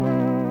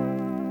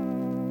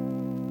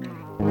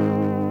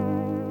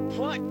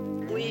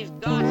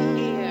got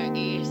here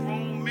is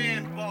Grown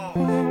man balls.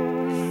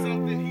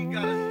 Something he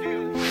gotta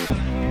deal with.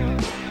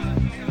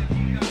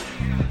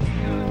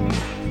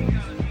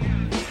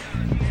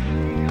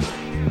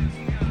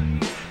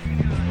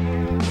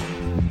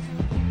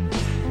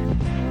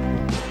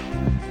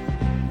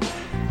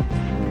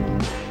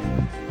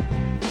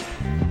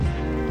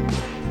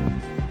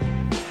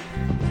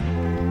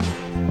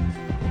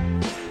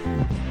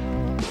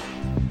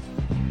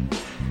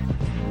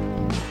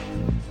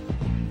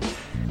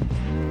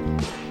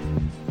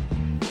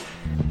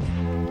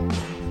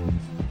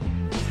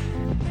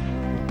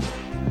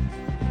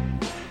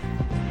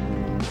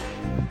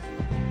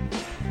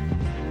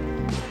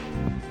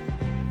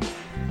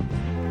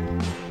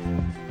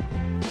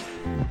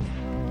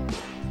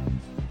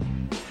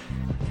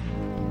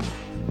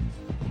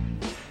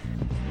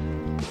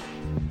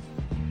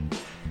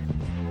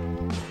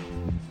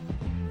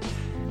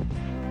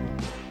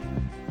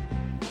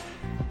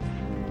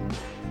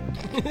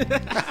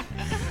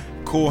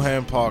 Cool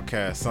Hand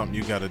Podcast, something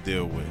you gotta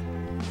deal with.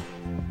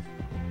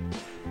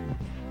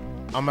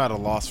 I'm at a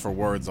loss for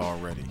words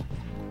already.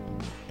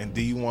 And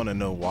do you want to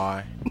know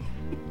why?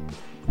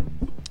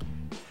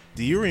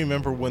 Do you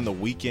remember when The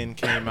Weeknd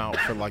came out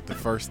for like the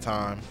first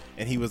time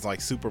and he was like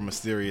super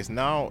mysterious?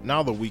 Now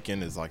The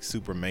Weeknd is like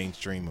super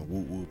mainstream and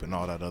whoop whoop and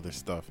all that other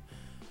stuff.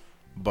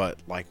 But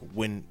like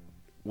when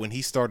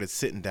he started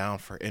sitting down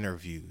for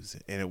interviews,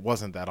 and it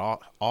wasn't that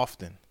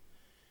often,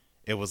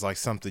 it was like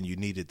something you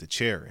needed to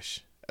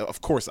cherish. Of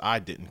course I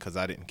didn't, because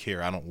I didn't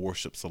care. I don't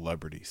worship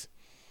celebrities.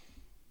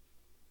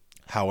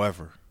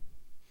 However,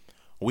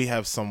 we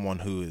have someone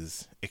who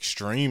is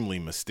extremely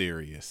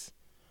mysterious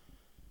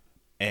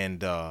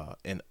and a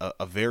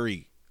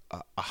very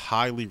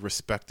highly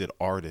respected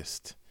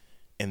artist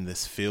in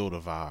this field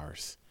of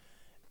ours.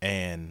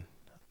 And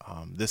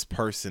this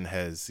person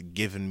has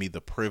given me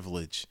the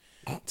privilege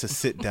to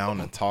sit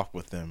down and talk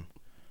with them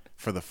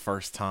for the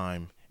first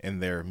time in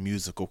their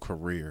musical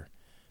career.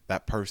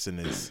 That person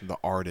is the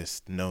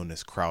artist known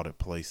as Crowded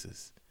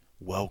Places.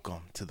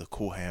 Welcome to the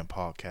Cool Hand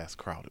Podcast,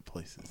 Crowded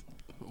Places.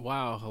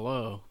 Wow,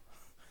 hello.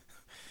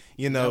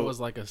 You know, that was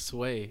like a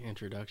Sway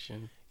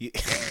introduction. Yeah.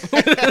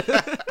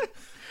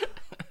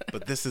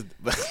 But this is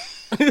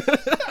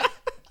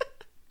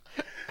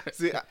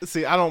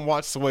see, I don't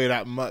watch Sway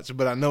that much,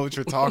 but I know what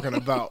you're talking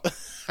about.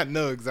 I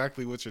know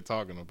exactly what you're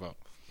talking about.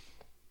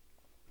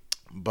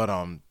 But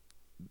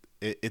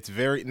it's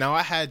very. Now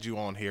I had you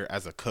on here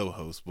as a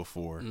co-host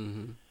before.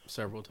 Mm-hmm.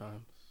 Several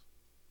times.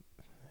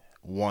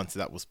 Once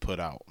that was put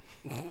out.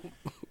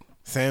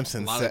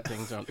 Samson a lot of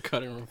things on the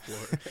cutting room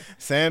floor.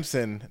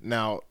 Samson,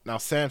 now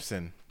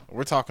Samson,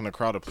 we're talking to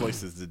Crowded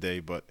Places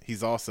today, but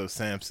he's also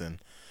Samson.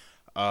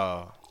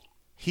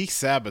 He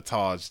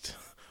sabotaged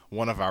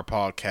one of our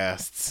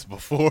podcasts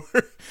before.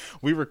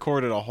 We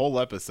recorded a whole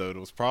episode. It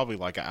was probably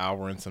like an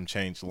hour and some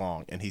change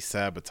long, and he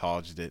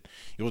sabotaged it.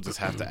 You'll just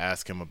have to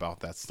ask him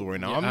about that story.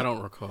 Now, I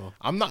don't recall.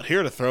 I'm not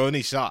here to throw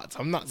any shots.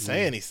 I'm not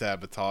saying he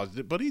sabotaged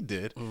it, but he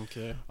did.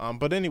 Okay.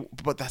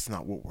 But that's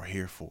not what we're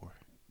here for.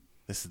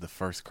 This is the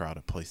first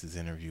Crowded Places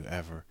interview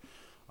ever.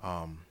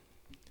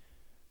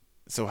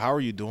 So how are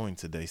you doing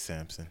today,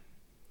 Samson?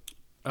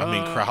 I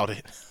mean,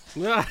 Crowded.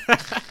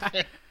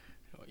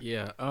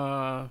 Yeah,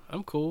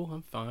 I'm cool.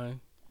 I'm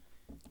fine.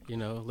 You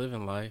know,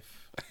 living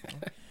life.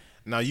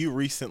 Now, you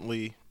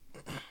recently,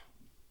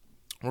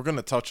 we're going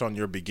to touch on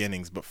your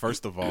beginnings, but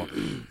first of all,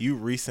 you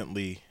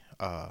recently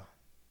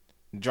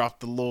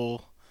dropped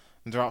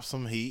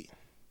some heat.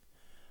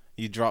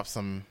 You dropped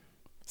some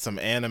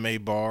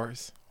anime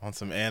bars on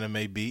some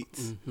anime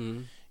beats.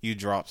 Mm-hmm. You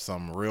dropped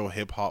some real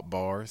hip-hop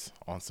bars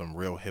on some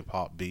real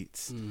hip-hop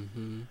beats.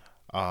 Mm-hmm.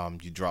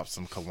 You dropped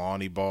some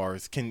Kalani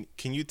bars. Can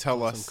you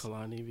tell us some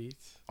Kalani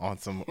beats on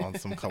some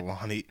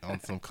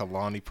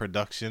Kalani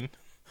production?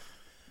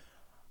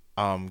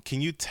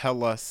 Can you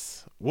tell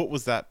us what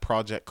was that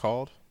project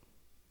called?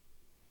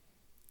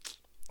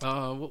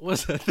 What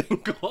was that thing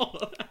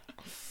called?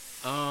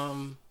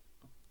 Wow,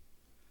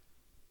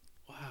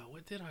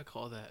 what did I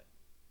call that?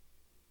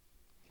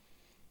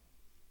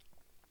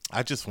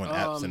 I just went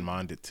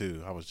absent-minded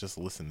too. I was just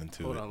listening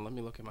to it. Hold on, let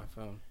me look at my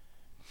phone.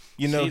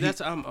 You know,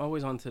 I'm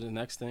always on to the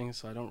next thing,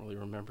 so I don't really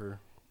remember.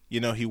 You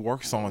know, he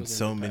works on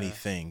so many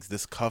things.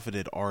 This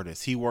coveted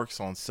artist, he works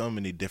on so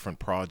many different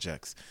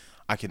projects.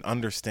 I can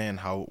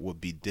understand how it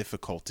would be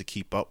difficult to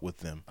keep up with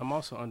them. I'm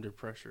also under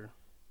pressure.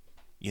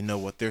 You know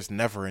what? There's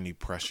never any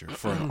pressure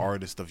for an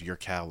artist of your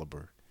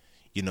caliber.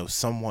 You know,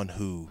 someone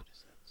who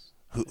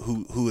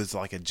is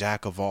like a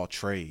jack of all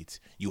trades.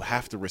 You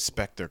have to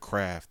respect their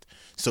craft.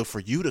 So for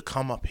you to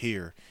come up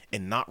here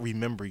and not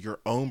remember your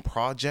own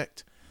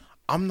project,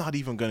 I'm not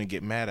even going to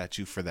get mad at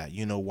you for that.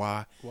 You know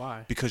why?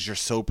 Why? Because you're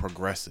so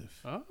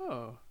progressive.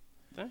 Oh,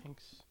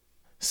 thanks.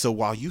 So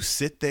while you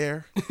sit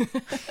there,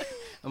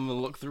 I'm gonna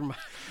look through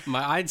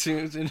my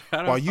iTunes and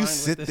try to while you find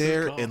sit what this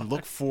there is and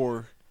look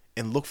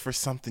for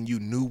something you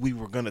knew we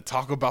were going to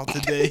talk about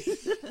today.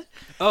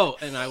 Oh,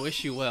 and I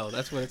wish you well.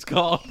 That's what it's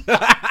called.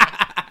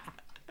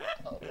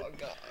 Oh my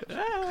god.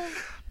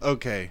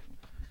 Okay.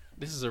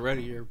 This is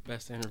already your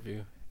best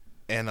interview.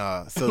 And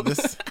so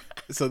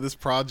this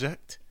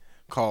project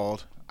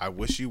called "I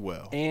Wish You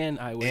Well," And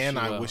I wish and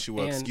you I well. wish you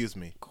well. And, Excuse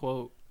me.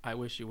 quote, I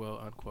wish you well,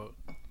 unquote.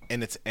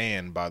 And it's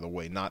by the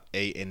way, not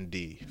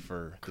A-N-D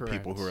for the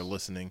people who are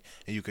listening.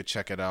 And you could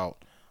check it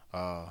out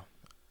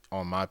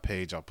on my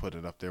page. I'll put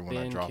it up there when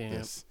I drop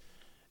this.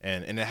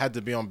 And it had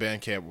to be on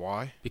Bandcamp.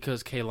 Why?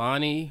 Because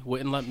Kaylani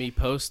wouldn't let me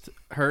post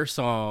her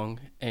song,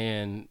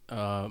 and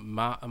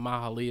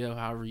Mahalia,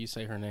 however you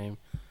say her name,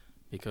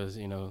 because,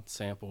 you know,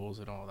 samples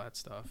and all that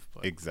stuff.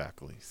 But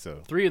Exactly.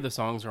 So 3 of the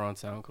songs are on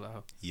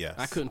SoundCloud. yes,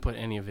 I couldn't put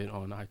any of it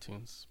on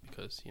iTunes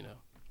because, you know,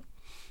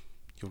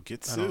 You'll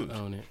get I sued. don't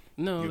own it.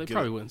 No, You'll they get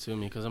probably wouldn't sue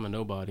me because I'm a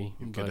nobody.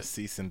 You'll get a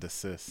cease and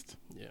desist.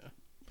 Yeah.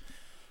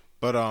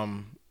 But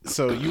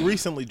so you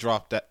recently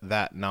dropped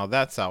that. Now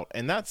that's out,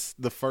 and that's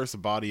the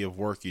first body of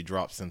work you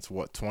dropped since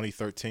what,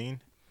 2013?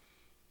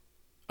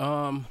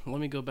 Let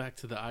me go back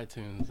to the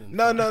iTunes. And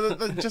No,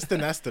 just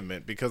an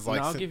estimate because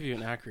like no, I'll give you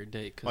an accurate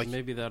date because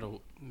maybe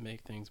that'll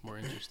make things more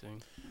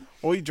interesting.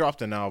 well, you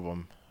dropped an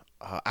album.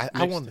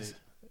 I want to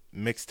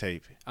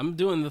mixtape. I'm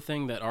doing the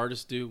thing that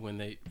artists do when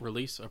they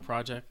release a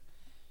project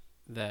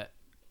that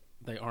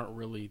they aren't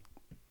really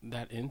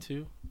that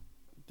into.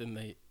 Then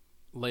they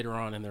later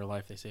on in their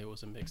life they say it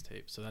was a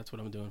mixtape. So that's what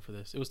I'm doing for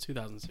this. It was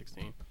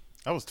 2016.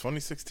 That was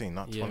 2016,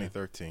 not Yeah.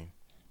 2013.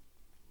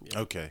 Yeah.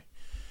 Okay.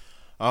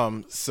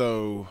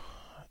 So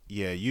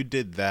yeah, you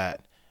did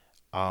that.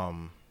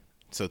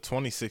 So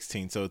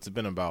 2016. So it's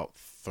been about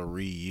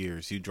 3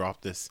 years. You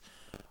dropped this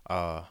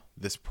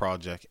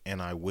project,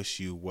 and I wish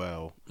you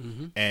well.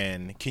 Mm-hmm.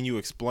 And can you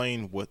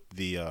explain what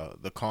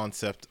the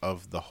concept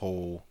of the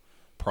whole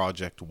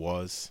project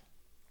was?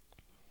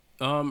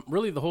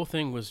 Really, the whole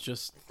thing was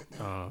just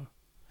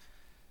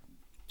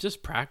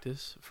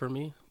practice for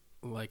me.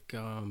 Like,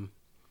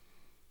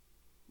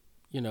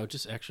 you know,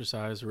 just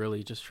exercise,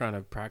 really, just trying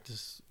to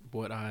practice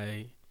what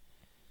I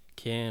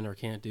can or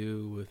can't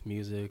do with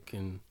music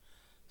and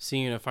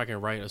seeing if I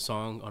can write a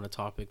song on a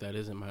topic that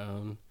isn't my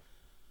own.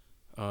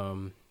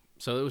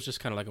 So it was just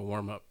kind of like a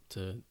warm up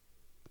to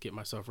get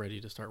myself ready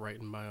to start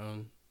writing my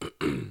own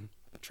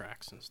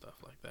tracks and stuff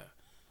like that.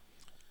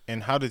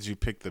 And how did you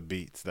pick the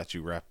beats that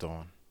you rapped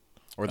on?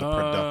 Or the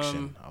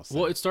production, I'll say.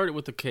 Well, it started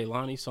with the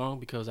Kehlani song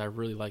because I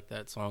really liked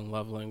that song,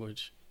 Love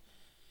Language.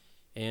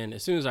 And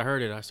as soon as I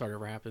heard it, I started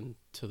rapping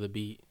to the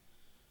beat.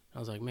 I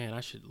was like, man,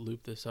 I should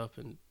loop this up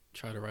and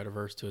try to write a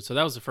verse to it. So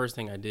that was the first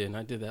thing I did. And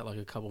I did that like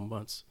a couple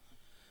months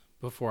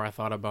before I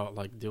thought about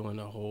like doing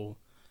a whole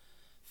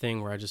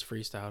thing where I just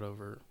freestyled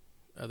over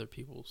other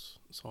people's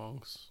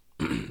songs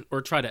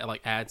or try to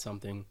like add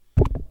something.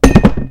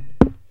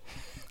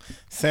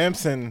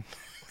 Samson.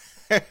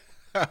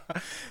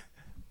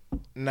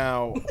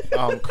 Now,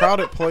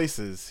 Crowded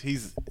Places,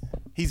 he's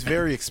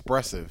very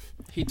expressive.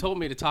 He told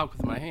me to talk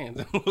with my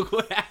hands, and look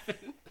what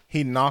happened.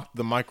 He knocked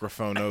the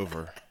microphone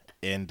over,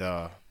 and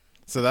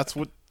so that's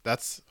what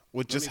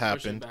just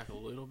happened. Push it back a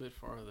little bit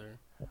farther.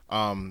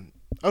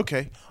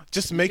 Okay,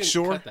 just make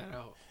sure. Cut that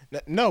out.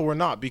 No, we're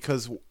not,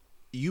 because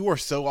you are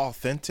so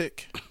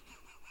authentic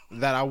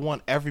that I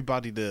want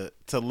everybody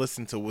to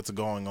listen to what's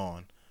going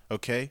on.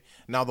 Okay.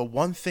 Now, the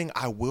one thing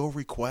I will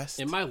request.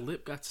 And my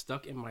lip got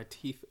stuck in my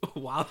teeth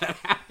while that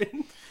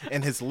happened.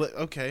 And his lip.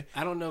 Okay.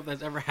 I don't know if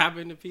that's ever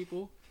happened to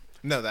people.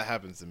 No, that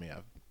happens to me.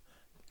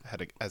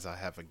 I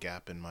have a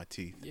gap in my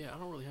teeth. Yeah, I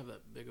don't really have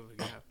that big of a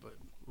gap, but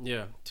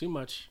yeah, too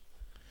much.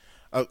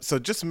 So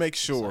just make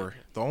sure.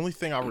 The only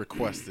thing I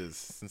request is,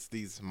 since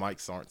these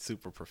mics aren't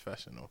super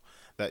professional,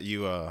 that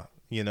you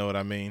you know what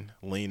I mean,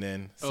 lean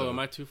in. So. Oh, am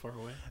I too far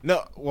away?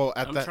 No. Well,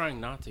 I'm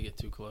trying not to get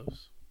too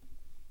close.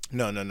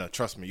 No.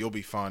 Trust me, you'll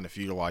be fine if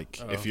you're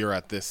if you're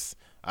at this.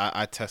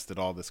 I tested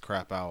all this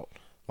crap out.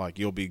 Like,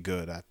 you'll be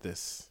good at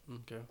this.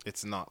 Okay.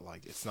 It's not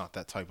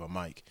that type of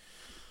mic.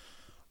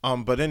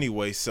 But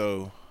anyway,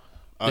 so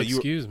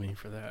excuse me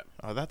for that.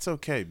 That's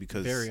okay,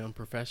 because very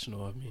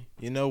unprofessional of me.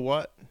 You know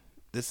what?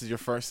 This is your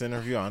first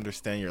interview. I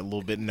understand you're a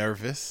little bit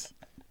nervous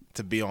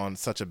to be on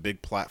such a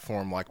big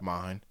platform like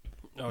mine.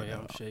 Oh yeah,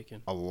 I'm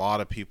shaking. A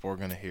lot of people are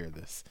gonna hear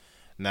this.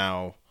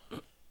 Now,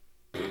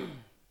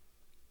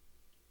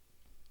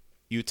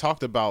 you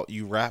talked about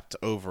you rapped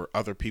over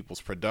other people's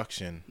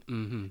production,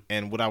 mm-hmm.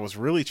 and what I was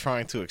really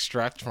trying to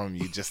extract from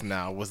you just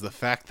now was the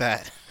fact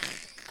that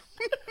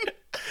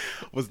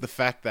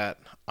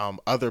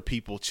other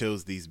people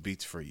chose these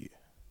beats for you.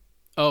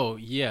 Oh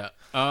yeah,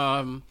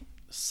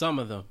 some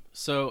of them.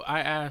 So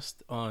I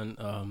asked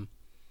on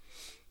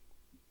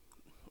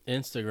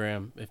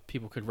Instagram if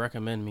people could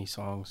recommend me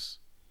songs.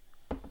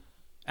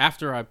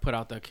 After I put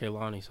out that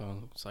Kehlani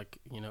song, it's like,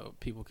 you know,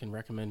 people can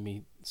recommend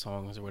me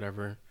songs or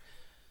whatever.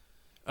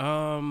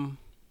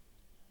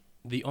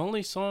 The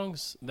only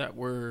songs that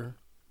were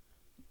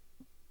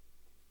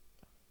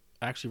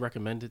actually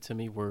recommended to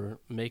me were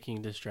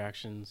Making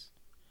Distractions,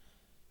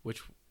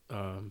 which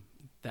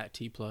that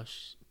T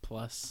plus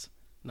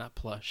not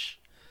plush,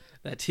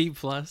 that T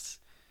plus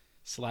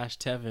 /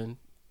 Tevin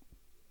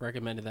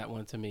recommended that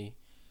one to me.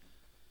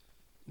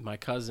 My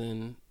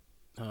cousin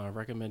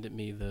recommended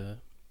me the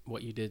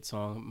What You Did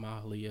song,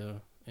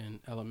 Mahalia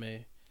and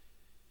LMA.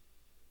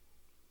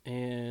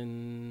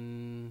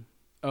 and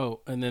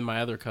then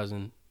my other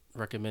cousin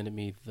recommended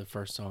me the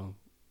first song,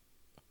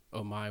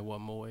 "Oh My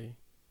Wamoy."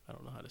 I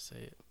don't know how to say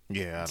it.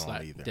 Yeah, It's I don't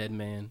like either. Dead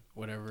Man,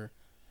 whatever.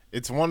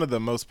 It's one of the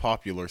most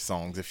popular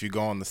songs. If you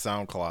go on the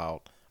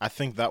SoundCloud, I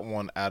think that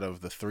one out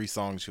of the 3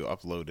 songs you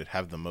uploaded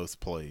have the most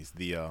plays.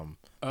 The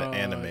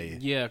anime.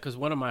 Yeah, because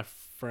one of my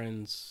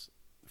friends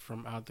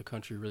from out the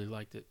country really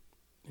liked it,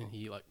 and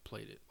he like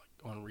played it like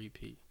on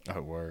repeat.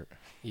 Oh, word.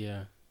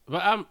 Yeah,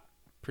 but I'm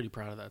pretty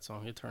proud of that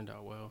song. It turned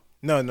out well.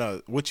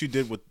 No. What you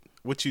did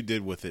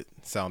with it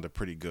sounded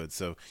pretty good.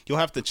 So you'll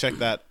have to check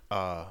that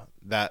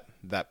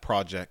that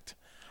project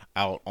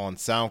out on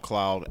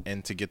SoundCloud,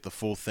 and to get the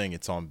full thing,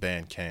 it's on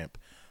Bandcamp.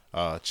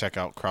 Check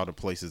out Crowded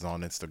Places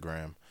on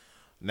Instagram.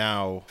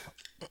 Now,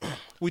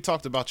 we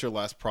talked about your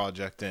last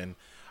project, and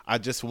I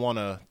just want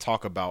to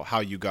talk about how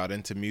you got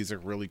into music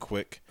really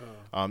quick.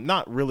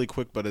 Not really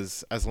quick, but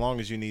as long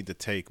as you need to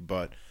take.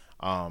 But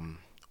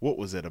what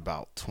was it,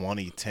 about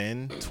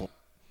 2010,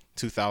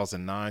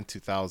 2009,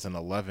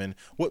 2011?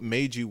 What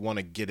made you want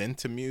to get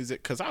into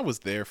music? Because I was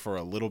there for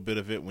a little bit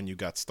of it when you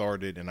got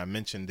started, and I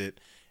mentioned it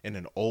in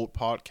an old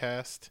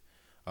podcast,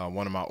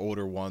 one of my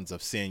older ones,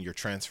 of seeing your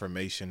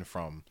transformation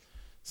from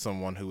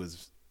someone who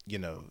was,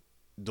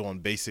 doing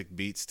basic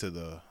beats to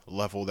the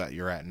level that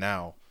you're at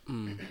now.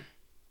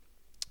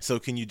 So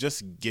can you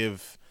just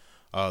give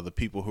the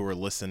people who are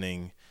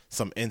listening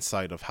some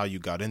insight of how you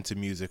got into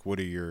music? What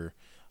are your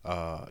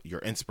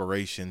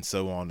inspiration,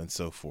 so on and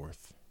so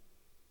forth?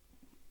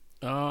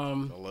 A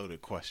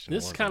loaded question.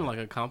 This is kind of like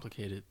a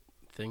complicated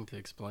thing to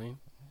explain.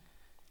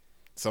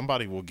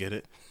 Somebody will get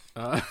it.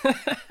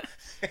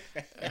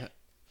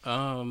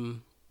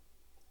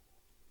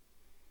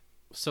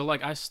 So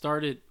like I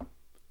started,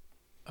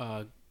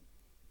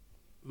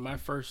 my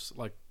first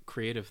like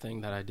creative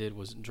thing that I did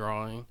was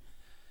drawing,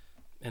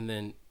 and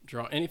then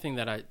draw anything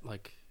that I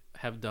like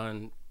have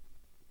done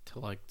to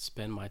like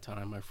spend my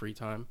time, my free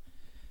time,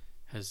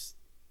 has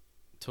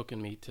taken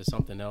me to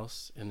something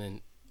else, and then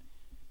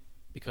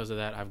because of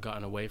that I've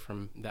gotten away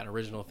from that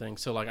original thing.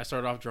 So like I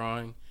started off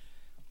drawing,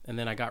 and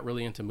then I got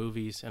really into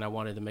movies, and I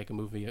wanted to make a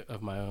movie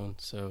of my own,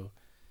 so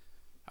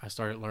I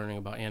started learning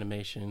about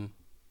animation.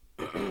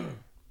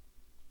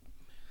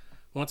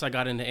 Once I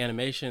got into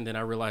animation, then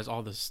I realized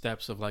all the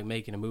steps of like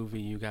making a movie.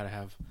 You got to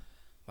have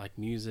like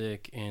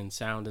music and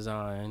sound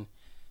design,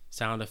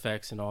 sound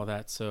effects and all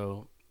that.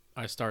 So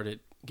I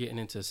started getting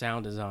into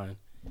sound design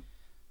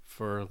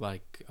for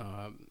like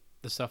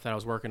the stuff that I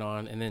was working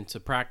on. And then to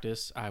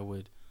practice, I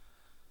would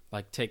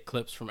like take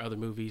clips from other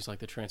movies, like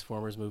the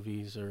Transformers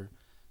movies or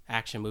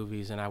action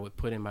movies, and I would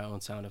put in my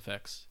own sound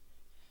effects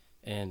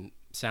and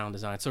sound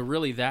design. So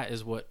really that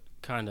is what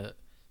kind of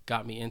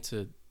got me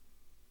into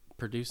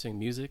producing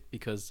music,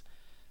 because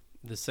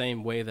the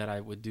same way that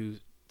I would do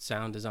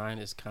sound design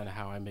is kind of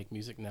how I make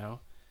music now,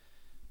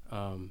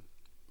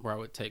 where I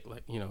would take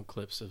like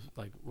clips of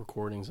like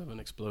recordings of an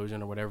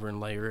explosion or whatever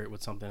and layer it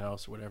with something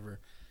else or whatever.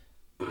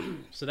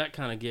 So that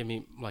kind of gave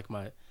me like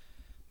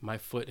my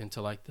foot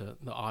into like the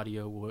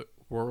audio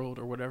world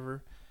or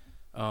whatever.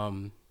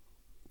 The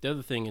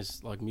other thing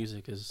is like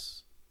music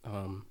is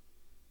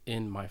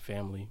in my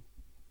family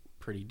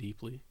pretty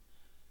deeply,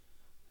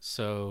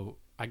 so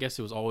I guess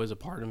it was always a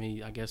part of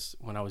me. I guess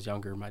when I was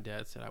younger, my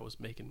dad said I was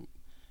making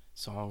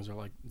songs or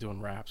like doing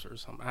raps or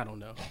something. I don't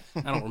know.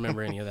 I don't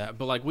remember any of that.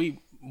 But like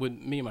me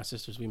and my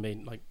sisters, we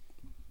made like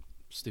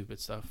stupid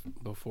stuff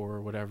before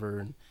or whatever.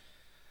 And,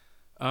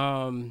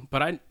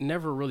 but I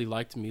never really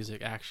liked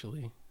music,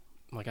 actually.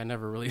 Like I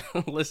never really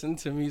listened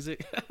to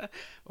music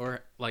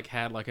or like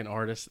had like an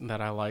artist that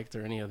I liked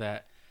or any of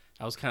that.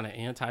 I was kind of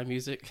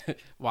anti-music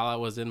while I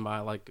was in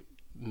my like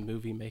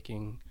movie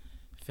making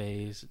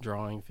phase,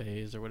 drawing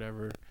phase or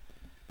whatever.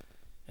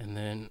 And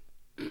then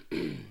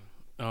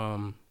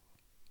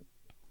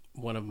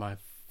one of my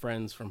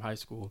friends from high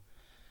school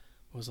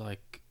was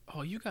like,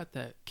 "Oh, you got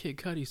that Kid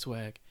Cudi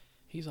swag."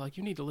 He's like,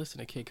 "You need to listen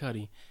to Kid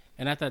Cudi."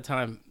 And at that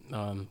time,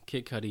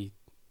 Kid Cudi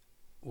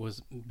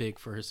was big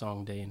for his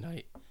song Day and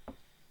Night,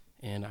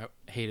 and I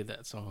hated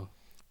that song.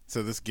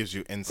 So this gives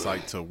you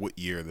insight to what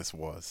year this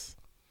was.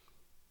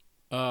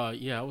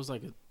 Yeah, I was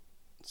like a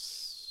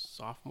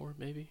sophomore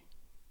maybe.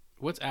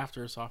 What's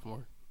after a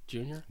sophomore?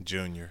 Junior?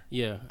 Junior.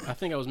 Yeah, I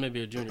think I was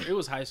maybe a junior. It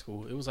was high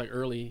school. It was like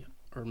early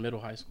or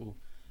middle high school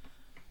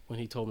when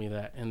he told me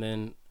that. And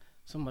then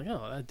so I'm like,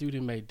 oh, that dude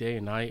who made Day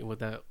and Night with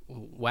that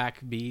whack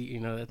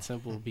beat, that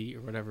simple beat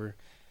or whatever.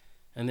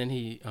 And then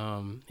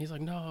he's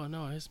like,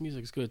 no, his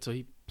music's good. So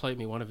he played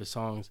me one of his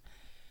songs,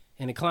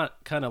 and it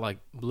kind of like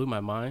blew my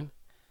mind,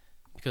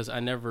 because I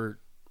never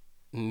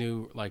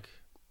knew like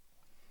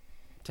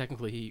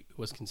technically he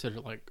was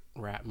considered like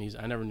rap music.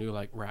 I never knew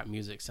like rap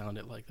music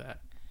sounded like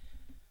that.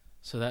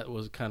 So that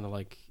was kind of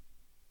like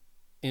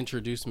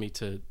introduced me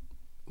to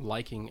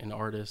liking an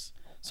artist.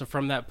 So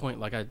from that point,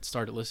 like I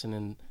started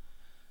listening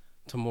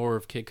to more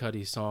of Kid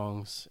Cudi's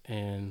songs,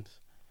 and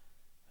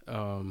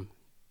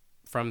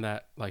from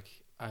that,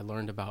 like I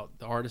learned about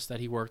the artists that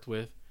he worked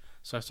with.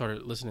 So I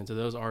started listening to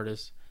those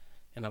artists,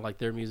 and I liked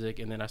their music,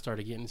 and then I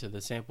started getting into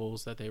the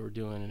samples that they were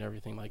doing and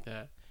everything like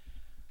that.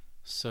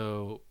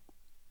 So,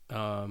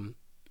 I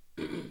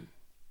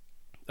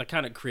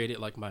kind of created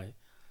like my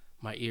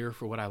ear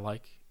for what I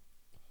like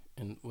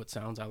and what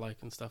sounds I like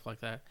and stuff like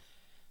that.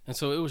 And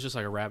so it was just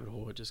like a rabbit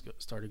hole. It just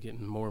started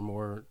getting more and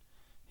more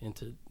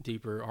into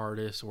deeper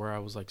artists, where I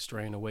was like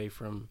straying away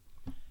from,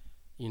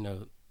 you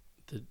know,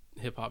 the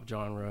hip hop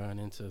genre and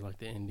into like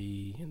the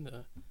indie and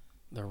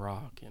the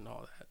rock and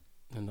all that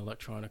and the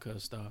electronica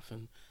stuff.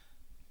 And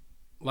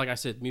like I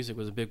said, music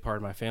was a big part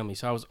of my family,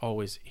 so I was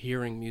always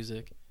hearing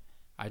music.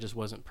 I just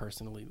wasn't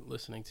personally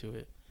listening to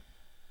it.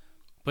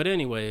 But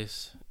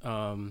anyways,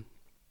 so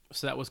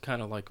that was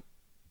kind of like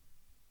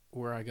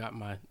where I got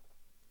my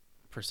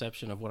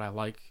perception of what I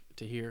like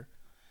to hear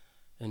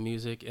in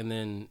music. And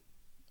then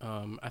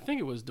I think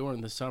it was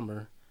during the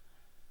summer,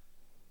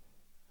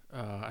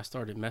 I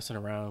started messing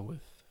around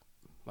with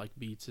like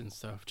beats and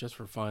stuff just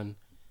for fun.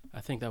 I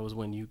think that was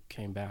when you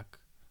came back.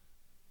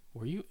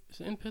 Were you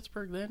in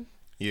Pittsburgh then?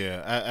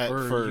 Yeah,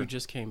 or you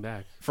just came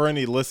back? For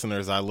any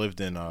listeners, I lived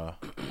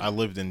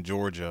in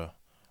Georgia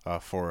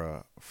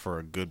for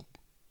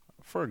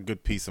a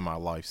good piece of my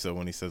life. So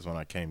when he says when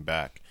I came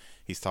back,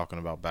 he's talking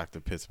about back to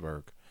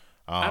Pittsburgh.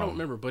 I don't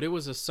remember, but it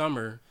was a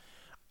summer.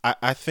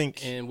 I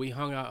think, and we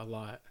hung out a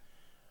lot.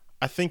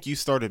 I think you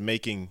started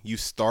making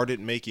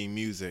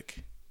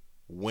music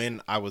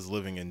when I was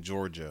living in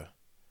Georgia,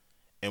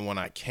 and when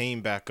I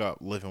came back up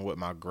living with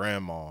my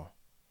grandma.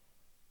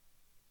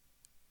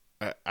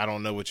 I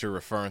don't know what you're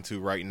referring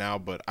to right now,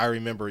 but I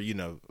remember, you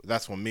know,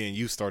 that's when me and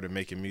you started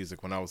making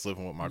music when I was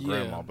living with my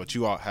grandma. But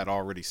you all had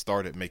already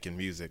started making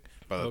music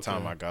by the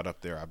time I got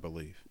up there, I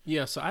believe.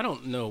 Yeah, so I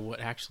don't know where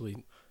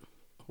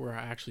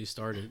I actually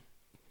started,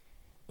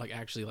 like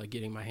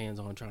getting my hands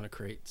on trying to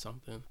create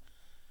something.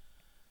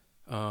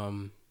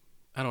 I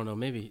don't know,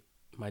 maybe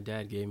my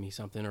dad gave me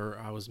something, or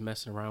I was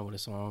messing around with a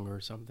song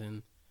or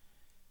something.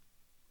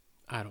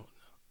 I don't know.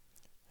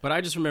 But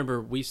I just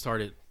remember we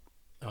started,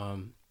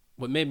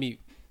 what made me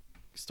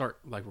start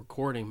like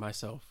recording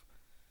myself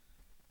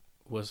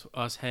was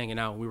us hanging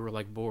out. We were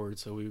like bored,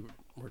 so we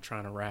were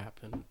trying to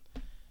rap and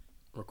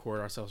record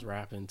ourselves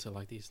rapping to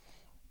like these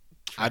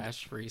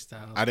trash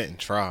freestyles. I didn't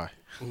try.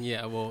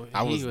 Yeah, well,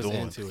 he was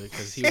into it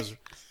because he was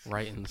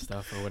writing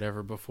stuff or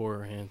whatever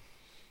beforehand.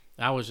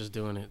 I was just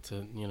doing it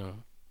to, you know,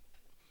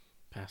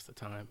 pass the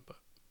time. But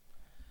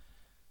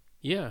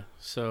yeah,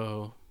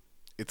 so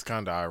it's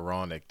kind of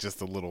ironic,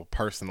 just a little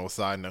personal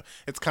side note.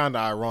 It's kind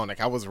of ironic.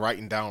 I was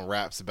writing down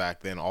raps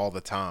back then all the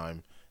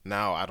time.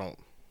 Now I don't,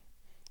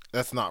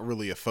 that's not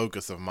really a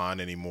focus of mine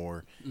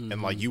anymore. Mm-hmm.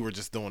 And like you were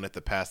just doing it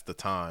to pass the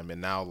time.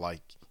 And now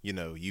like, you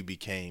know, you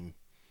became,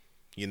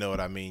 you know what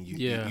I mean?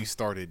 You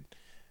started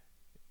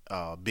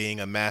being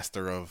a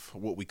master of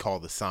what we call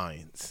the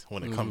science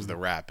when it comes to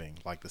rapping,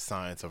 like the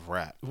science of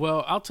rap.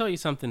 Well, I'll tell you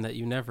something that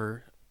you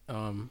never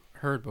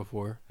heard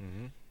before.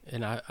 Mm-hmm.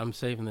 And I'm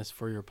saving this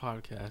for your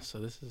podcast, so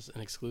this is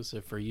an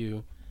exclusive for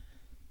you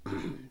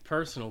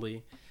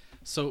personally.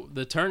 So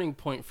the turning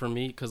point for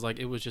me, because like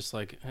it was just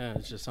like,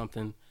 it's just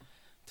something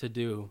to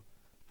do.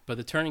 But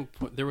the turning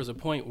point, there was a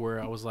point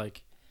where I was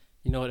like,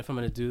 you know what, if I'm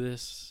going to do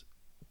this,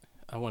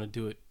 I want to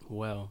do it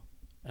well,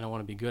 and I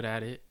want to be good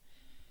at it.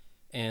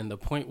 And the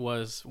point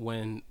was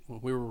when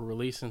we were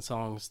releasing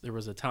songs, there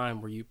was a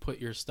time where you put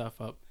your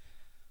stuff up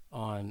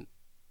on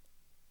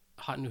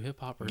Hot New Hip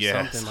Hop or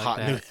something like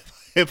that.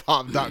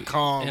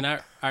 HotNewHipHop.com. And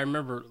I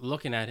remember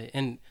looking at it,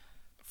 and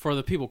for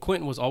the people,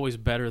 Quentin was always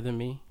better than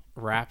me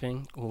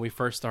rapping when we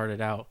first started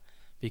out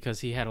because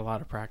he had a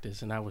lot of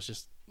practice, and I was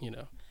just, you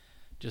know,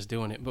 just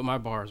doing it. But my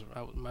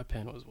my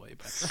pen was way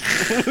better.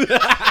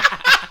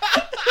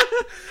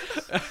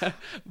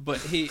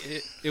 But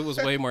it was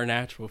way more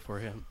natural for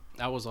him.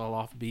 I was all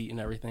off beat and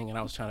everything, and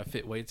I was trying to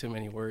fit way too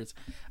many words.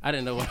 I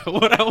didn't know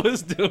what I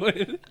was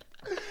doing.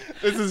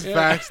 This is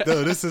facts,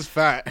 though. This is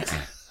facts.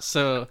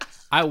 So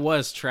I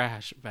was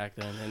trash back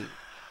then,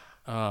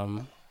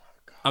 and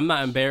I'm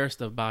not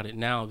embarrassed about it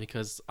now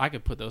because I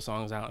could put those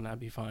songs out and I'd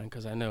be fine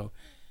because I know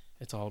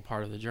it's all a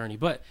part of the journey.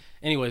 But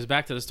anyways,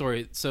 back to the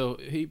story. So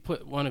he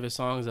put one of his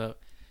songs up,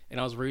 and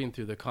I was reading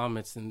through the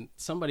comments, and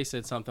somebody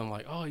said something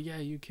like, "Oh yeah,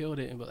 you killed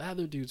it," but the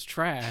other dude's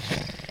trash.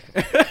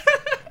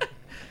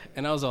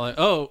 And I was all like,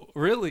 "Oh,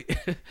 really?"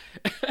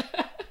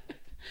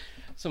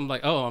 So I'm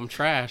like, "Oh, I'm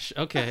trash.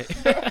 Okay."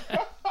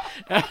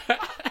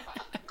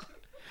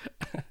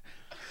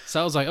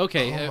 So I was like,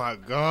 "Okay." Oh my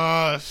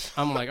gosh.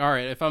 I'm like, "All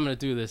right, if I'm gonna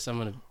do this, I'm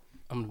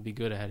gonna be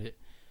good at it."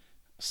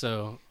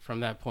 So from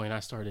that point,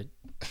 I started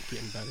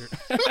getting better.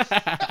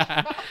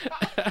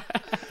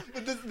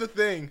 But this is the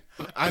thing.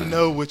 I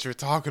know what you're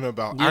talking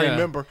about. Yeah. I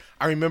remember.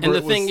 And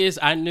the thing is,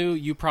 I knew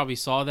you probably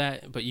saw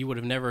that, but you would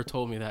have never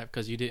told me that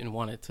because you didn't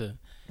want it to.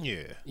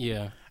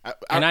 Yeah.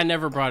 I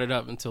never brought it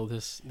up until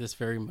this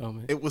very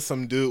moment. It was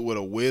some dude with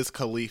a Wiz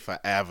Khalifa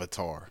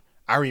avatar.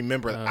 I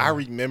remember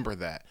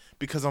that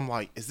because I'm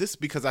like, is this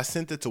because I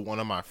sent it to one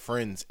of my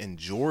friends in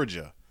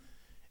Georgia,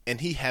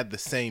 and he had the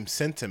same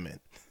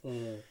sentiment,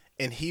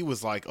 and he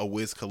was like a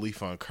Wiz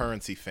Khalifa and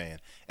Currency fan,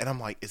 and I'm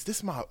like, is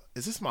this my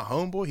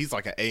homeboy? He's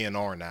like an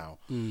A&R now.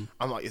 I'm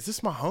like, is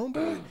this my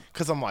homeboy?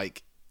 Because I'm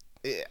like,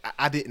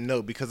 I didn't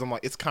know, because I'm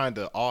like, it's kind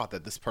of odd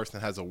that this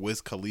person has a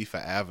Wiz Khalifa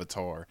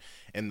avatar,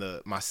 and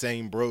my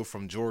same bro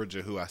from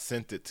Georgia who I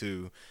sent it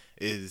to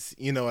is,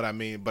 you know what I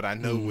mean? But I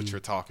know what you're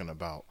talking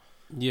about.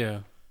 Yeah.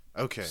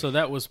 Okay. So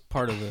that was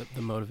part of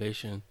the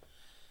motivation.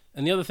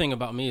 And the other thing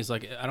about me is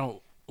like, I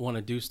don't want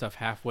to do stuff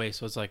halfway.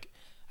 So it's like,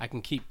 I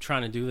can keep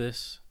trying to do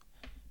this,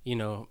 you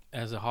know,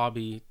 as a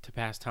hobby to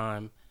pass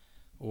time,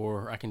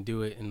 or I can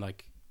do it and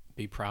like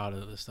be proud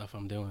of the stuff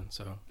I'm doing.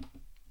 So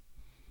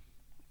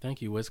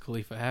thank you, Wiz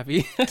Khalifa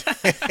Happy.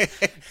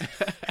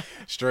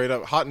 Straight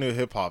up, Hot New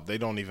Hip Hop, they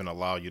don't even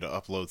allow you to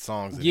upload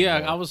songs anymore.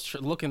 Yeah, I was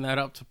looking that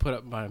up to put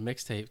up my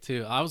mixtape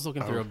too. I was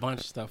looking through a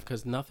bunch of stuff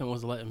because nothing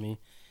was letting me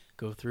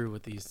go through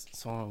with these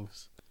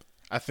songs.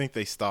 I think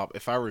they stopped,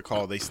 if I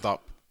recall, they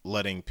stopped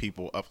letting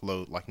people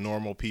upload, like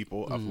normal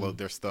people upload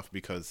their stuff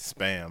because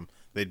spam.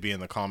 They'd be in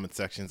the comment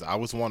sections. I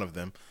was one of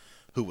them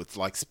who would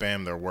like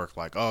spam their work,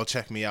 like, oh,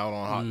 check me out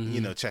on Hot, you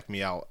know, check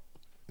me out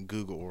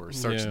Google or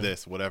search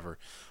this, whatever.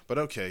 But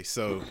okay,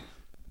 so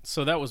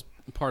that was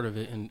part of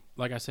it. And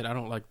like I said, I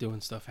don't like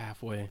doing stuff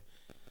halfway.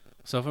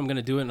 So if I'm going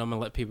to do it and I'm going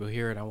to let people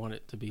hear it, I want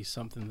it to be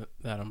something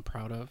that I'm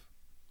proud of,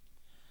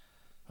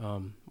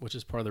 which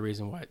is part of the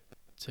reason why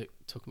it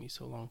took me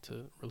so long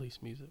to release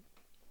music.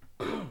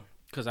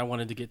 Because I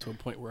wanted to get to a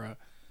point where I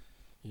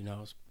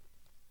was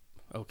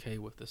okay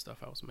with the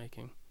stuff I was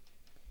making.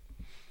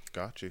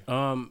 Got you.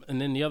 And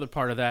then the other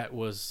part of that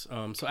was,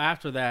 so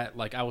after that,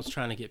 like I was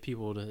trying to get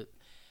people to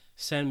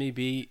send me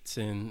beats,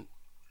 and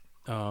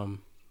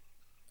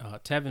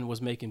Tevin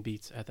was making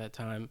beats at that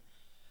time,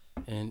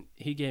 and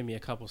he gave me a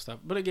couple stuff.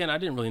 But again, I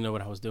didn't really know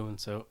what I was doing.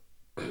 So,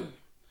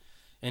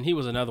 and he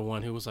was another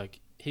one who was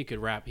like, he could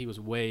rap. He was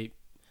way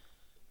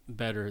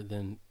better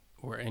than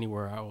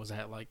anywhere I was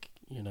at, like,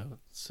 you know,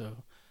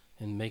 so,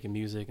 and making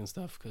music and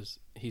stuff, because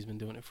he's been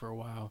doing it for a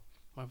while.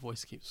 My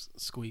voice keeps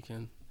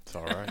squeaking. It's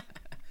all right.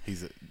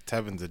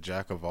 Tevin's a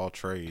jack of all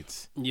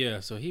trades.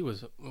 Yeah, so he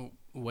was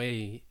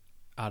way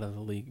out of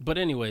the league. But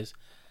anyways,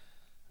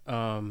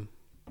 so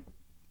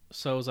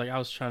it was like I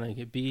was trying to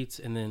get beats,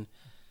 and then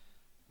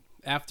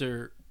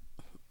after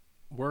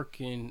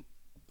working,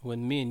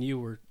 when me and you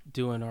were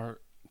doing our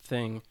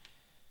thing,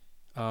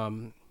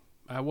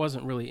 I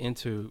wasn't really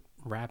into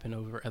rapping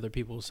over other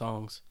people's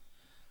songs,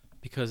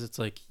 because it's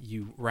like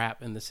you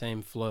rap in the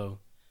same flow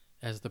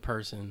as the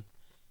person,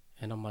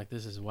 and I'm like,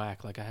 this is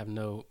whack. Like, I have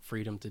no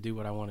freedom to do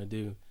what I want to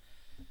do,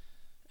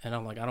 and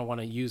I'm like, I don't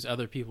want to use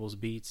other people's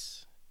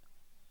beats,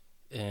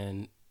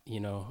 and you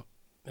know,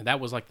 and that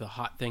was like the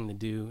hot thing to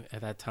do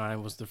at that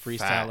time, was the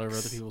freestyle over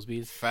other people's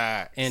beats.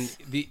 Facts. And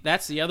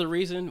that's the other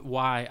reason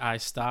why I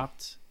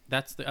stopped.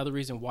 That's the other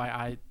reason why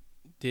I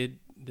did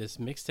this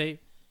mixtape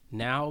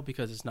now,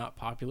 because it's not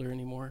popular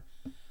anymore.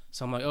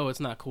 So I'm like, oh, it's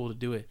not cool to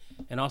do it.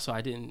 And also,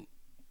 I didn't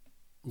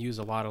use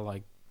a lot of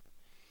like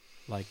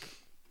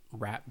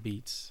rap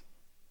beats,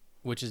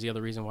 which is the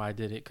other reason why I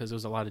did it, because there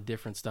was a lot of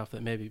different stuff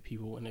that maybe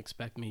people wouldn't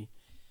expect me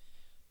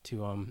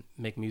to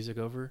make music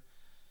over.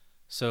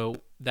 So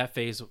that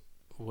phase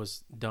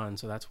was done.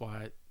 So that's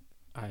why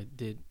I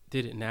did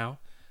it now.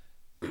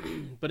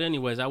 But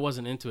anyways, I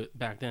wasn't into it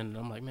back then. And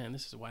I'm like, man,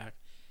 this is whack.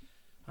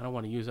 I don't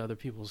want to use other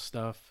people's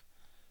stuff.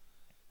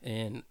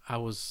 And I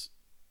was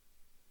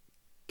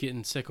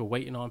getting sick of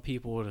waiting on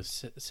people to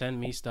send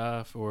me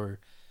stuff, or,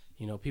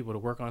 you know, people to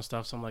work on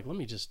stuff. So I'm like, let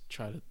me just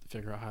try to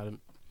figure out how to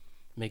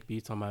make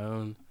beats on my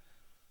own.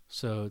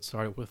 So it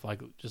started with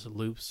like just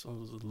loops. I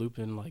was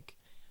looping like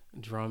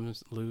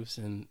drums loops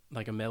and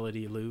like a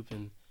melody loop,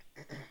 and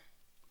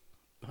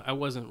I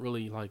wasn't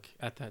really like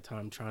at that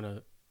time trying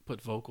to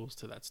put vocals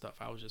to that stuff.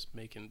 I was just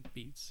making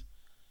beats,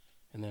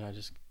 and then I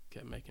just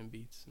kept making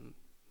beats, and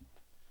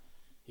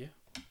yeah.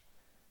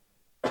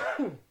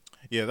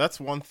 Yeah, that's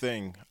one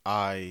thing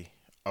I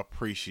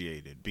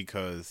appreciated,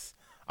 because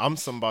I'm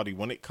somebody,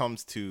 when it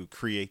comes to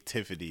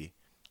creativity,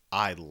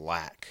 I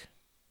lack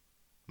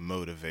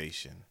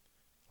motivation.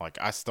 Like,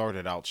 I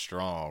started out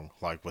strong,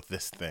 like with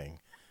this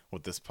thing,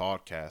 with this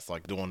podcast,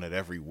 like doing it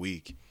every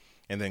week,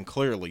 and then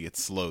clearly it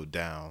slowed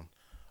down.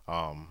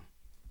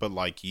 But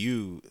like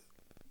you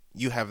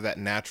have that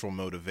natural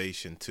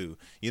motivation too.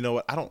 You know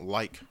what? I don't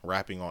like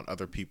rapping on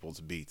other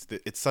people's beats.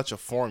 It's such a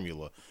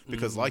formula,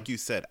 because like you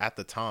said, at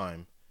the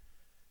time,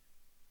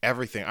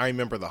 everything. I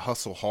remember the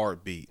Hustle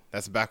Hard beat.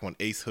 That's back when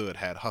Ace Hood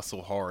had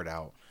Hustle Hard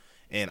out,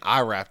 and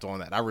I rapped on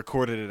that. I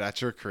recorded it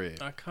at your crib.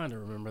 I kind of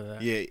remember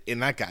that. Yeah,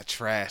 and that got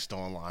trashed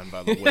online,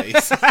 by the way.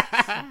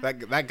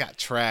 that got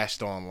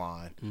trashed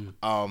online.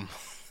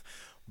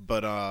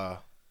 But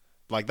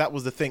like, that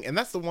was the thing. And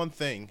that's the one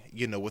thing,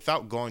 you know,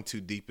 without going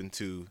too deep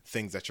into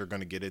things that you're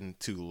going to get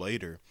into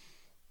later,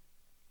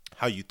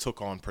 how you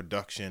took on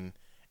production,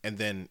 and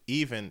then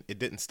even it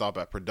didn't stop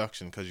at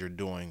production, because you're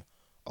doing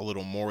a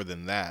little more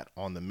than that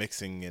on the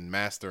mixing and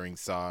mastering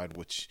side,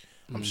 which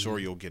I'm sure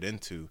you'll get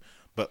into.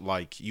 But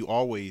like, you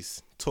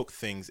always took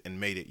things and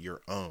made it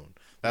your own.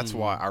 That's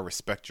why I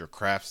respect your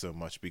craft so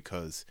much,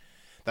 because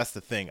that's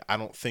the thing. I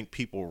don't think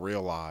people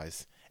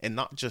realize, and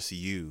not just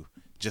you,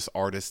 just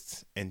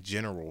artists in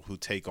general who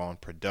take on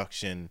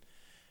production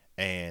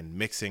and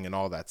mixing and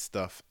all that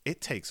stuff.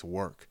 It takes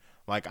work.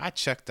 Like, I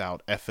checked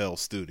out FL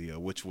Studio,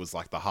 which was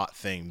like the hot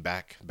thing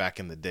back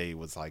in the day. It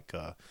was like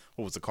what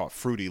was it called,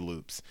 Fruity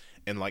Loops,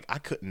 and like I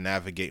couldn't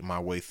navigate my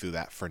way through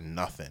that for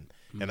nothing.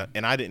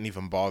 And I didn't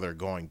even bother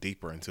going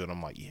deeper into it.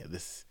 I'm like, yeah,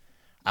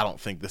 I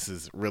don't think this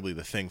is really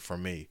the thing for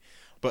me.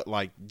 But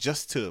like,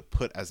 just to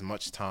put as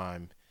much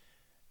time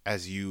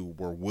as you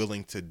were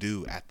willing to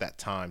do at that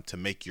time to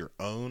make your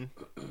own,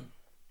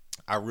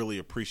 I really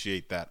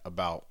appreciate that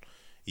about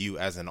you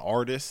as an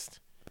artist.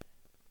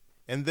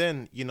 And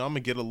then, I'm going to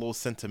get a little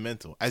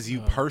sentimental. As you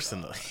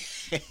personally,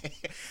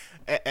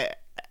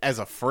 as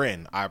a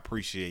friend, I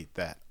appreciate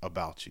that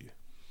about you.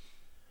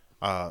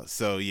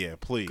 So yeah,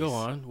 please Go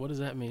on. What does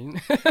that mean?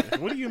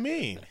 What do you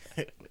mean?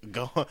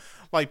 Go on.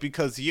 Like,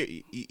 because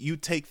you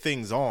take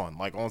things on,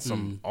 like on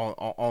some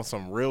on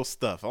some real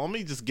stuff. Let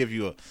me just give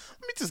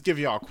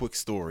y'all a quick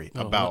story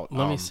about.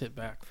 Let me sit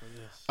back for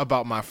this.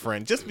 About my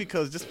friend, just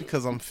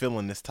because I'm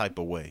feeling this type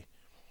of way.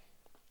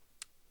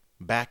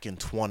 Back in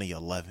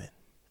 2011,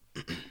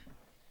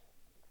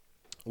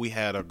 we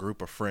had a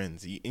group of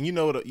friends, and you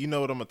know what I'm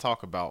gonna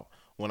talk about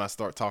when I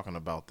start talking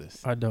about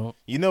this. I don't.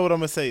 You know what I'm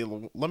gonna say?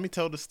 Let me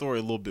tell the story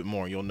a little bit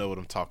more. You'll know what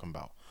I'm talking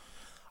about.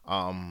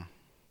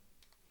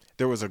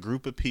 There was a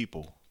group of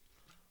people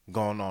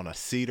going on a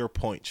Cedar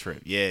Point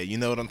trip. Yeah, you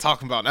know what I'm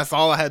talking about. That's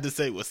all I had to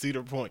say was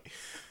Cedar Point.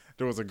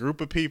 There was a group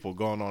of people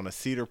going on a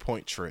Cedar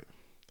Point trip.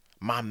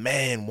 My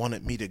man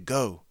wanted me to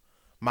go.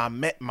 My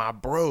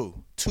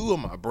bro, two of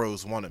my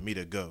bros wanted me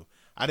to go.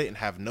 I didn't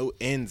have no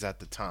ends at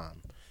the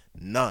time.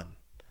 None.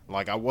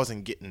 Like, I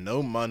wasn't getting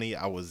no money.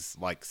 I was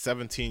like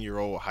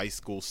 17-year-old high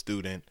school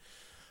student.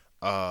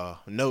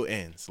 No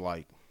ends.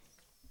 Like,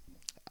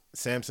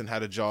 Samson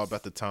had a job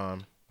at the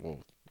time. Well,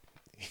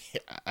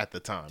 at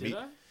the time. Did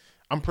I?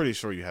 I'm pretty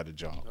sure you had a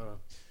job.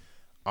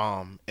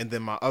 And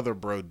then my other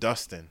bro,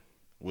 Dustin,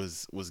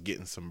 was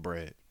getting some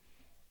bread.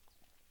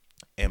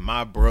 And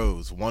my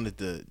bros wanted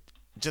to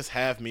just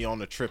have me on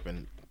the trip,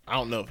 and I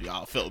don't know if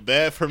y'all felt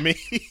bad for me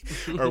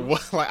or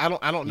what. Like, I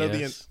don't know I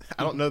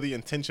don't know the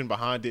intention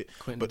behind it.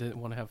 Quentin didn't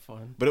want to have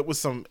fun. But it was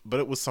some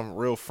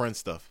real friend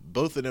stuff.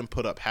 Both of them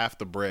put up half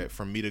the bread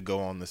for me to go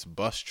on this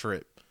bus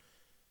trip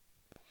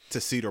to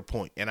Cedar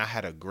Point, and I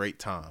had a great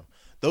time.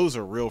 Those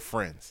are real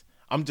friends.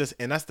 And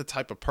that's the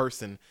type of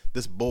person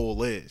this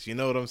bull is. You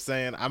know what I'm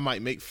saying? I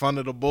might make fun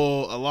of the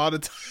bull a lot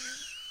of times.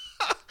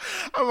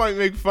 I might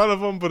make fun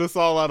of him, but it's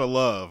all out of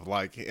love.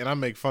 Like, and I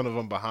make fun of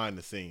him behind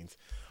the scenes.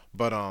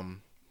 But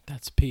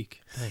that's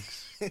peak.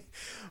 Thanks.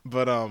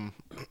 but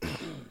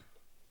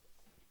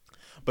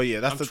yeah,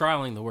 I'm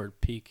trialing the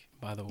word peak,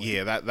 by the way.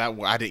 Yeah, that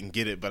I didn't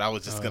get it, but I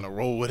was just gonna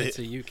roll with it's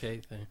it. It's a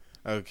UK thing.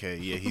 Okay,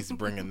 yeah, he's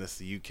bringing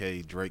this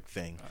UK Drake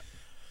thing.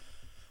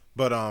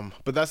 But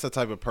that's the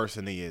type of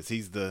person he is.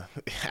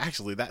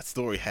 Actually, that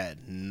story had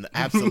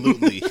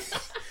absolutely.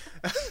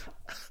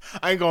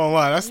 I ain't gonna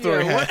lie, that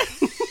story had.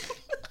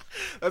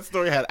 That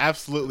story had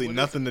absolutely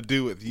nothing to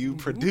do with you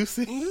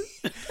producing.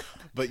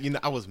 But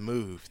I was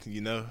moved.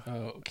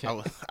 Oh,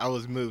 okay. I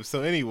was moved.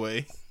 So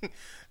anyway,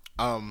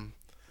 you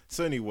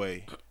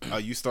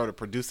started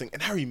producing,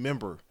 and I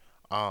remember,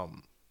 my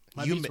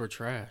beats were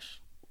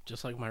trash,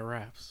 just like my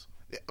raps.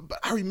 But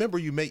I remember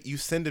you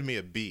sending me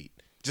a beat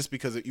just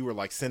because you were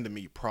like sending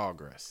me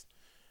progress,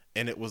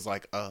 and it was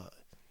like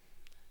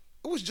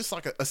it was just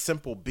like a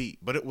simple beat,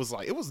 but it was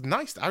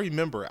nice. I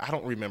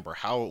don't remember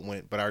how it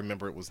went, but I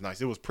remember it was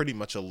nice. It was pretty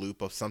much a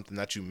loop of something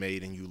that you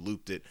made, and you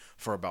looped it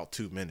for about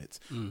 2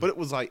 minutes. But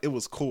it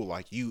was cool.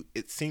 Like,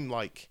 it seemed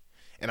like,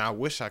 and I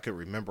wish I could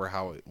remember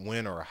how it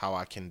went or how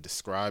I can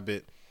describe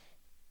it.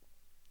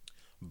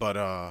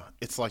 But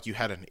it's like you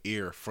had an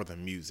ear for the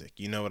music.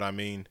 You know what I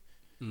mean?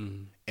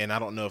 And I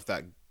don't know if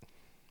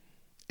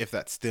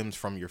that stems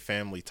from your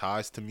family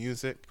ties to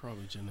music.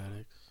 Probably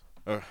genetics.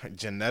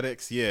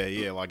 Genetics,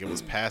 yeah, like it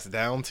was passed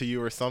down to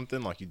you or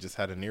something, like you just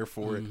had an ear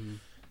for it.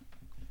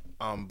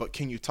 But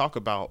can you talk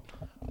about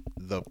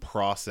the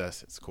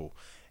process? It's cool.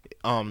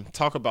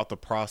 Talk about the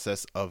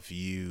process of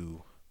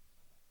you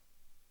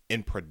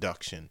in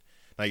production.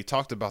 Now, you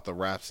talked about the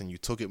raps and you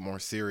took it more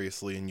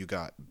seriously and you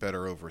got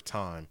better over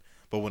time.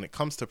 But when it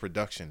comes to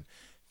production,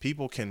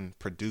 people can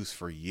produce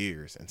for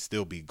years and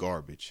still be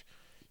garbage.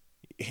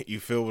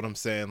 You feel what I'm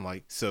saying?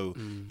 Like, so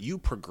you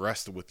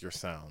progressed with your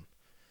sound.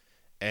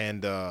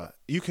 And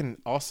you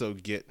can also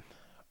get,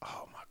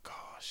 oh my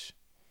gosh.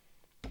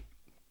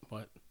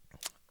 What?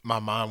 My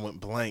mind went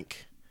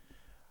blank.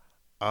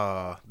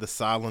 The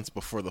Silence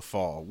Before the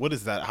Fall. What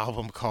is that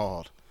album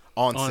called?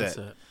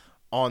 Onset.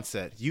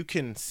 You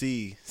can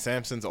see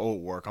Samson's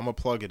old work. I'm going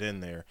to plug it in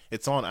there.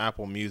 It's on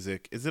Apple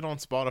Music. Is it on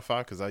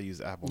Spotify? Because I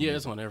use Apple Music. Yeah,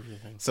 it's on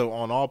everything. So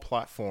on all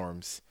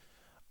platforms,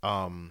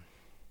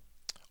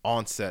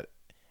 Onset,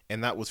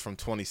 and that was from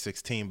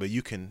 2016, but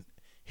you can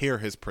hear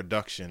his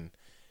production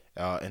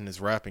and his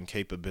rapping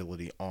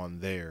capability on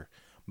there.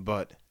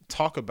 But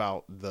talk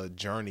about the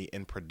journey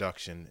in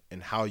production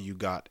and how you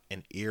got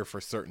an ear for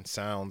certain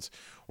sounds,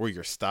 where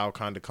your style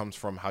kind of comes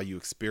from, how you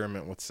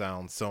experiment with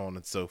sounds, so on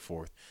and so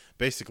forth.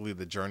 Basically,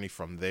 the journey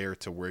from there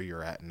to where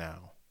you're at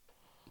now.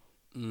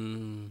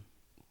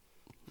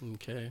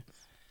 Okay.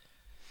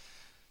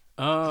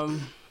 I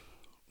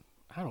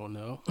don't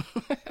know.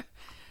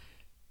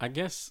 I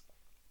guess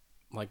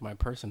like my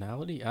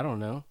personality, I don't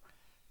know.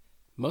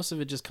 Most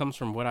of it just comes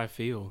from what I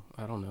feel.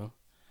 I don't know.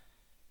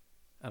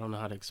 I don't know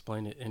how to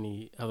explain it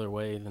any other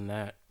way than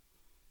that.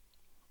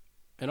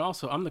 And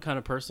also, I'm the kind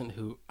of person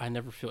who I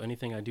never feel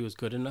anything I do is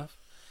good enough.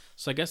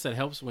 So I guess that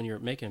helps when you're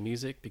making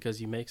music, because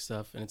you make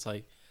stuff and it's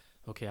like,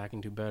 okay, I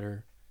can do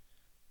better.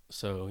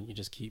 So you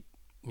just keep,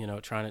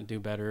 trying to do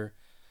better.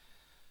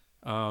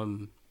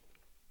 Yeah,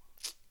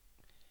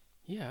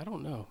 I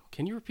don't know.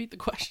 Can you repeat the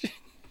question?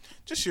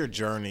 Just your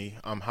journey,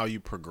 how you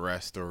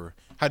progressed, or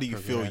how do you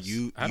feel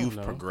you've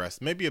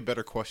progressed? Maybe a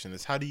better question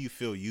is, how do you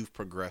feel you've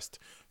progressed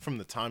from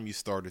the time you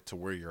started to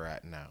where you're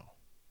at now?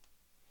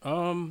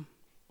 A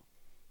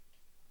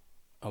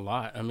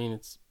lot. I mean,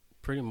 it's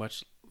pretty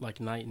much like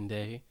night and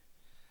day.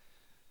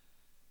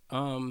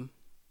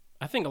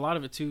 I think a lot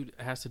of it too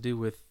has to do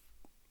with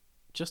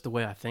just the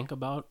way I think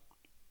about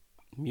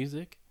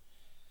music,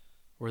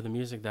 or the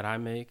music that I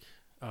make.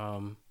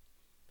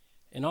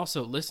 And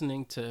also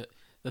listening to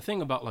the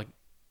thing about, like,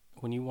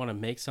 when you want to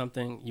make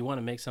something, you want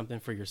to make something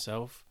for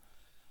yourself,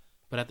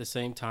 but at the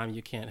same time,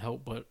 you can't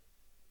help but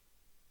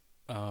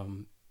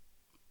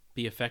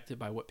be affected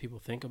by what people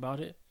think about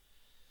it.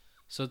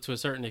 So to a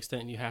certain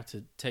extent, you have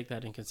to take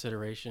that in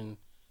consideration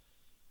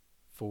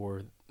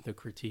for the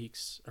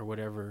critiques or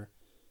whatever,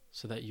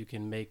 so that you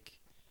can make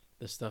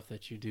the stuff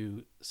that you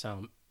do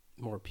sound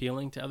more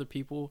appealing to other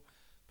people.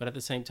 But at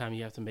the same time,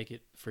 you have to make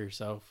it for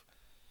yourself.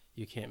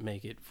 You can't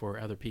make it for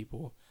other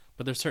people.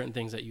 But there's certain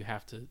things that you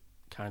have to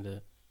kind of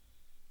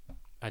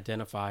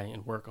identify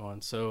and work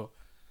on. So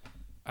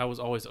I was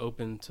always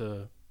open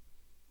to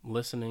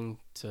listening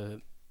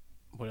to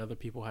what other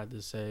people had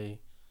to say,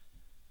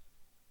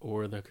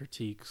 or the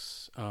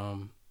critiques.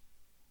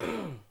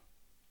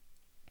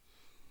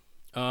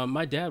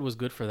 My dad was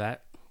good for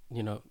that,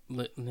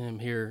 letting him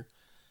hear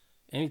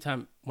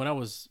anytime. When I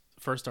was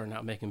first starting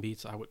out making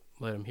beats, I would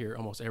let him hear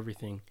almost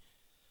everything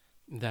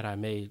that I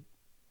made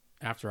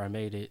after I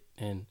made it.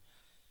 And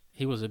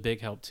he was a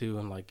big help too,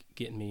 and like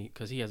getting me,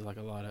 because he has like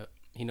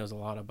he knows a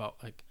lot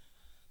about like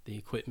the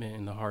equipment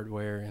and the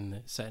hardware and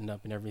the setting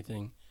up and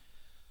everything.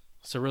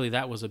 So really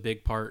that was a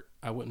big part.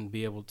 I wouldn't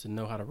be able to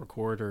know how to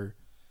record or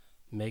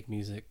make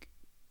music,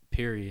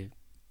 period,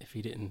 if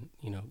he didn't,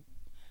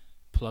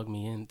 plug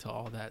me into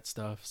all that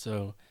stuff.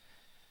 So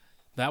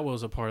that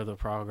was a part of the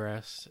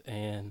progress.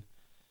 And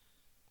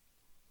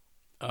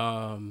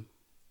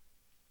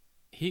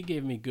he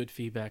gave me good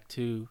feedback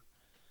too,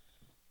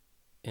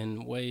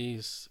 in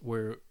ways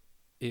where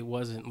it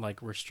wasn't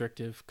like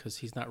restrictive, because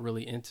he's not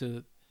really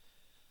into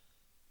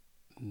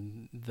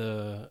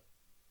the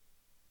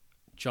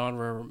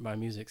genre my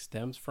music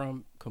stems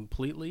from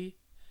completely,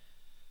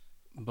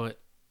 but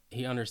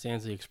he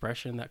understands the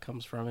expression that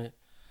comes from it.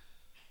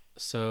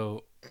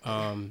 So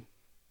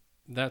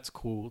that's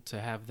cool to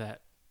have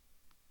that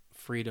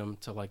freedom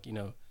to, like,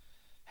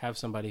 have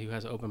somebody who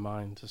has an open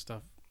mind to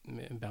stuff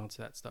and bounce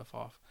that stuff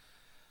off.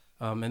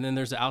 And then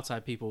there's the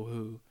outside people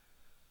who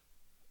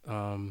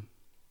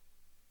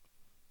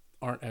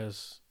aren't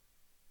as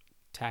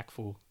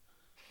tactful,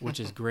 which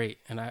is great.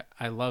 And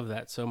I love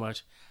that so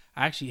much.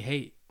 I actually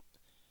hate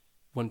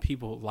when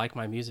people like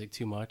my music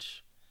too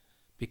much,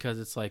 because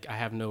it's like I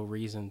have no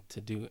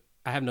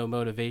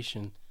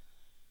motivation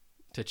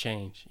to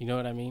change. You know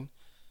what I mean?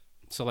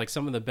 So like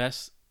some of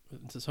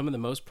the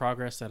most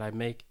progress that I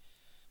make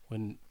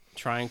when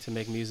trying to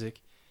make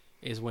music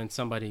is when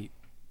somebody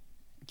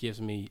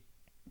gives me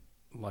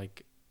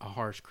like a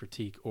harsh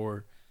critique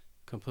or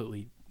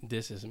completely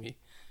disses me,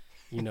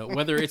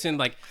 whether it's in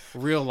like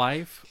real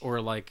life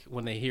or like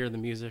when they hear the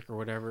music or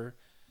whatever.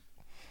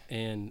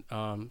 And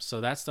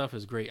so that stuff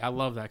is great. I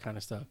love that kind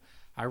of stuff.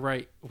 I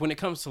write, when it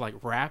comes to like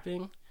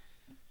rapping,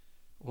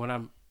 when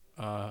I'm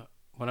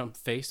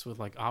faced with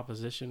like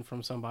opposition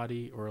from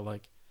somebody, or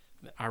like,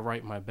 I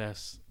write my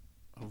best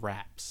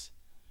raps.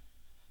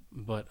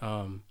 But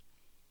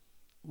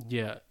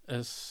yeah,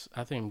 I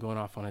think I'm going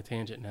off on a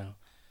tangent now.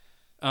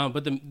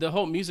 But the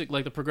whole music,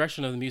 like the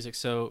progression of the music.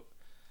 So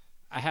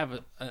I have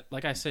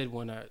like I said,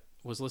 when I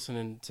was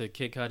listening to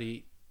Kid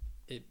Cudi,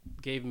 it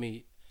gave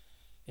me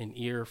an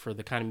ear for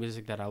the kind of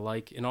music that I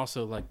like. And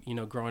also, like,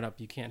 growing up,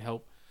 you can't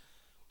help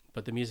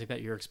but the music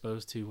that you're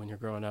exposed to when you're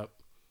growing up,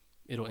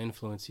 it'll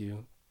influence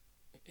you.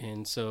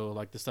 And so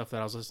like the stuff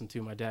that I was listening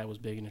to, my dad was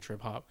big into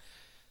trip hop,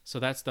 so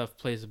that stuff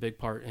plays a big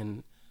part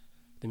in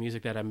the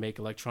music that I make.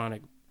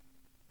 Electronica,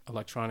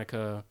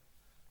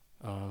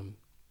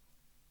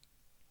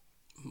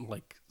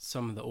 like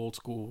some of the old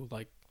school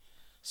like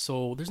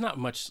soul. There's not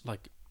much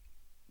like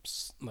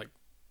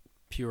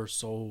pure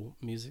soul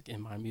music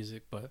in my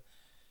music, but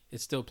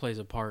it still plays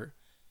a part.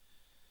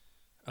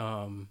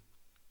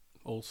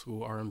 Old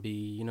school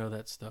R&B,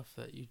 that stuff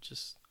that you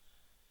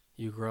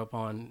you grow up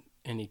on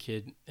any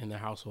kid in the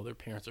household, their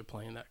parents are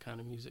playing that kind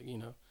of music, you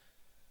know.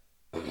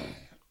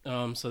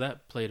 So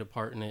that played a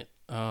part in it.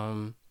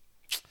 Yeah,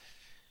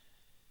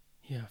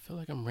 I feel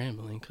like I'm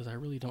rambling because I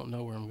really don't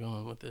know where I'm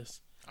going with this.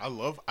 I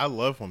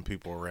love when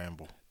people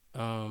ramble.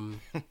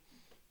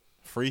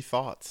 Free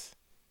thoughts.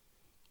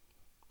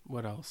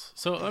 What else?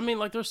 So I mean,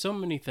 like, there's so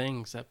many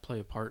things that play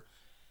a part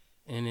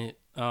in it.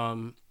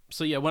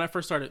 So yeah, when I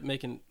first started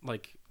making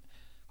like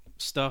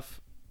stuff,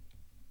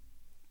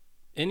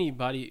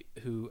 anybody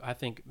who I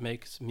think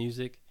makes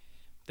music,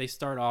 they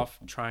start off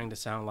trying to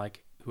sound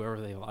like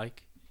whoever they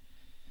like,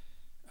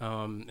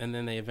 and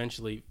then they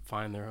eventually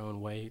find their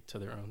own way to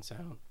their own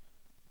sound.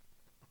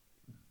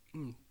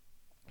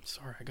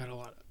 Sorry, I got a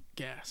lot of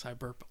gas. I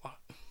burp a lot.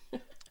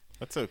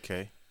 That's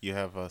okay. You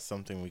have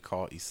something we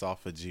call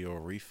esophageal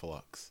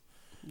reflux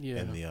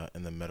in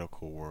the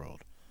medical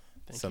world.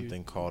 Thank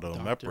something you, called Dr.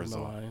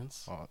 omeprazole.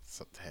 Malines. Oh,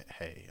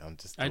 hey, I'm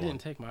just. I doing-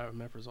 didn't take my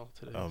omeprazole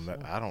today. so.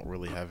 I don't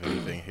really have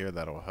anything here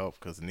that'll help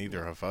because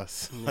neither of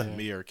us, Yeah.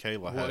 me or Kayla,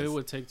 Well, has. it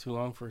would take too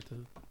long for it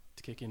to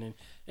kick in.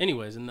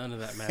 Anyways, and none of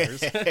that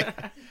matters.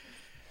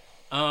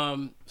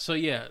 So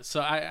yeah, so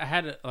I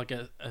had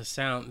a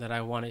sound that I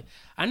wanted.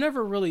 I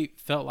never really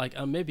felt like,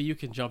 maybe you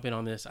can jump in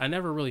on this. I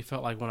never really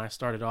felt like when I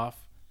started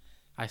off,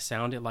 I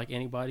sounded like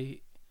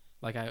anybody.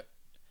 Like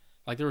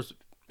there was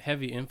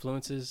heavy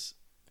influences,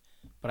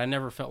 but I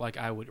never felt like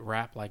I would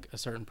rap like a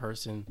certain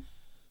person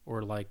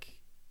or like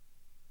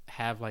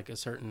have like a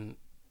certain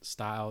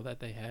style that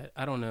they had.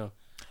 I don't know.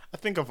 I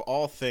think of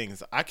all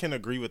things, I can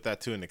agree with that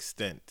to an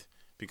extent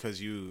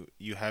because you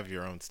have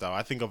your own style.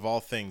 I think of all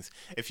things,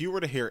 if you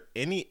were to hear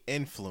any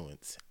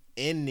influence,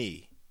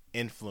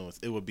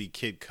 it would be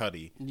Kid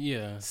Cudi.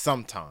 Yeah.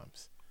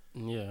 Sometimes.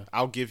 Yeah.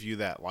 I'll give you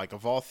that. Like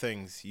of all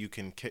things, you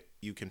can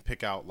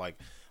pick out like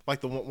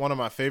one of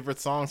my favorite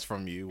songs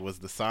from you was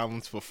The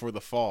Silence Before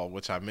the Fall,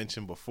 which I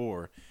mentioned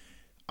before.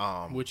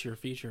 Which you're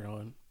featured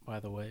on, by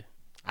the way.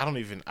 I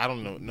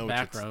don't know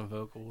Background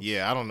vocals.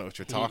 Yeah, I don't know what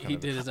you're talking He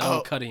about. did his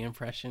own Cudi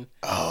impression.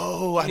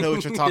 Oh, I know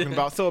what you're talking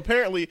about. So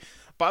apparently,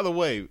 by the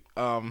way,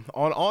 on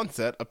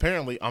Onset,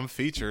 apparently I'm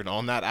featured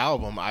on that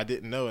album. I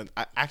didn't know, and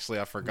I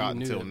forgot You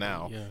knew until that,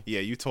 now.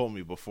 yeah. You told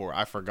me before.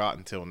 I forgot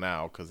until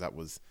now because that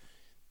was,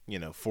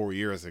 4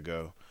 years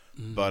ago.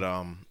 Mm-hmm.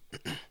 But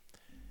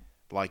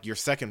like your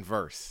second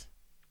verse,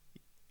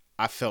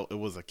 I felt it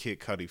was a Kid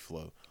Cudi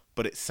flow,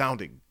 but it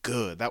sounded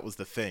good. That was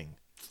the thing.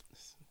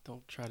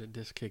 Don't try to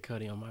diss Kid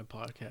Cudi on my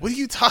podcast. What are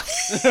you talking?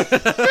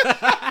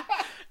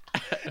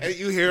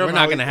 You hear him? We're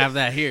not going to have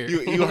that here.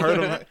 You heard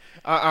him?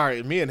 All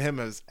right, me and him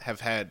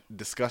have had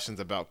discussions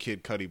about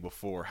Kid Cudi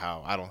before.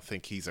 How I don't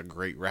think he's a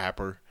great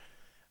rapper.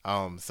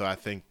 So I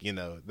think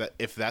that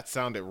if that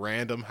sounded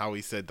random, how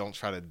he said, "Don't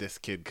try to diss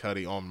Kid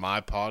Cudi on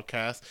my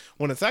podcast,"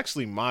 when it's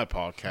actually my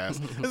podcast.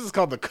 This is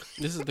called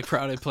This is the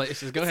Crowded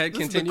Places. Go ahead,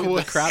 This is the continue cool-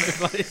 the Crowded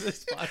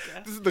Places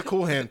podcast. This is the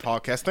Cool Hand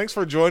Podcast. Thanks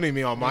for joining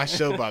me on my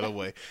show, by the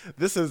way.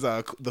 This is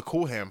the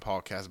Cool Hand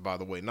Podcast, by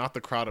the way, not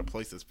the Crowded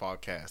Places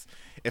Podcast.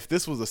 If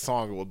this was a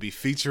song, it would be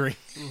featuring...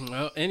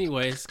 Well,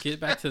 anyways, get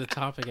back to the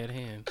topic at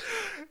hand.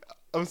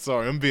 I'm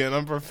sorry, I'm being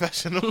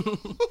unprofessional.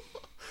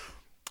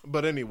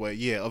 But anyway,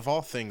 yeah, of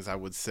all things, I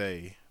would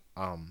say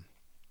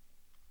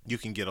you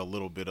can get a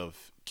little bit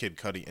of Kid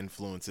Cudi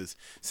influences.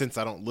 Since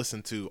I don't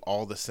listen to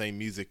all the same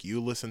music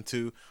you listen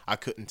to, I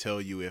couldn't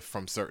tell you if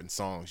from certain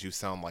songs you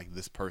sound like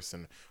this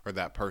person or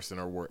that person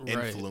or were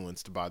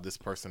influenced by this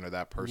person or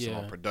that person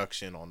on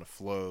production, on the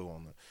flow,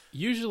 on the...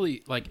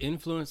 Usually, like,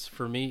 influence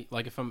for me,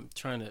 like if I'm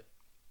trying to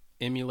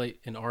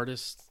emulate an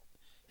artist,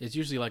 it's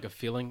usually like a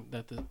feeling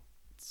that the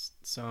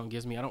sound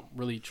gives me. I don't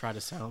really try to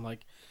sound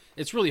like...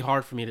 It's really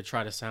hard for me to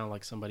try to sound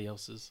like somebody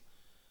else's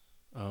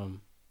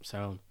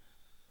sound.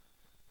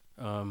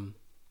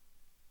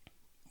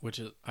 Which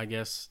is, I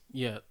guess,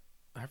 I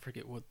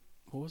forget what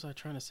was I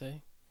trying to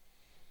say?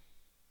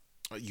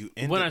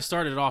 When I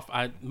started off,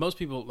 most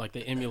people, like,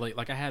 they emulate,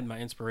 like, I had my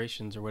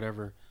inspirations or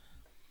whatever,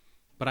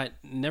 but I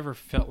never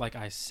felt like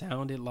I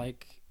sounded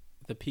like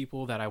the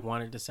people that I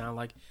wanted to sound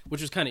like,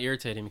 which was kind of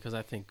irritating because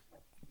I think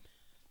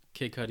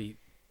Kid Cudi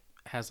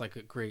has, like,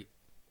 a great,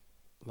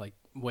 like,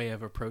 way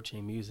of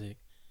approaching music.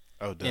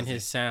 Oh, does and he?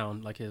 his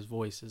sound, like, his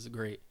voice is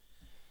great.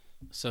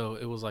 So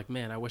it was like,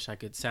 man, I wish I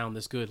could sound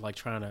this good, like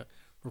trying to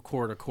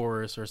record a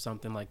chorus or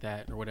something like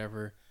that or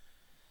whatever.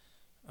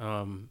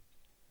 But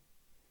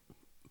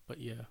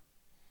yeah,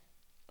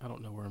 I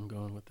don't know where I'm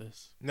going with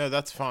this. No,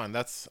 that's fine.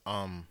 That's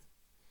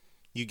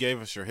you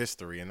gave us your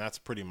history, and that's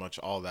pretty much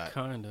all that.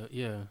 Kinda,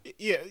 yeah.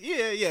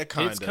 Yeah,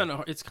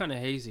 kinda. It's kind of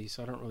hazy,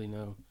 so I don't really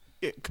know.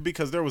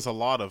 Because there was a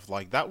lot of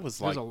like that was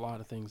There's like a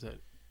lot of things that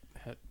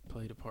had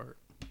played a part.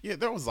 Yeah,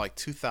 there was like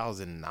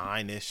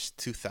 2009-ish,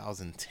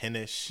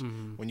 2010-ish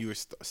when you were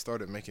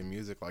started making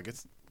music. Like,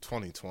 it's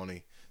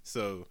 2020.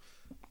 So,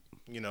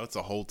 it's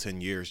a whole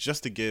 10 years.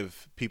 Just to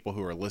give people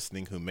who are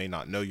listening who may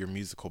not know your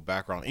musical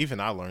background, even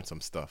I learned some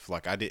stuff.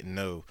 Like, I didn't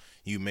know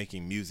you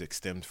making music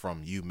stemmed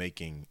from you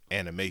making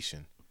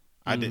animation.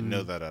 I didn't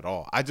know that at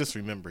all. I just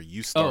remember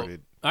you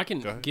started... I can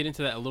get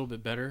into that a little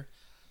bit better.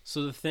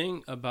 So the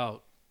thing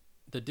about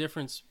the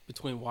difference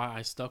between why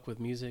I stuck with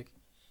music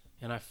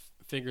and I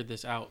figured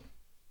this out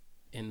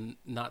and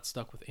not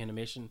stuck with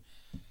animation.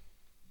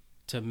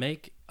 To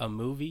make a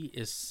movie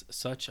is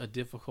such a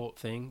difficult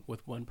thing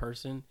with one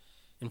person.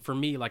 And for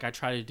me, like I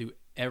try to do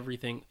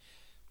everything.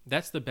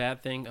 That's the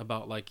bad thing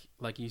about like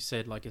you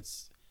said, like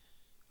it's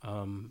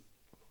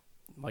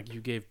like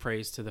you gave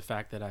praise to the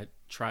fact that I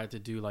tried to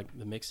do like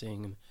the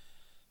mixing and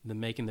the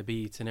making the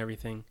beats and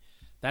everything.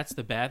 That's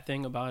the bad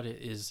thing about it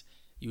is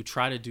you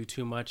try to do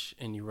too much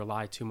and you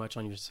rely too much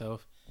on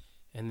yourself,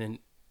 and then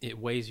it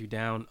weighs you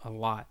down a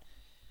lot.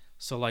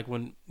 So like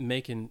when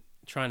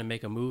trying to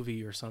make a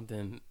movie or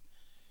something,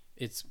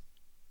 it's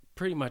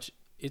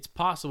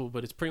possible,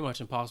 but it's pretty much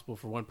impossible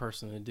for one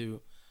person to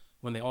do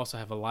when they also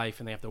have a life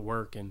and they have to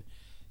work and,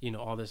 you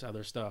know, all this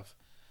other stuff.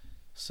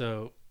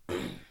 So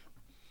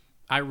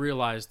I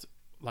realized,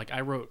 like,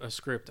 I wrote a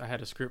script. I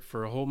had a script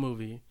for a whole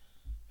movie,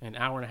 an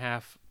hour and a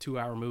half,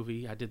 2-hour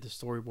movie. I did the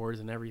storyboards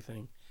and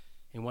everything.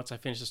 And once I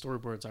finished the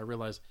storyboards, I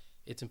realized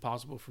it's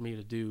impossible for me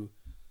to do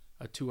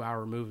a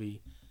 2-hour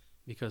movie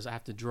because I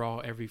have to draw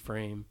every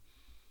frame.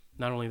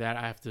 Not only that,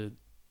 I have to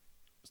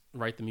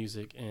write the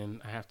music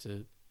and I have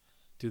to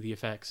do the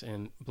effects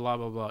and blah,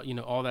 blah, blah. You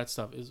know, all that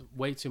stuff is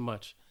way too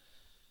much.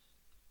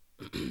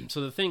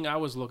 So the thing I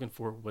was looking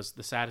for was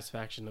the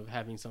satisfaction of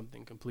having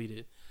something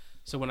completed.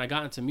 So when I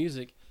got into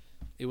music,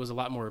 it was a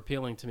lot more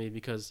appealing to me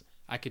because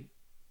I could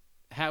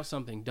have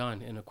something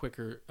done in a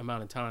quicker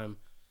amount of time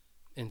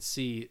and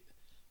see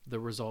the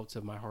results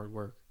of my hard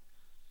work.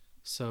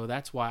 So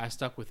that's why I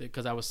stuck with it,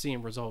 because I was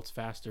seeing results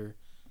faster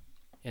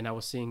and I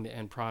was seeing the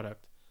end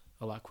product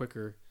a lot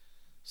quicker.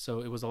 So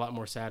it was a lot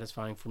more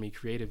satisfying for me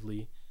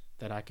creatively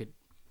that I could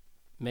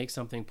make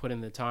something, put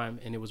in the time,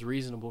 and it was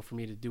reasonable for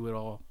me to do it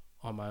all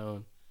on my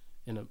own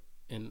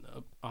in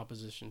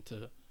opposition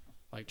to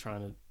like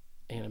trying to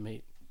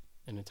animate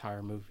an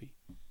entire movie.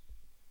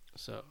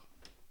 So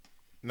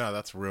No,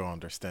 that's real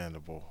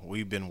understandable.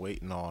 We've been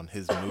waiting on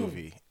his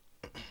movie.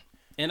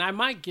 And I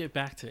might get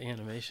back to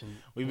animation.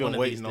 We've been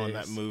waiting on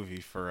that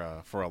movie for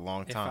a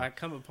long time. If I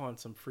come upon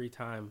some free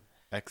time.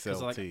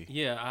 XLT.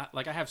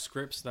 I have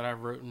scripts that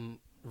I've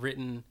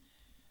written.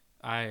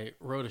 I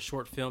wrote a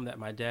short film that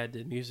my dad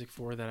did music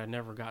for that I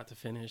never got to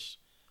finish.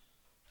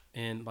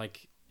 And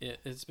like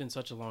it's been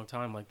such a long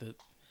time. Like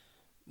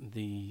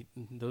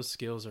those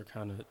skills are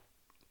kind of,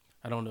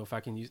 I don't know if I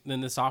can use. Then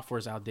the software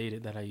is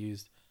outdated that I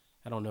used.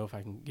 I don't know if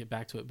I can get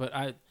back to it.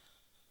 But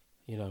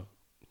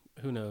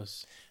who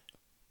knows?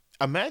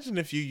 Imagine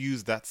if you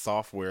use that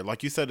software.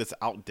 Like you said, it's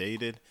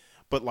outdated,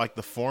 but like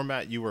the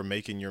format you were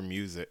making your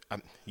music,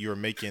 you were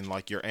making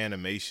like your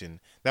animation,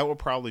 that would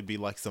probably be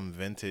like some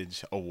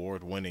vintage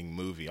award-winning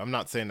movie. I'm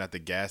not saying that to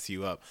gas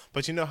you up,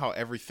 but you know how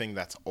everything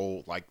that's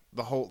old, like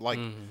the whole, like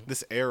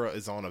this era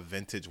is on a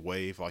vintage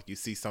wave. Like you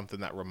see something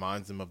that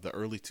reminds them of the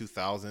early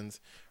 2000s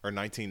or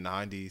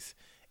 1990s,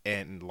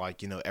 and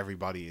like, you know,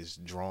 everybody is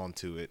drawn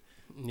to it.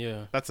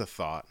 Yeah. That's a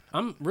thought.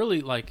 I'm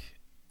really like,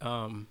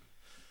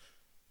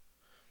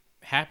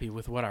 happy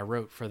with what I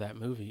wrote for that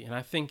movie. And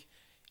I think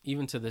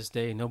even to this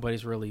day,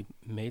 nobody's really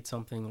made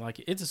something like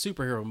it. It's a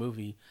superhero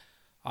movie,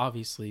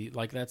 obviously,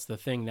 like that's the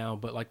thing now,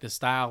 but like the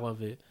style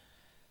of it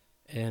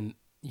and,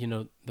 you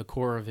know, the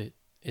core of it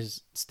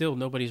is still,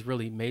 nobody's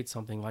really made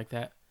something like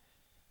that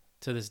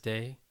to this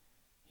day.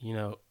 You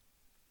know,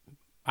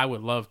 I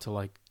would love to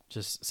like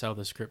just sell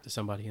the script to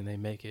somebody and they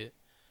make it,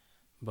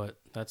 but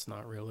that's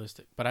not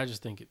realistic. But I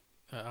just think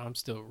I'm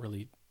still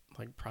really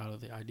like proud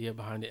of the idea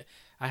behind it.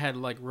 I had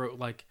like wrote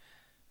like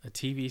a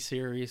TV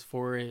series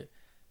for it.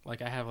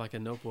 Like I have like a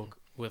notebook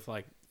with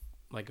like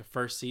a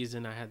first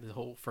season. I had the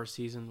whole first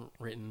season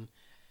written,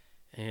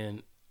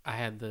 and I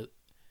had the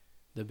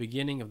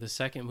beginning of the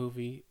second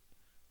movie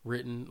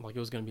written, like it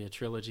was going to be a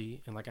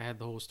trilogy, and like I had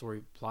the whole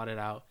story plotted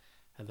out,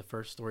 had the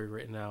first story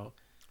written out.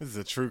 This is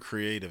a true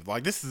creative.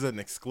 Like this is an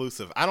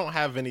exclusive. I don't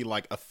have any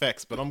like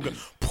effects, but I'm good.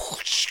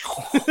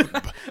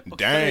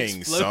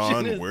 Dang,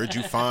 son, where'd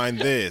you find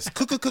this?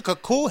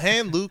 Cool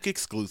Hand Luke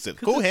exclusive.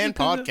 Cool Hand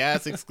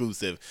podcast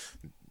exclusive.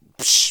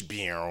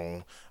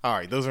 All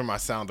right, those are my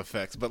sound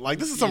effects. But like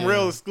this is some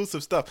real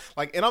exclusive stuff.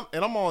 Like, and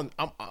I'm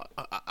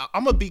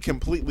gonna be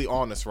completely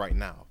honest right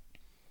now.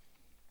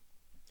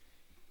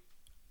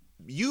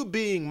 You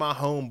being my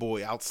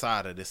homeboy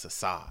outside of this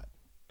aside,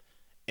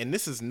 and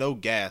this is no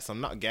gas.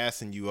 I'm not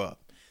gassing you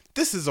up.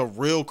 This is a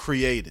real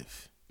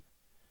creative.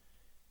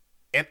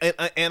 And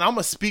I'm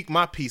gonna speak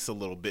my piece a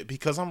little bit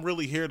because I'm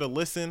really here to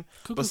listen.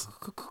 But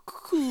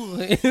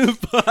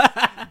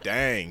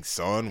dang,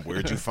 son,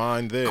 where'd you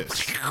find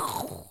this?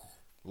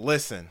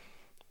 Listen,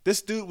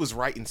 this dude was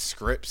writing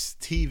scripts,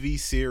 TV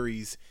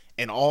series,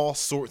 and all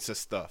sorts of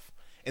stuff.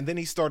 And then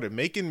he started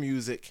making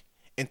music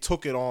and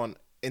took it on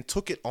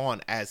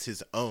as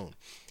his own.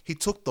 He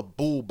took the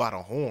bull by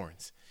the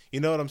horns. You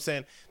know what I'm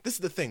saying? This is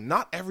the thing.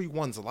 Not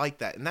everyone's like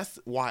that, and that's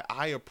why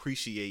I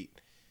appreciate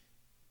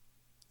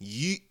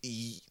you,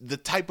 the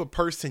type of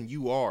person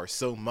you are,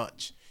 so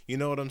much. You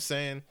know what I'm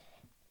saying?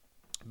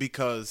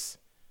 Because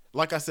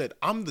like I said,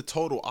 I'm the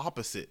total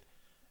opposite.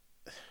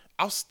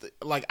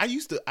 I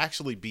used to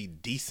actually be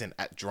decent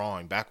at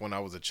drawing back when I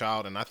was a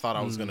child, and I thought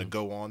I was gonna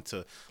go on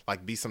to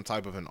like be some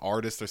type of an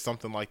artist or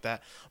something like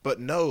that. But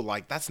no,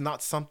 like that's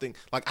not something,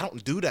 like I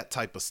don't do that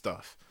type of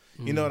stuff.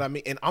 You know what I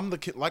mean? And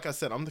like I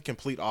said, I'm the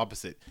complete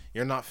opposite.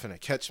 You're not finna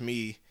catch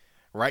me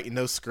writing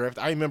no script.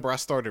 I remember I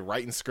started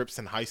writing scripts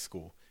in high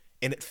school,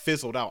 and it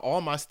fizzled out.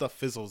 All my stuff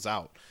fizzles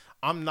out.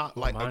 I'm not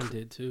like Mine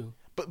did too.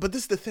 But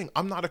this is the thing.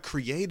 I'm not a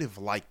creative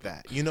like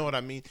that. You know what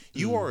I mean?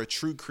 You are a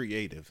true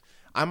creative.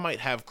 I might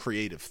have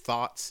creative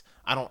thoughts.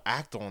 I don't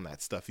act on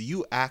that stuff.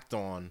 You act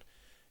on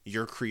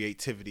your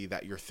creativity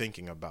that you're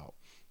thinking about.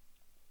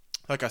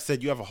 Like I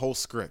said, you have a whole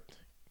script.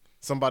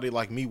 Somebody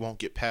like me won't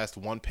get past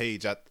one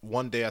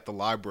day at the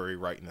library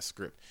writing a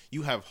script.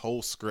 You have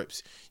whole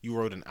scripts. You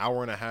wrote an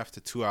 1.5 to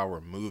 2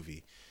 hour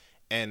movie,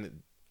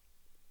 and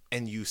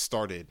you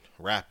started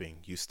rapping.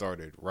 You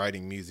started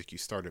writing music. You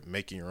started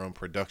making your own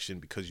production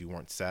because you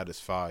weren't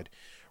satisfied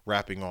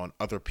rapping on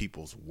other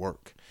people's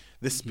work.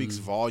 This speaks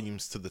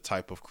volumes to the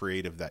type of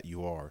creative that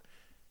you are.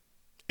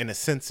 In a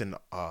sense,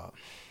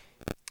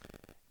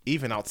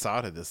 even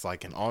outside of this,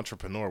 like an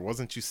entrepreneur,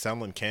 wasn't you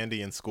selling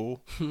candy in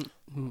school?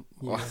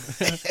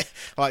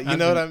 Like, you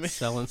know what I mean?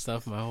 Selling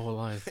stuff my whole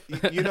life.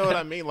 You know what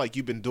I mean? Like,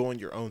 you've been doing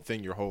your own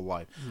thing your whole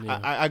life. Yeah.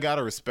 I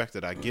gotta respect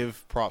it. I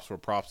give props where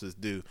props is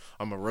due.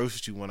 I'm gonna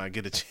roast you when I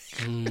get a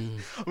chance.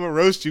 I'm gonna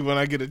roast you when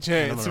I get a And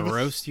chance. I'm gonna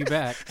roast you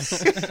back.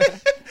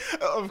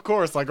 Of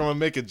course, like I'm gonna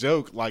make a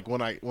joke like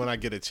when I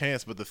get a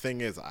chance. But the thing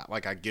is,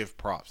 I give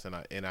props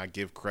and I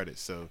give credit.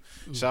 So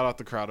shout out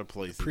to Crowded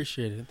Places.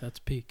 Appreciate it. That's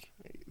peak.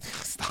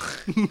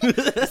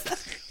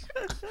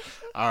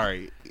 All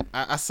right,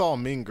 I saw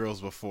Mean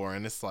Girls before,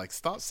 and it's like,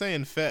 stop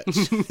saying fetch.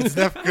 It's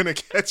never gonna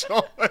catch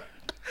on.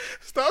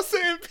 Stop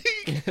saying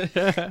peak.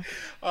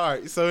 All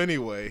right, so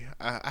anyway,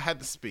 I had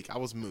to speak. I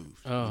was moved.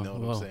 Oh, you know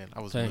what well, I'm saying?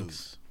 I was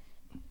thanks.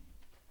 moved.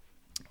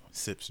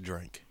 Sips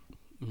drink.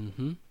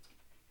 Mm-hmm.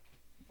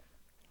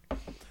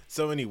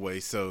 So anyway,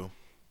 so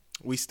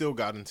we still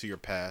got into your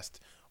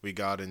past. We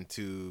got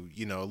into,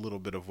 you know, a little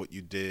bit of what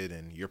you did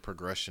and your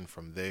progression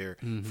from there,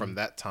 from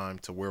that time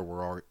to where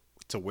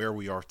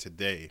we are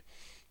today.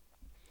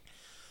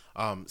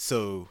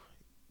 So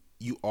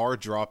you are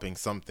dropping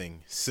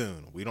something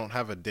soon. We don't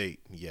have a date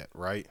yet,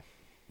 right?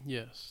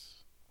 Yes.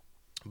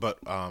 But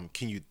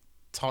can you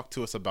talk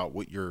to us about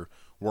what you're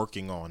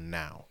working on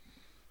now?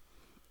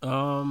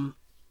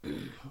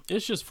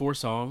 It's just 4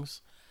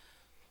 songs.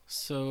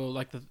 So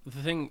like the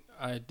thing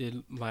I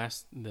did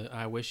last, the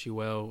I Wish You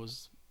Well,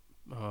 was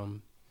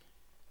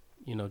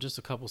you know, just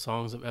a couple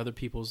songs of other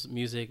people's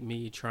music,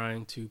 me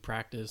trying to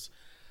practice.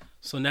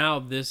 So now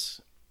this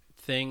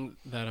thing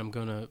that I'm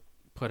gonna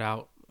put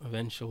out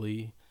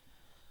eventually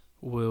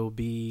will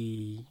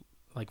be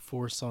like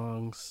 4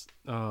 songs,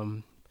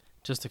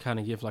 just to kind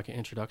of give like an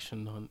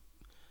introduction on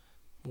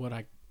what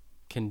I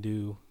can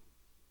do,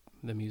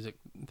 the music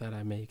that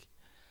I make.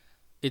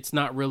 It's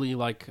not really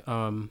like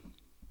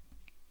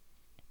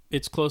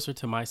it's closer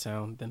to my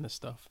sound than the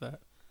stuff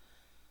that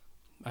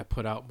I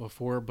put out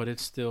before, but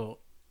it's still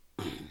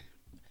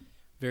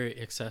very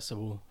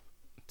accessible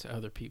to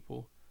other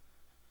people.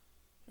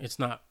 It's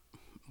not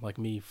like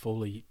me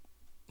fully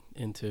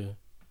into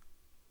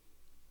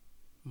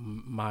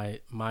my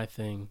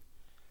thing,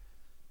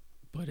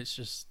 but it's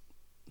just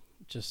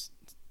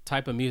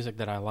type of music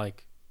that I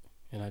like,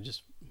 and I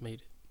just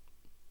made it.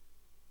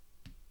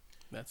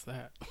 That's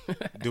that.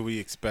 Do we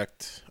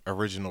expect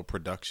original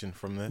production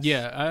from this?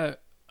 Yeah,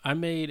 I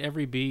made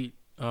every beat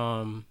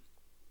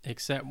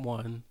except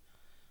one.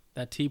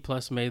 That T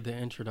Plus made the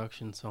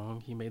introduction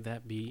song. He made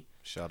that beat.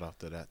 Shout out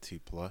to that T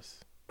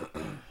Plus.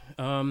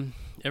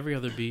 Every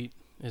other beat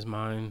is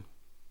mine.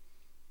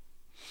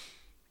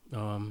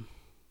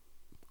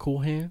 Cool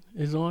Hand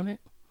is on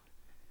it.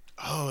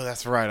 Oh,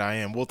 that's right. I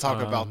am. We'll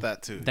talk about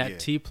that too. That yeah.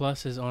 T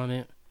Plus is on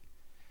it.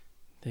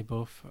 They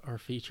both are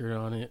featured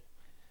on it.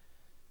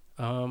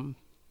 Yeah,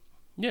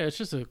 it's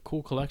just a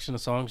cool collection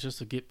of songs just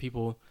to get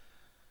people,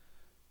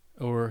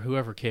 or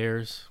whoever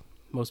cares.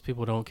 Most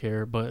people don't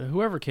care, but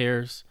whoever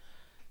cares,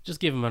 just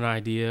give them an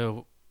idea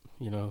of,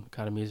 you know, the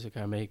kind of music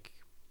I make.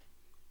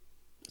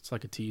 It's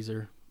like a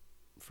teaser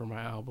for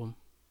my album.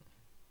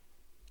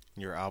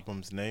 Your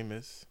album's name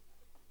is?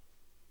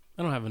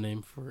 I don't have a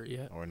name for it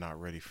yet. We're not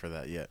ready for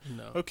that yet.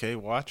 No. Okay,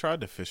 well, I tried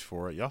to fish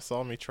for it. Y'all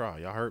saw me try.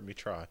 Y'all heard me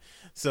try.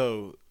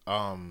 So,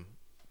 all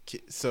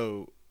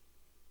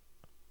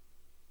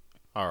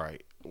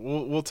right.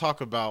 We'll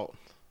talk about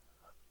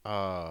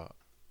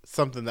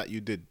something that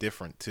you did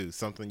different too.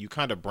 Something you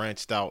kind of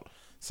branched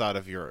outside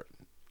of your,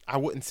 I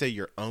wouldn't say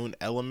your own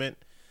element.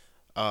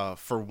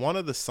 For one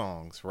of the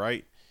songs,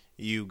 right?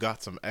 You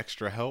got some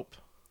extra help.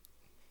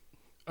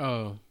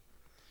 Oh,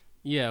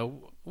 yeah.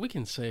 We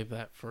can save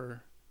that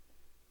for.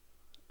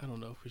 I don't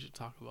know if we should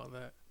talk about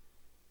that.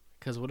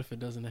 Because what if it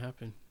doesn't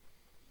happen?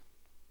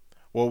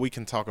 Well, we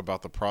can talk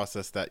about the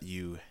process that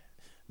you,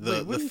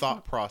 the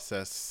thought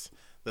process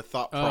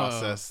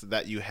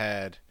that you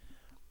had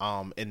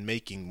in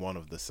making one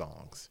of the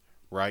songs,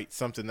 right?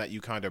 Something that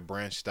you kind of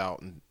branched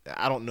out, and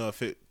I don't know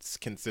if it's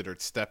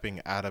considered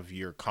stepping out of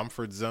your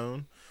comfort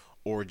zone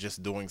or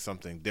just doing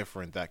something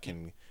different that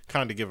can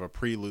kind of give a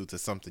prelude to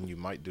something you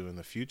might do in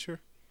the future.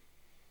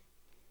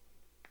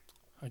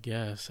 I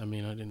guess. I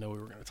mean, I didn't know we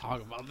were going to talk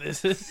about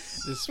this.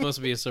 This is supposed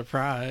to be a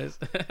surprise.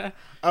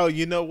 Oh,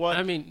 you know what?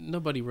 I mean,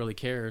 nobody really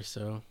cares,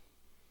 so.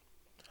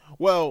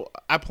 Well,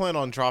 I plan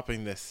on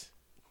dropping this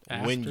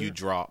when After? you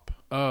drop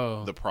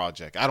Oh. the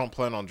project. I don't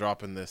plan on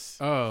dropping this.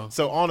 Oh.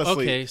 So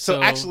honestly, Okay,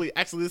 so so-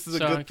 actually, this is a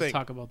So I good can thing.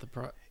 talk about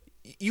the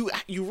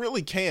You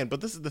really can,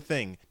 but this is the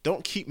thing.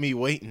 Don't keep me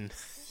waiting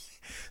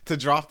to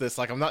drop this.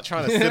 Like, I'm not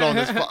trying to sit on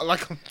this.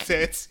 Like, I'm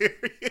dead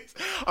serious.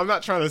 I'm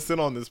not trying to sit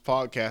on this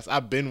podcast.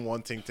 I've been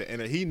wanting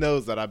to. He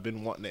knows that I've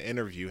been wanting to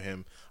interview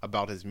him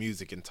about his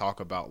music and talk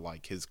about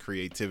like his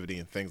creativity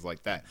and things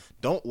like that.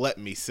 Don't let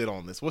me sit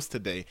on this. What's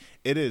today?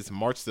 It is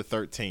March the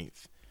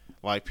 13th.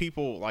 Like,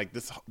 people like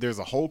this, there's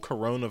a whole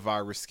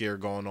coronavirus scare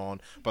going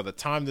on. By the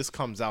time this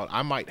comes out,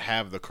 I might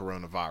have the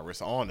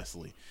coronavirus,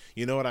 honestly.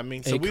 You know what I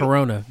mean? Hey,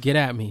 Corona, get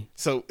at me.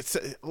 So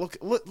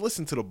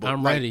listen to the bull.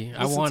 I'm ready.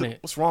 I want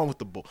it. What's wrong with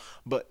the bull?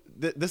 But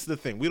this is the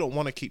thing. We don't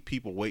want to keep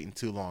people waiting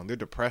too long. They're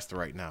depressed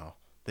right now.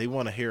 They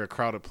want to hear a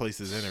Crowded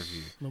Places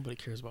interview. Nobody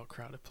cares about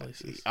Crowded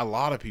Places. A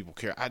lot of people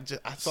care. I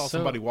saw So-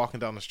 somebody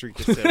walking down the street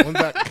that said, "When's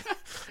that?"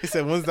 He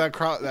said, "When's that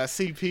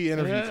CP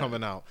interview Yeah.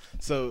 coming out?"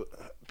 So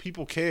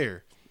people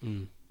care.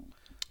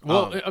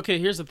 Well, okay,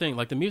 here's the thing.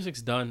 Like, the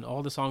music's done.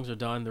 All the songs are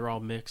done. They're all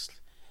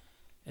mixed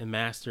and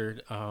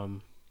mastered.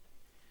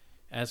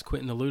 As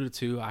Quentin alluded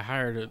to, I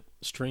hired a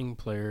string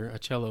player, a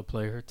cello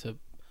player, to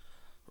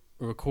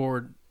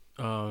record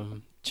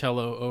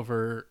cello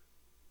over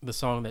the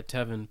song that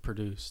Tevin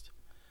produced,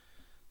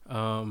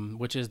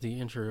 which is the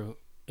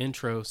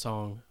intro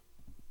song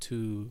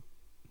to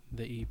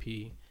the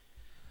EP.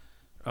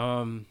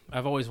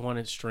 I've always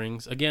wanted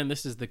strings. Again,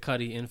 this is the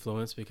Cudi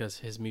influence because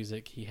his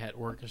music, he had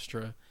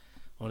orchestra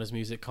on his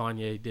music.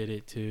 Kanye did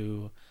it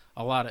too.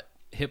 A lot of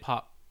hip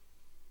hop,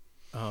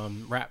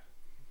 rap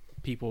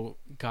people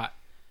got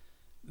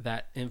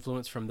that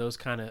influence from those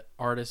kind of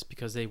artists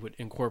because they would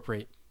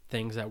incorporate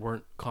things that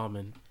weren't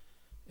common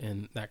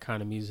in that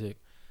kind of music.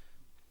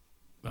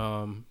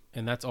 And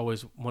that's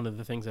always one of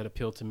the things that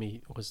appealed to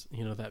me was,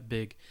 you know, that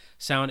big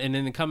sound. And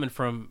then coming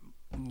from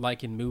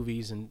liking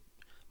movies and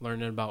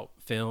learning about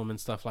film and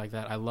stuff like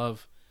that, I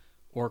love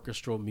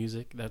orchestral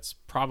music. That's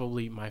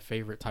probably my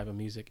favorite type of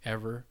music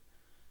ever,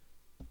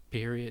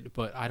 period.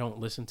 But I don't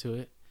listen to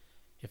it,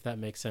 if that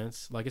makes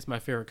sense. Like, it's my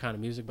favorite kind of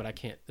music, but I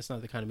can't, it's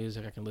not the kind of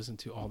music I can listen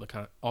to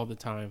all the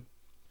time.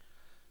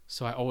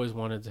 So I always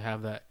wanted to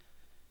have that.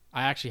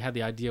 I actually had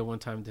the idea one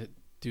time to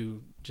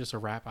do just a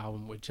rap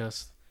album with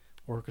just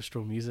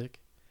orchestral music.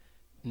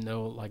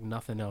 No, like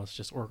nothing else,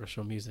 just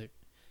orchestral music.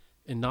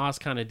 And Nas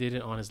kind of did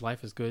it on his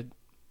Life is Good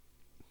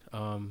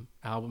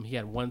album. He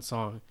had one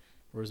song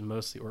where it was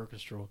mostly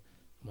orchestral.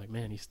 I'm like,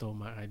 man, he stole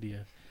my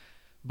idea.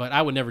 But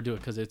I would never do it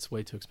because it's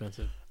way too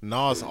expensive.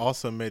 Nas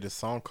also made a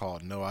song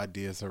called "No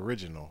Ideas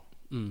Original."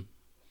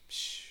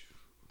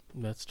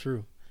 That's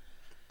true.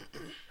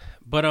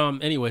 But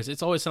anyways,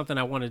 it's always something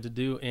I wanted to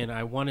do, and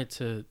I wanted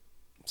to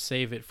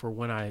save it for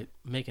when I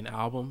make an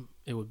album.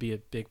 It would be a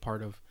big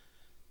part of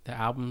the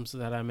albums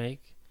that I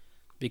make,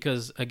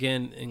 because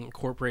again,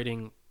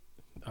 incorporating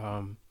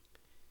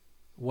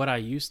what I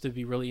used to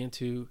be really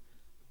into,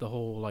 the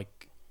whole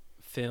like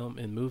film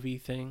and movie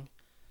thing,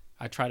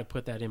 I try to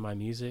put that in my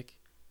music.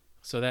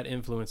 So that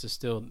influence is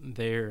still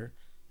there,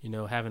 you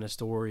know, having a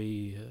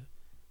story,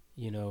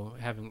 you know,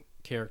 having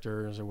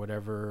characters or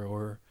whatever,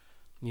 or,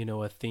 you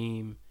know, a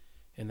theme,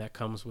 and that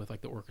comes with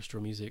like the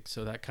orchestral music.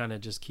 So that kind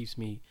of just keeps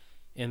me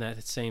in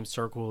that same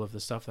circle of the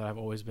stuff that I've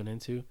always been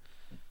into.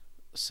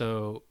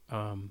 So,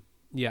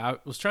 yeah, I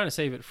was trying to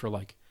save it for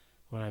like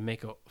when I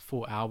make a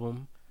full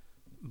album,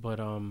 but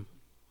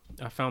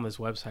I found this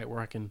website where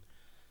I can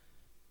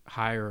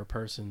hire a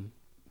person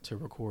to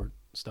record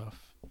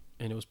stuff,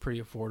 and it was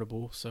pretty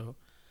affordable. So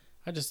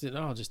I just did,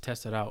 I'll just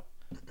test it out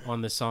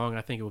on this song.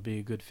 I think it would be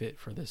a good fit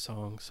for this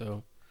song.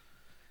 So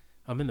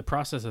I'm in the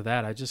process of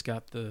that. I just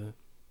got the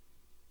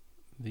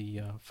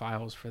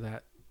files for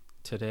that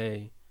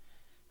today,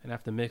 and I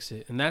have to mix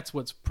it. And that's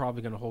what's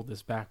probably going to hold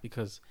this back,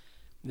 because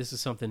this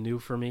is something new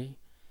for me,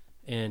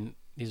 and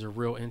these are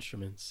real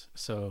instruments.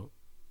 So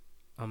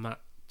I'm not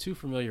too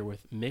familiar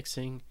with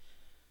mixing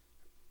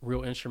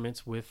real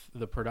instruments with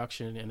the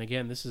production. And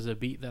again, this is a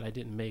beat that I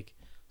didn't make,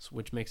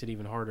 which makes it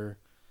even harder.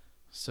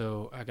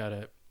 So I got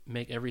to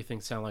make everything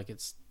sound like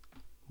it's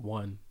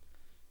one,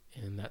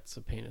 and that's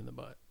a pain in the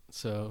butt.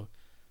 So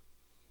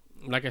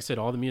like I said,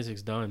 all the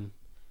music's done.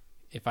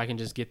 If I can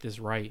just get this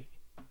right,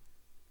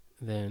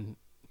 then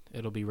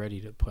it'll be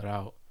ready to put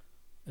out.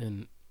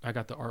 And I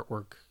got the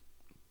artwork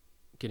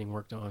getting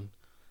worked on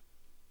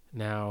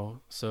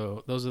now.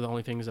 So those are the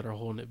only things that are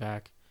holding it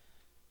back.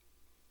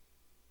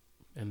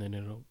 And then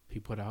it'll be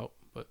put out.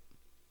 But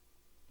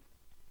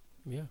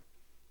yeah.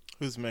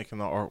 Who's making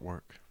the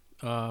artwork?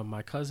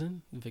 My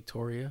cousin,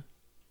 Victoria.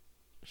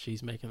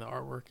 She's making the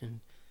artwork,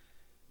 and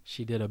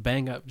she did a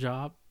bang up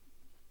job.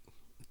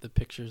 the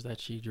pictures that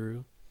she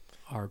drew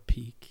are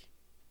peak.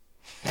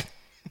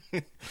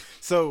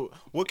 So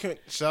what can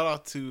shout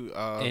out to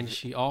And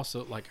she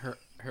also like her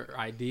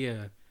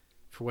idea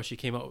for what she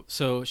came up with.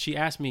 So she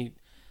asked me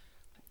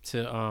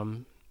to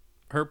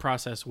her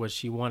process was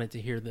she wanted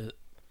to hear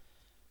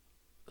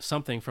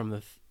something from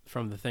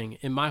the thing.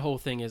 And my whole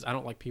thing is I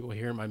don't like people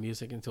hearing my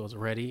music until it's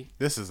ready.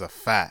 this is a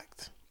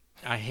fact.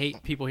 I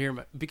hate people hearing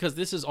because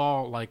this is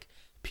all like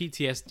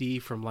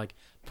PTSD from like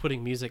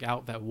putting music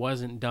out that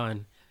wasn't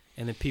done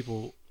and then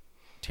people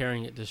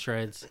tearing it to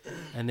shreds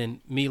and then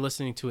me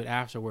listening to it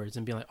afterwards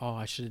and being like, oh,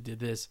 I should have did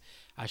this,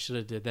 I should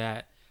have did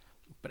that.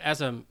 But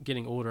as I'm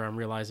getting older, I'm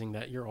realizing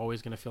that you're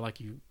always going to feel like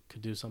you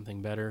could do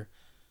something better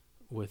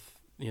with,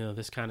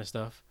 this kind of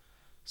stuff.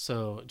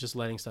 So just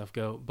letting stuff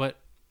go. But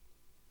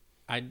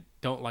I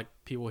don't like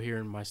people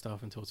hearing my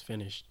stuff until it's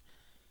finished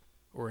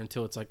or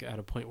until it's like at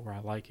a point where I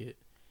like it.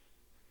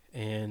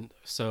 And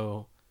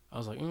so I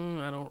was like,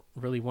 I don't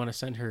really want to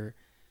send her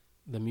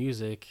the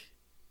music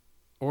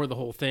or the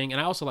whole thing. And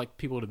I also like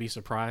people to be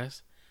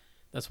surprised.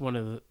 That's one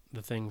of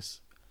the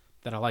things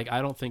that I like. I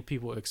don't think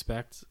people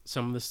expect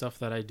some of the stuff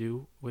that I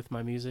do with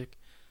my music,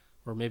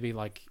 or maybe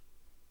like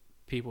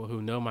people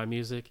who know my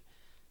music,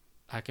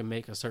 I can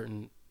make a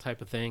certain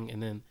type of thing.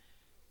 And then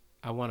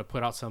I want to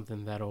put out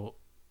something that'll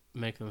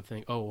make them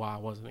think, oh, wow,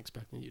 I wasn't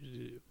expecting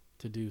you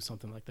to do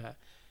something like that.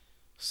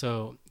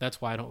 So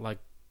that's why I don't like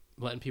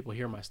letting people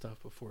hear my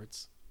stuff before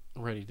it's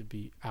ready to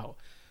be out.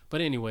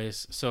 But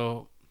anyways,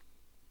 so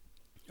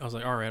I was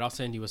like, all right, I'll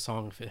send you a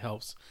song if it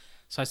helps.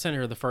 So I sent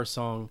her the first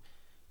song,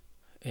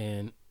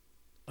 and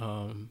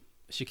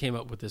she came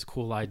up with this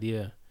cool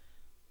idea.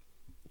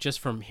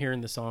 Just from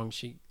hearing the song,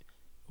 she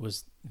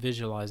was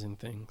visualizing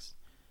things,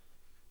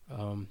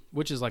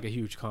 which is like a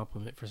huge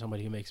compliment for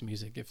somebody who makes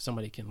music. If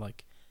somebody can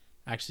like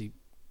actually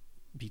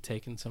be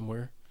taken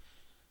somewhere.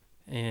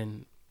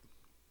 And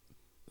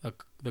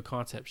the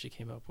concept she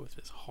came up with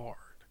is hard.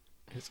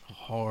 It's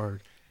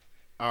hard.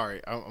 All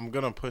right, I'm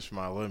gonna push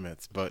my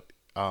limits, but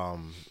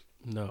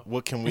No.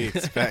 what can we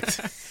expect?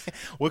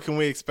 What can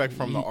we expect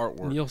from the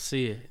artwork? You'll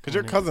see it. Because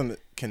your cousin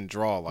can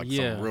draw like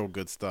Yeah. some real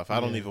good stuff. I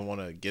don't even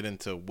want to get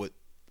into what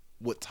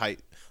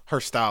type her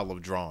style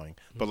of drawing,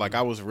 but like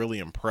I was really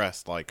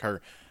impressed. Like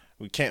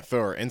we can't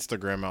throw her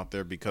Instagram out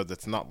there because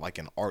it's not like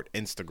an art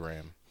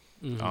Instagram.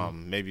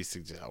 Maybe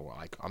suggest. Well,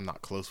 like I'm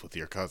not close with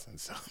your cousin,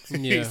 so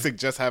Yeah.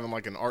 suggest having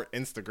like an art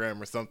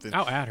Instagram or something.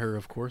 I'll add her,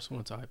 of course,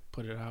 once I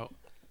put it out.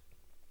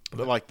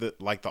 But like the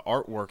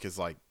artwork is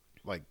like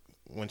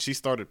when she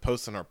started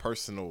posting her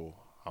personal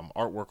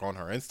artwork on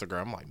her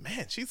Instagram, I'm like,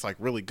 man, she's like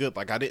really good.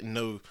 Like I didn't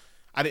know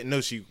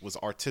she was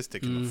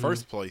artistic in the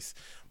first place.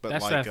 But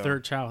That's like, that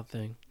third child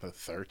thing. the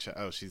third child.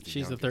 Oh, she's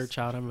She's the third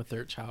child. I'm a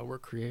third child. We're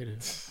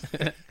creative.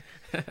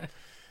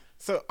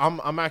 So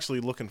I'm actually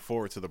looking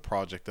forward to the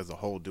project as a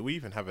whole. Do we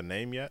even have a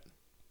name yet?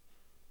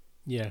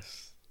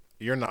 Yes.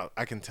 You're not.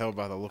 I can tell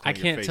by the look I on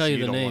your can't face. tell you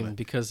the don't name wanna-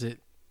 because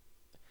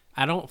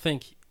I don't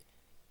think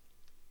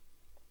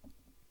Well,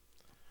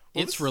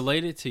 it's this-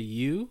 related to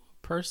you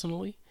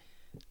personally,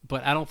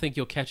 but I don't think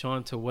you'll catch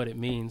on to what it This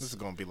means. is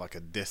gonna be like a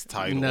diss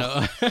title.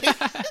 No.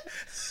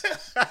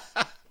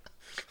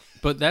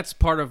 But that's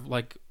part of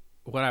like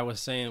what I was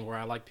saying, where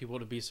I like people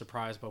to be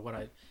surprised by what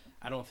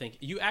I don't think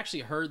you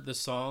actually heard the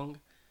song.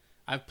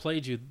 I've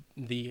played you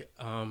the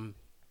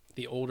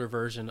older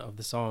version of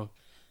the song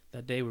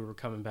that day we were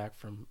coming back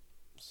from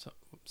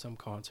some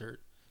concert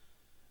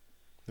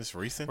This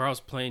recent? where I was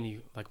playing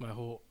you like my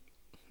whole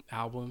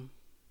album.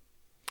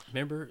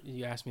 Remember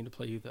you asked me to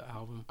play you the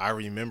album? I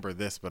remember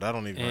this, but I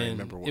don't even And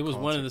remember what it was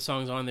one of concert. the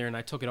songs on there, and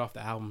I took it off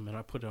the album and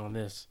I put it on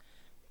this,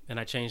 and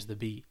I changed the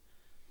beat.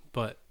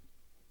 But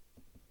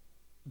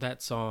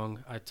that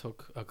song, I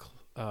took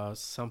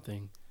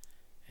something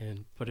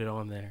and put it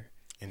on there,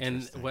 and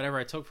Interesting. whatever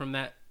I took from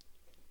that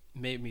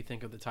made me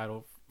think of the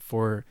title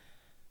for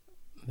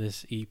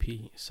this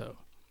EP. So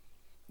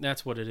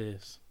that's what it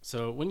is.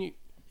 So when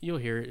you'll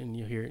hear it and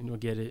you'll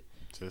get it.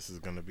 So this is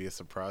going to be a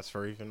surprise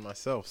for even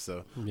myself.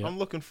 So Yep. I'm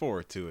looking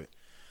forward to it.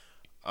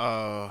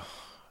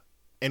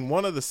 And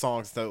one of the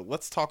songs, though,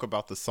 let's talk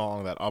about the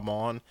song that I'm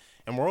on.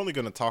 And we're only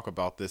going to talk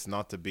about this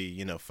not to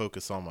be,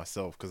 focus on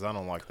myself, because I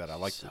don't like that. I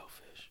like Selfish.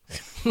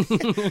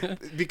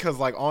 because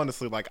like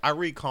honestly, like I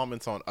read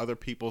comments on other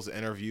people's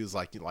interviews,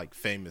 like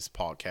famous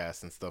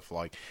podcasts and stuff.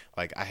 Like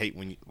I hate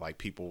when like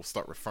people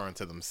start referring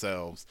to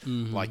themselves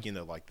like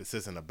like this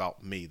isn't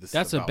about me. That's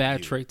is a about bad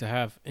you. trait to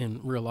have in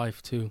real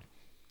life too.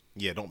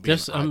 Yeah, don't be an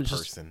I I'm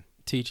just person.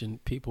 teaching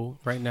people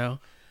right now,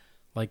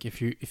 like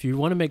if you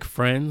want to make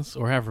friends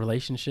or have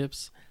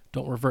relationships,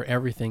 don't revert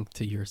everything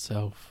to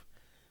yourself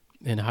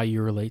and how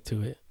you relate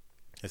to it.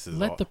 This is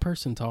Let all, the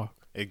person talk.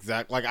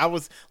 exact. Like I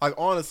was like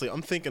honestly,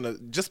 I'm thinking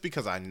of just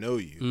because I know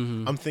you,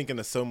 Mm-hmm. I'm thinking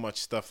of so much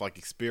stuff like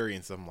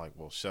experience. I'm like,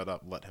 well, shut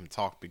up, let him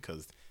talk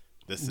because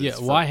this is Yeah,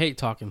 well, I hate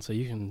talking, so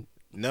you can.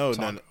 No,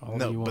 talk all you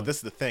But want. this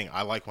is the thing.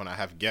 I like when I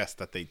have guests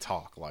that they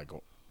talk. Like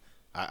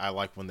I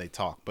like when they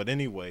talk. But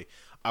anyway,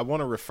 I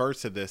want to refer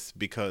to this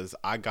because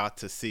I got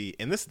to see,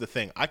 and this is the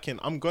thing,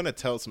 I'm going to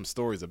tell some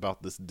stories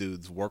about this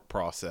dude's work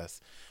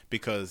process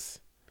because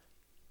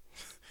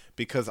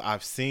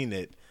I've seen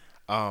it,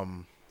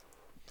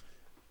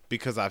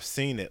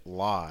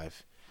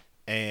 live.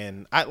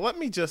 And let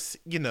me just,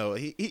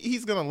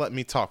 he's going to let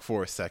me talk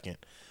for a second.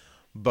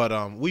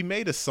 But we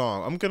made a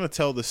song. I'm going to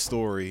tell the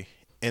story,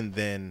 and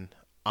then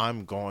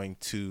I'm going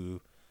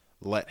to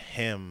let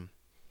him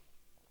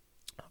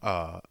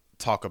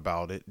talk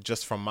about it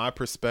just from my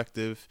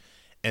perspective,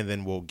 and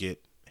then we'll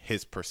get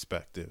his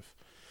perspective.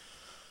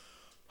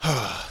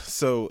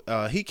 So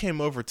he came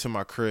over to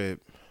my crib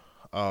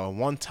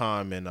one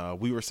time, and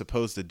we were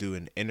supposed to do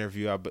an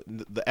interview. But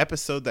the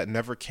episode that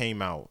never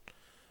came out,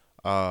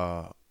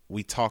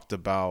 we talked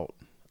about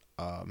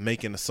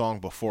making a song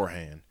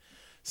beforehand.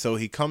 So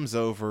he comes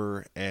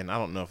over, and I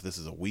don't know if this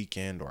is a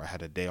weekend or I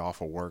had a day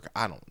off of work.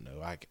 I don't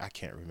know. I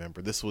can't remember.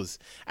 This was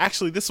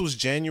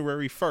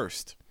January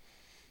 1st.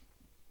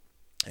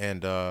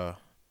 And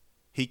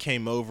he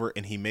came over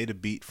and he made a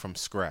beat from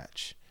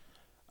scratch.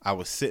 I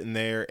was sitting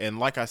there, and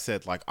like I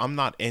said, like, I'm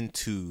not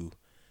into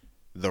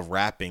the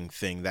rapping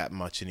thing that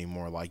much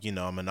anymore. Like,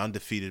 I'm an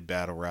undefeated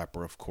battle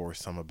rapper, of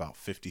course. I'm about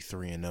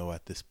 53-0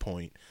 at this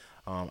point.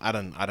 I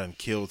done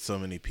killed so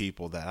many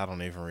people that I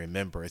don't even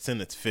remember. It's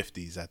in its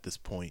 50s at this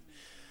point.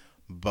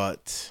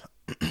 But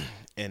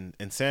and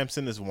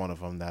Samson is one of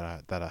them that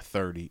I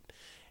 30'd.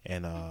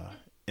 And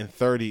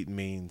 30'd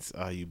means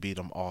you beat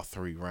them all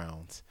 3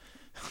 rounds.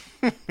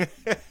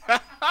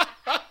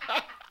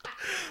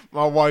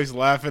 My wife's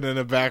laughing in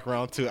the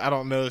background too. I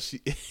don't know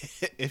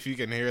if you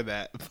can hear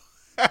that.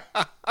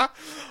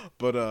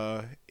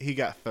 But he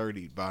got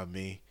 30'd by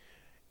me.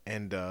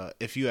 And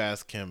if you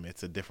ask him,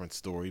 it's a different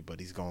story,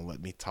 but he's going to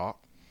let me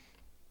talk.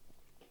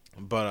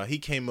 But he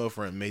came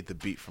over and made the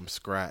beat from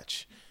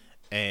scratch.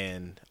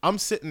 And I'm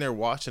sitting there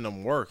watching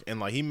him work.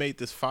 And, like, he made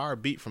this fire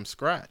beat from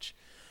scratch.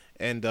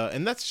 And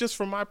that's just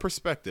from my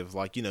perspective.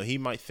 Like, he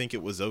might think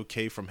it was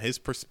okay from his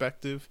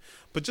perspective.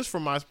 But just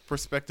from my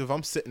perspective,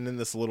 I'm sitting in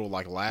this little,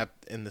 like, lab,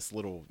 in this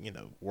little,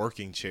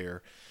 working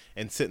chair.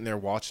 And sitting there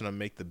watching him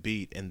make the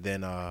beat. And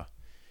then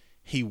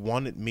he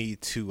wanted me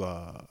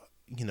to...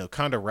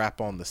 kind of rap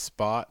on the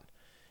spot.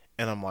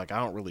 And I'm like, I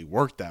don't really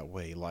work that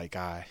way. Like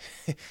I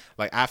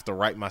have to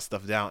write my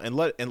stuff down and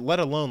let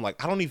alone,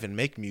 like, I don't even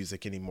make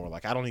music anymore.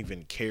 Like, I don't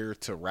even care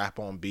to rap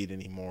on beat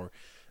anymore.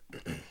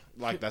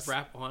 Like, that's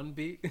rap on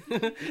beat.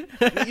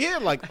 Yeah.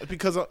 Like,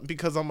 because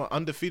I'm an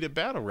undefeated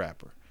battle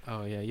rapper.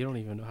 Oh yeah. You don't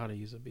even know how to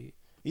use a beat.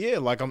 Yeah.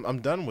 Like, I'm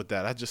done with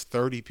that. I just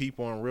 30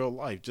 people in real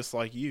life, just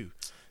like you.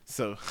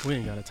 So we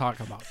ain't got to talk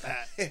about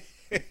that.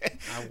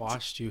 I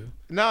watched you.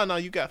 No,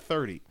 you got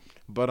 30.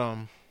 But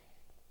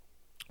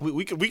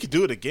we could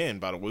do it again.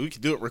 By the way, we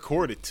could do it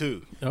recorded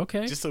too.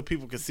 Okay. Just so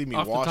people can see me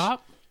off wash. the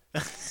top.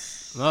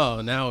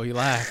 Oh, now we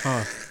laugh,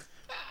 huh?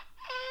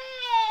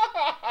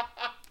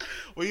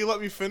 Will you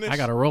let me finish? I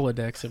got a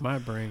Rolodex in my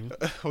brain.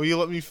 Will you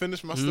let me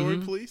finish my story,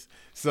 please?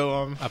 So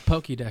a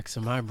Pokédex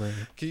in my brain.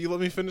 Can you let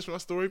me finish my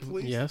story,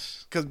 please?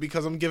 Yes.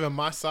 Because I'm giving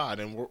my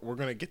side, and we're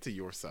gonna get to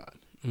your side.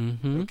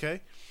 Mm-hmm.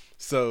 Okay.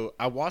 So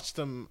I watched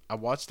them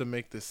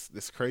make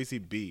this crazy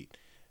beat.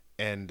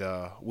 And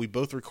we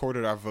both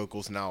recorded our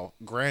vocals. Now,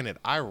 granted,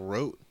 I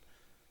wrote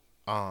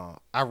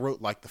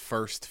like the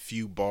first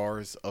few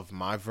bars of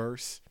my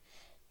verse,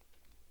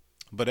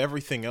 but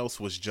everything else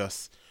was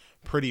just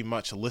pretty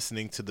much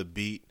listening to the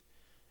beat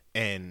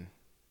and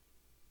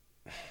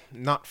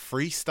not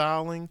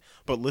freestyling,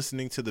 but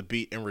listening to the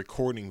beat and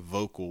recording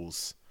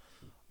vocals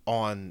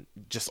on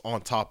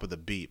top of the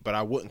beat. But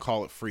I wouldn't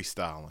call it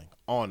freestyling,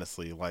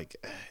 honestly. Like,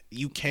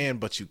 you can,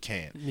 but you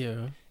can't.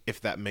 Yeah.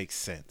 If that makes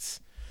sense.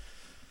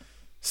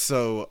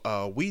 So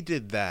we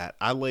did that.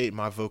 I laid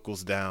my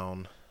vocals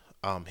down.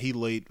 He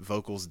laid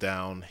vocals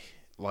down.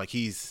 Like,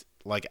 he's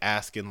like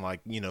asking,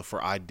 like,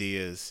 for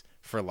ideas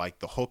for like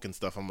the hook and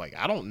stuff. I'm like,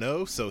 I don't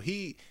know. So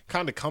he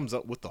kind of comes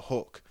up with the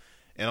hook.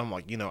 And I'm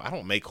like, I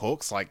don't make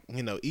hooks. Like,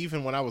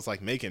 even when I was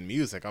like making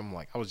music, I'm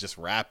like, I was just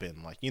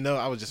rapping. Like,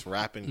 I was just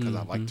rapping because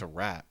I like to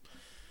rap.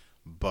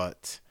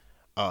 But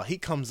he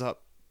comes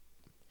up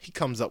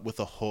with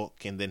a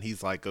hook, and then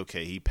he's like,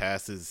 okay, he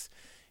passes.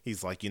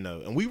 He's like,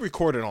 and we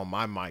recorded on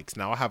my mics.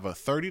 Now I have a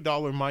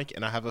 $30 mic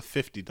and I have a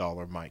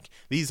 $50 mic.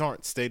 These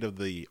aren't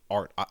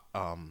state-of-the-art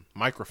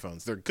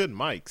microphones. They're good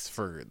mics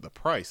for the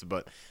price,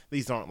 but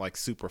these aren't like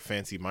super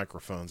fancy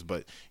microphones.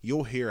 But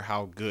you'll hear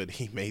how good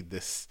he made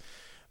this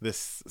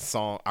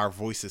song, our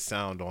voices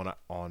sound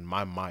on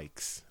my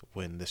mics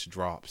when this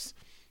drops.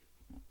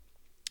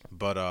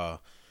 But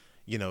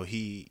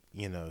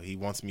he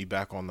wants me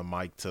back on the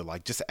mic to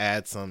like just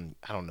add some,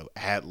 I don't know,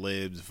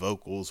 ad-libs,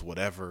 vocals,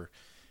 whatever.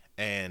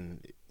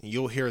 And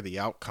you'll hear the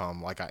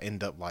outcome. Like, I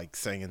end up like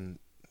singing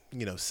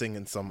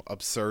some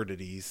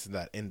absurdities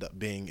that end up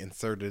being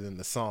inserted in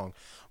the song.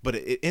 But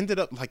it ended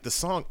up like the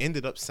song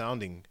ended up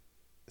sounding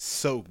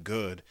so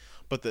good.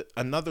 But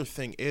another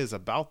thing is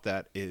about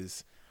that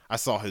is I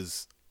saw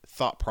his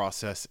thought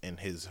process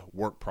and his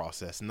work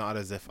process, not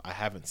as if I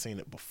haven't seen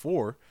it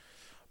before,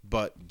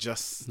 but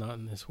just Not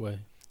in this way.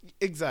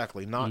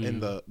 exactly not in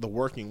the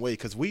working way,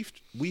 because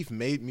we've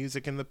made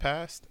music in the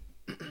past,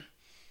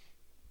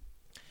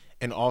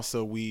 and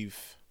also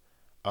we've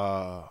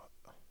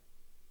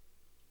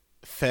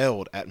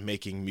failed at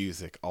making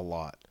music a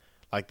lot.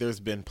 Like there's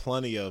been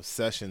plenty of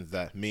sessions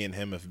that me and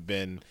him have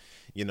been,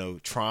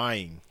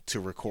 trying to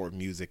record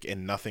music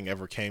and nothing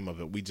ever came of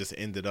it. We just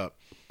ended up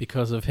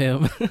Because of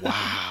him.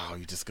 wow,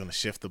 you're just gonna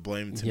shift the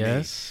blame to me.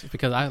 Yes,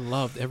 because I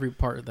loved every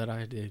part that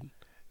I did.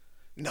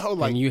 No,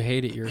 like And you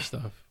hated your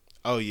stuff.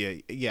 oh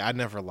yeah, I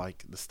never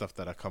like the stuff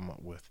that I come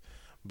up with.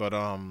 But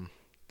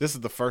this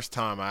is the first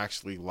time I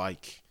actually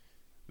like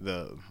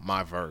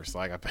my verse.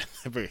 Like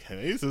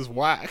this is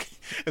whack.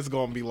 It's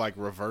gonna be like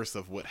reverse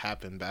of what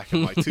happened back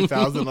in like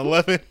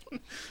 2011.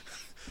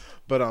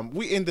 But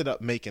we ended up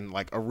making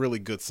like a really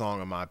good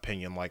song in my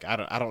opinion. Like I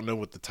don't know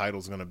what the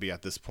title's gonna be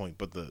at this point,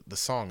 but the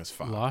song is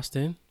fine. Lost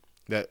in?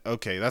 That's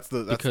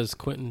Because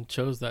Quentin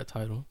chose that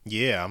title.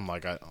 yeah, I'm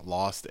like I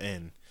lost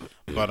in.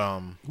 But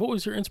What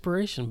was your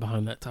inspiration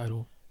behind that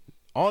title?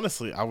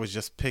 honestly, I was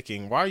just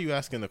picking. Why are you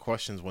asking the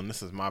questions when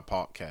this is my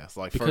podcast?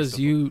 Like Because first of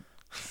you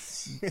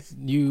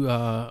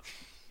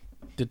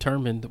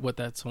determined what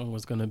that song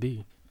was going to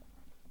be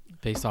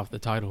based off the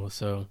title.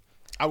 So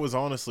I was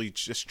honestly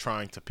just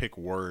trying to pick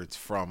words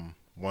from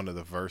one of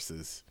the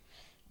verses.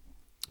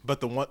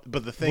 But the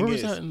thing where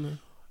was is, that in the...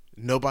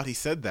 nobody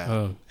said that.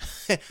 Oh,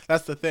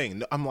 That's the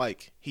thing. I'm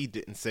like, he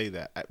didn't say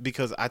that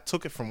because I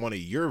took it from one of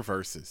your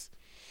verses.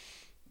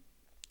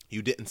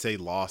 You didn't say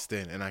lost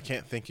in, and I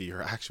can't think of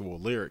your actual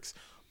lyrics.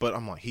 But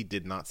I'm like, he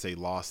did not say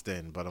lost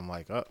in. But I'm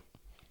like, oh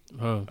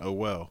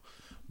well.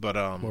 But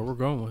where we're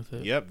going with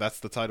it. yep, that's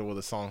the title of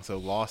the song. So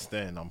lost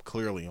in, I'm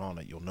clearly on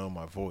it. You'll know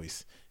my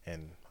voice,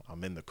 and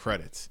I'm in the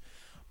credits.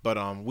 But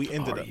we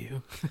ended Are up.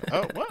 you?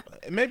 Oh, well,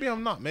 maybe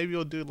I'm not. Maybe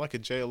you'll do like a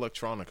J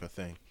Electronica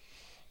thing.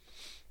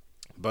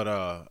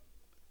 But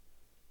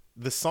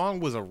the song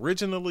was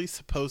originally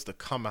supposed to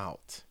come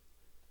out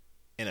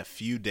in a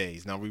few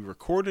days. Now we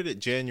recorded it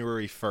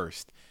January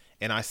 1st,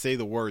 and I say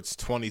the words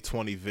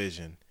 2020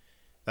 vision.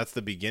 That's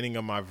the beginning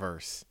of my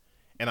verse,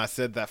 and I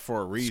said that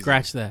for a reason.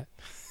 Scratch that.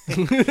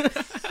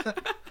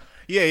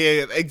 Yeah,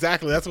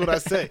 exactly. That's what I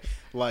say.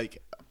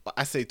 Like,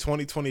 I say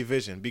 2020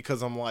 vision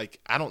because I'm like,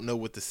 I don't know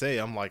what to say.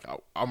 I'm like,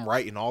 I'm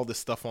writing all this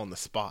stuff on the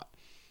spot.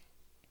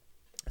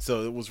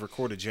 So it was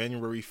recorded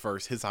January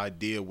 1st. His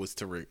idea was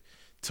to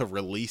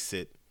release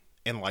it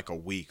in like a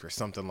week or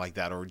something like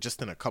that, or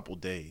just in a couple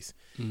days.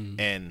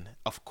 And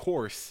of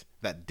course,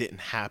 that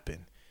didn't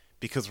happen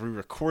because we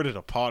recorded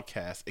a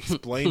podcast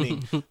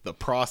explaining the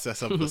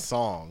process of the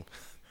song,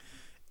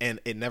 and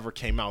it never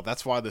came out.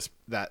 That's why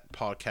that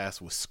podcast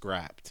was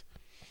scrapped.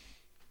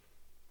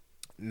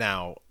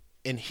 Now,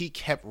 and he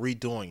kept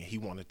redoing it. He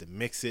wanted to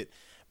mix it,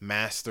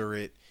 master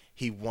it.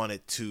 He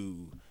wanted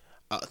to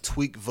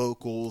tweak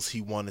vocals.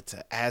 He wanted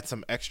to add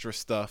some extra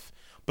stuff.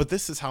 But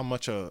this is how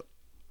much of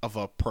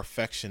a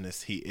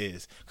perfectionist he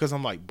is. Because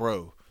I'm like,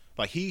 bro,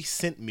 like he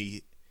sent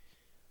me,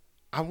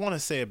 I want to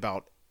say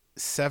about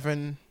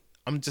 7,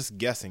 I'm just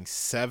guessing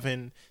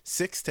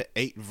 6 to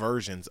 8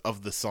 versions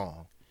of the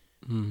song.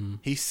 Mm-hmm.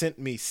 He sent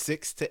me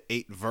 6 to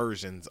 8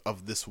 versions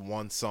of this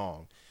one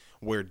song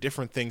where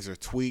different things are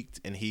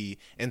tweaked,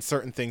 and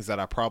certain things that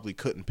I probably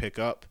couldn't pick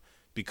up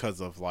because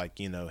of like,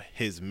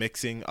 his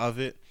mixing of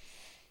it.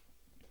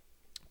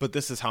 But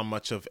this is how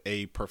much of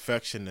a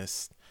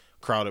perfectionist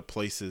Crowded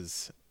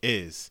Places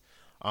is.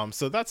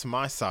 So that's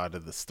my side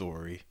of the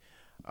story.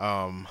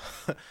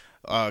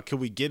 Could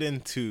we get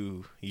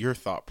into your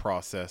thought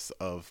process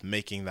of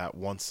making that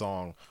one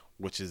song,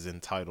 which is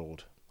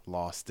entitled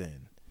Lost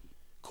In?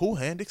 Cool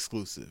Hand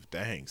exclusive.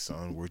 Dang,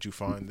 son, where'd you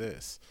find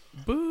this?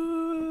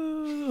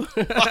 Boo!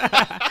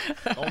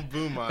 Don't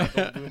boo my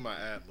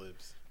ad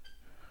libs.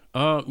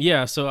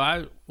 Yeah, so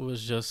I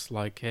was just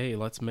like, hey,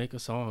 let's make a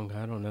song.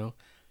 I don't know.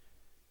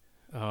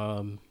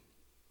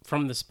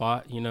 From the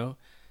spot,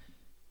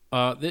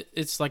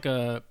 it's like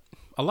a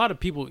lot of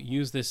people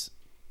use this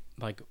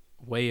like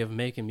way of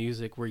making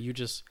music where you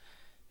just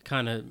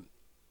kind of,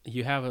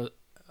 you have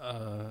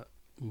the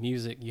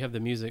music,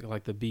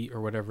 like the beat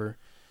or whatever,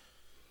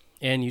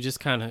 and you just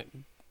kind of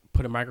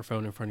put a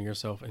microphone in front of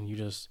yourself and you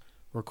just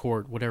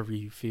record whatever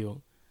you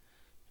feel,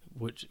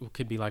 which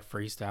could be like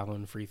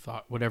freestyling, free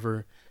thought,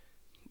 whatever.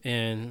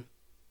 And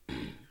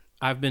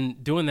I've been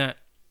doing that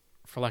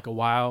for like a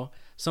while.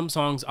 Some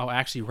songs I'll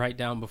actually write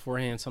down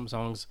beforehand. Some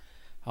songs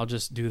I'll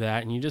just do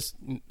that, and you just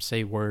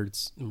say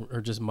words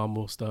or just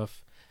mumble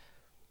stuff.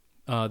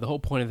 The whole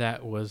point of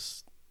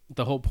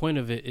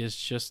it is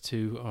just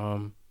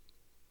to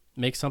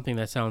make something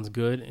that sounds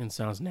good and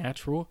sounds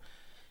natural.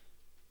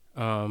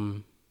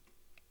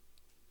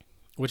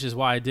 Which is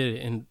why I did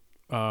it. And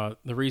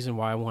the reason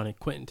why I wanted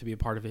Quentin to be a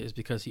part of it is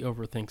because he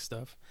overthinks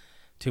stuff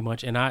too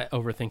much, and I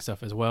overthink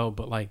stuff as well.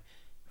 But like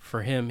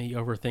for him, he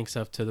overthinks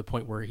stuff to the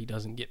point where he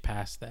doesn't get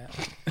past that.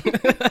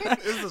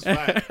 This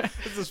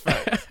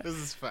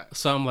is fact.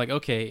 So I'm like,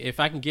 okay, if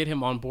I can get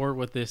him on board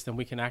with this, then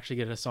we can actually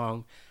get a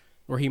song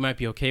where he might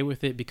be okay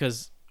with it,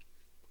 because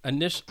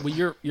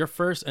your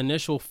first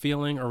initial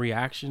feeling or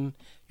reaction,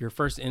 your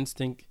first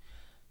instinct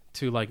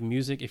to like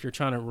music, if you're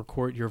trying to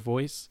record your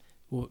voice,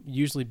 will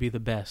usually be the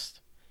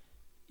best.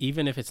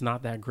 Even if it's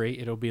not that great,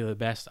 it'll be the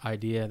best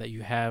idea that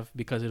you have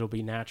because it'll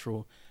be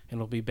natural and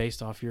it'll be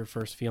based off your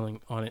first feeling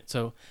on it.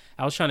 So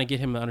I was trying to get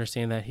him to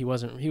understand that he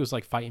was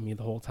like fighting me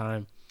the whole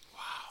time.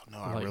 No,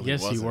 I Like, really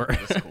yes, wasn't. you were.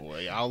 That's cool.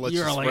 I'll let you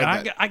You're spread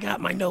like, that. I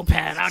got my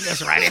notepad. I'll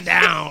just write it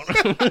down.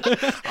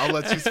 I'll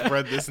let you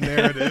spread this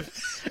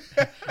narrative.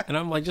 And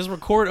I'm like, just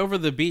record over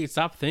the beat.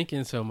 Stop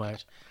thinking so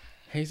much.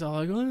 He's all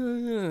like,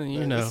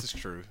 you know. This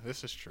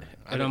is true.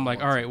 And I'm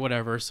like, all right,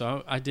 whatever.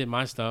 So I did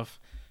my stuff.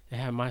 I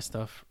had my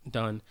stuff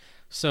done.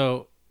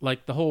 So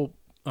like the whole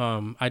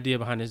idea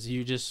behind it is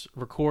you just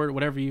record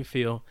whatever you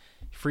feel,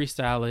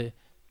 freestyle it,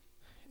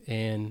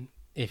 and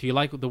if you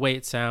like the way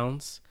it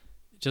sounds,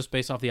 just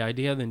based off the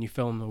idea, then you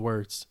fill in the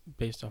words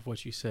based off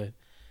what you said.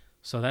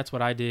 So that's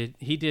what I did.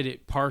 He did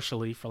it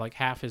partially for like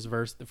half his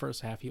verse. The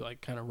first half he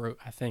like kind of wrote,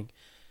 I think.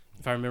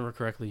 If I remember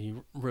correctly, he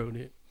wrote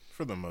it.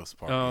 For the most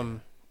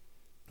part.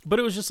 But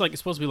it was just like,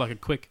 it's supposed to be like a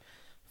quick,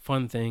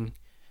 fun thing.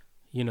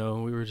 You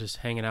know, we were just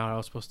hanging out. I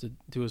was supposed to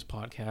do his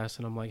podcast,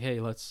 and I'm like, hey,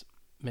 let's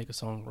make a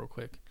song real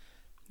quick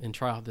and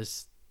try out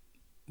this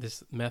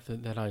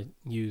method that I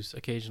use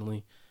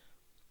occasionally.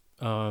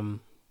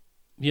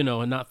 You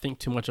know, and not think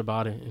too much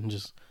about it and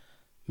just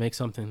make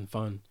something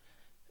fun.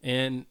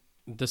 And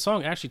the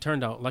song actually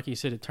turned out, like you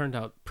said, it turned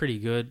out pretty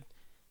good,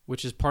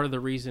 which is part of the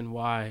reason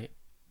why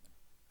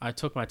I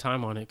took my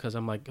time on it, because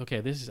I'm like,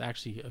 okay, this is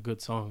actually a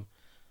good song.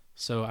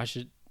 So I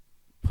should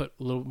put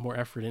a little more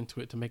effort into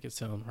it to make it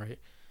sound right.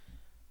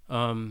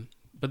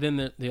 But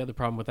then the other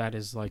problem with that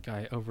is like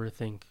I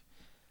overthink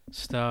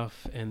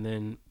stuff. And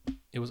then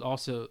it was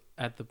also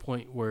at the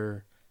point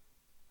where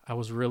I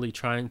was really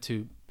trying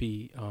to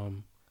be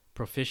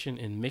proficient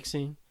in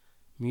mixing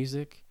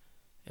music.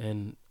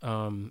 And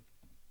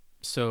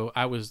so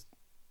I was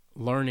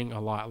learning a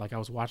lot. Like I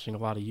was watching a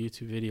lot of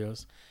YouTube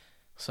videos.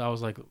 So I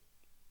was like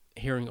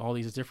hearing all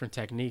these different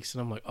techniques,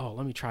 and I'm like, oh,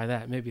 let me try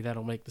that. Maybe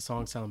that'll make the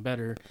song sound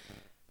better.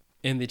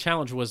 And the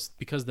challenge was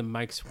because the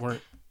mics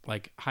weren't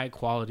like high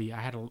quality,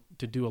 I had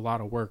to do a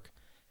lot of work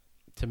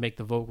to make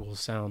the vocals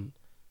sound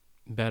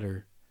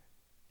better.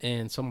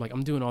 And so I'm like,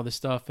 I'm doing all this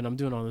stuff and I'm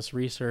doing all this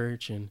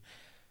research, and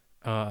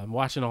I'm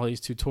watching all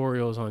these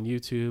tutorials on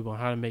YouTube on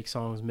how to make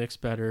songs mix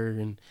better.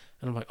 And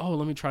I'm like, oh,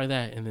 let me try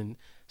that. And then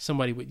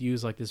somebody would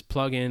use like this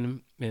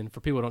plugin. And for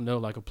people who don't know,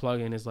 like a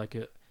plugin is like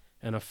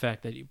an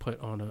effect that you put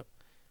on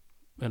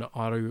an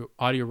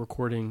audio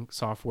recording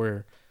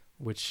software,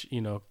 which,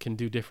 you know, can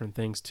do different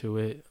things to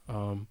it.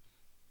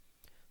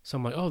 So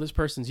I'm like, oh, this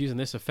person's using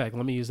this effect.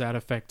 Let me use that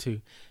effect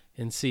too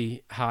and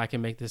see how I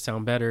can make this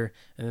sound better.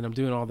 And then I'm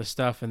doing all this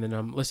stuff, and then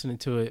I'm listening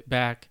to it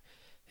back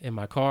in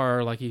my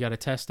car. Like, you got to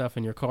test stuff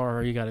in your car,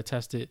 or you got to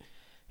test it.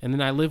 And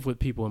then I live with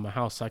people in my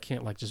house, so I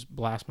can't like just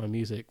blast my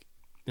music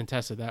and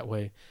test it that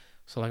way.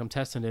 So like I'm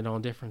testing it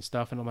on different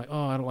stuff, and I'm like,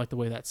 oh, I don't like the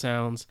way that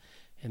sounds.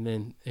 And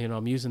then, you know,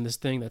 I'm using this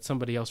thing that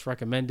somebody else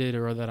recommended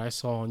or that I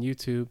saw on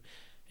YouTube,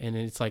 and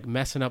it's like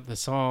messing up the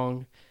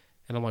song.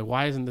 And I'm like,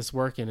 why isn't this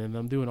working? And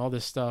I'm doing all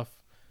this stuff.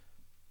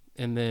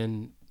 And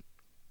then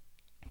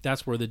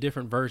that's where the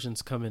different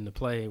versions come into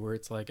play, where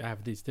it's like I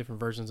have these different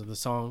versions of the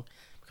song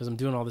because I'm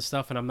doing all this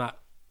stuff and I'm not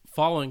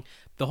following.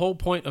 The whole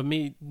point of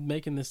me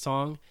making this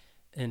song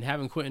and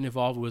having Quentin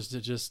involved was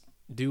to just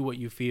do what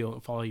you feel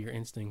and follow your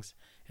instincts.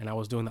 And I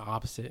was doing the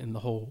opposite in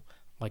the whole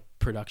like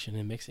production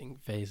and mixing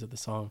phase of the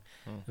song.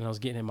 And I was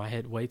getting in my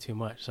head way too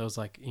much. So I was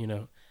like, you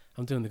know,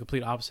 I'm doing the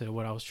complete opposite of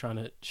what I was trying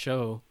to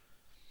show.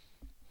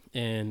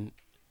 And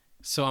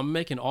so I'm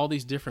making all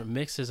these different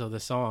mixes of the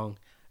song.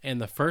 And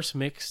the first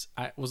mix,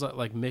 I was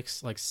like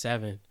mix like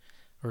 7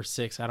 or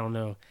 6, I don't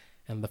know.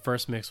 And the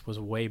first mix was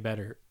way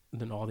better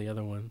than all the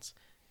other ones.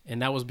 And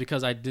that was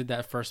because I did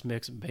that first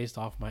mix based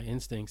off my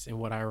instincts and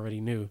what I already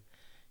knew,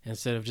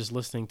 instead of just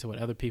listening to what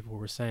other people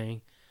were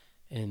saying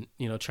and,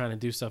 you know, trying to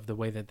do stuff the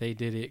way that they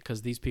did it,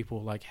 because these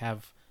people like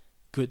have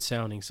good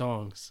sounding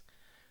songs.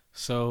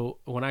 So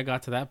when I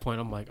got to that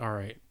point, I'm like, all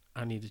right,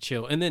 I need to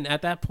chill. And then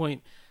at that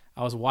point,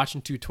 I was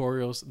watching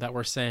tutorials that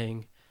were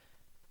saying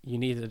you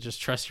need to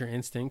just trust your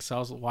instincts. So I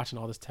was watching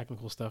all this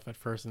technical stuff at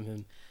first, and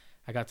then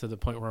I got to the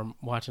point where I'm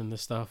watching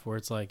this stuff where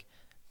it's like,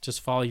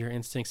 just follow your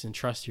instincts and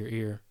trust your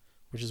ear,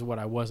 which is what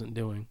I wasn't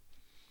doing.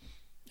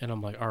 And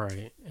I'm like, all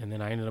right. And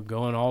then I ended up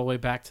going all the way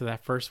back to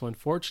that first one.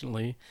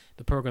 Fortunately,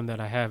 the program that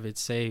I have, it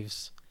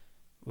saves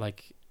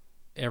like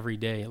every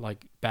day,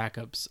 like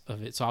backups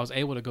of it. So I was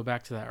able to go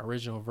back to that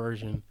original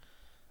version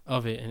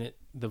of it, and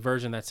the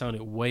version that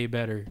sounded way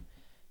better.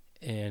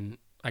 And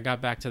I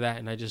got back to that,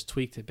 and I just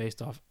tweaked it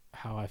based off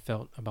how I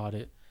felt about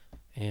it.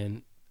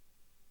 And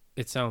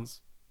it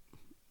sounds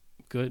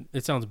good.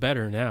 It sounds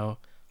better now.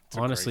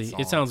 Honestly,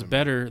 it sounds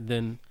better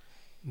than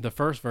the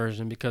first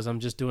version because I'm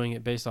just doing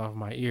it based off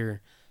my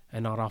ear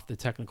and not off the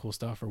technical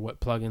stuff or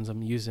what plugins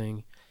I'm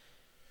using.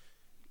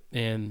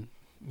 And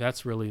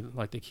that's really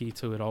like the key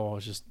to it all,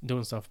 is just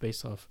doing stuff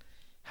based off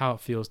how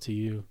it feels to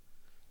you.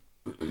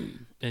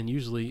 And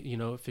usually, you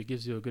know, if it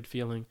gives you a good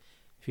feeling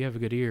if you have a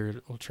good ear,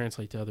 it will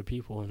translate to other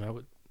people. And I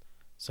would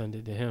send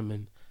it to him.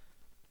 And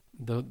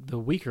the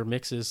weaker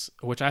mixes,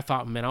 which I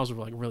thought, man, I was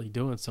like really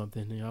doing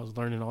something. You know, I was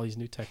learning all these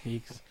new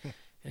techniques,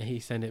 and he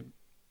sent it.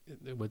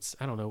 It was,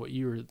 I don't know what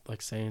you were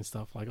like saying,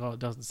 stuff like, oh, it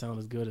doesn't sound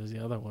as good as the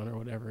other one or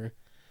whatever.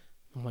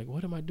 I'm like,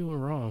 what am I doing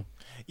wrong?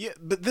 Yeah,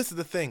 but this is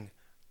the thing.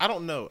 I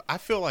don't know. I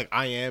feel like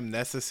I am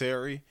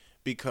necessary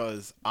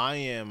because I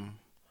am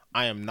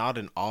not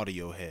an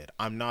audio head.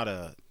 I'm not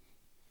a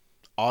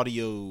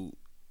audio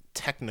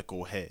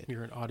technical head.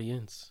 You're an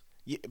audience.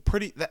 Yeah,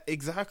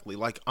 exactly.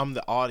 Like, I'm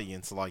the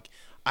audience. Like,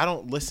 I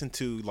don't listen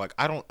to, like,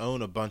 I don't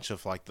own a bunch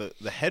of like the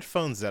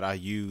headphones that I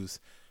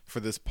use for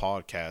this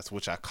podcast,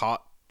 which I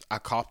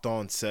copped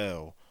on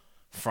sale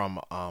from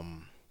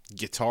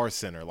Guitar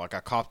Center. Like, I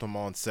copped them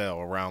on sale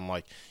around,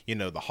 like, you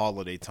know, the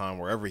holiday time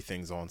where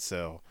everything's on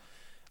sale.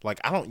 Like,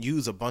 I don't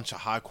use a bunch of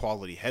high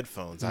quality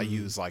headphones. I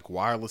use like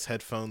wireless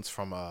headphones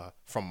from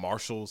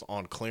Marshall's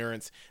on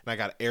clearance, and I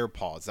got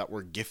AirPods that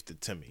were gifted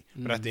to me.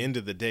 But at the end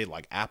of the day,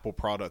 like, Apple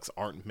products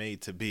aren't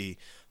made to be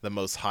the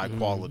most high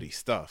quality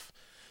stuff.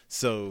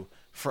 So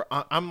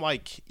I'm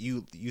like,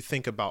 you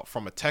think about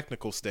from a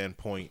technical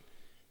standpoint,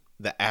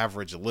 the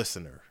average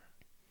listener,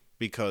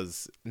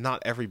 because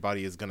not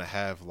everybody is going to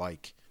have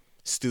like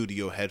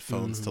studio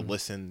headphones to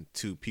listen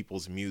to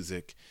people's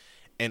music.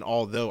 And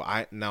although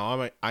I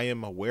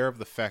am aware of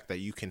the fact that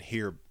you can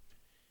hear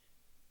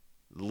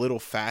little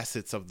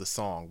facets of the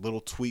song,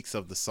 little tweaks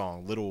of the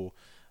song, little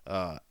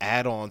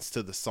add-ons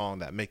to the song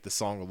that make the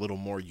song a little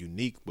more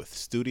unique with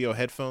studio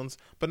headphones,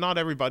 but not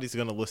everybody's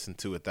going to listen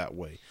to it that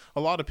way.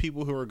 A lot of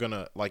people who are going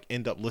to like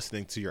end up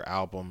listening to your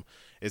album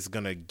is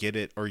going to get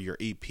it, or your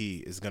EP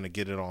is going to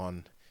get it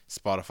on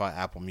Spotify,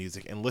 Apple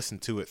Music, and listen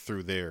to it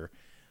through their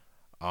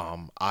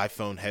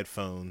iPhone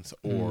headphones,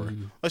 or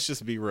let's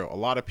just be real, a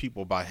lot of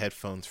people buy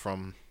headphones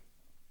from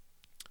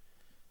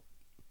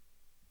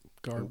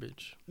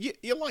Garbage. You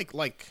like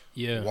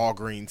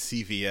Walgreens,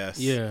 CVS.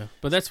 Yeah,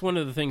 but that's one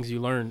of the things you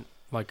learn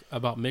like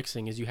about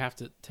mixing is you have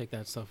to take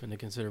that stuff into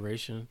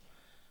consideration.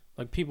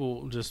 Like,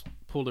 people just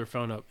pull their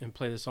phone up and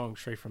play the song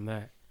straight from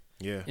that.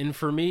 Yeah. And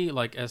for me,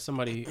 like, as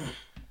somebody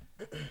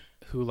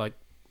who like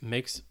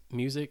makes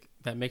music,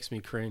 that makes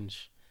me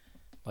cringe.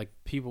 Like,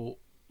 people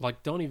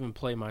like, don't even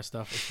play my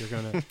stuff if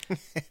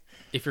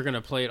you're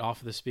gonna play it off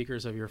of the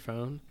speakers of your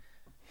phone.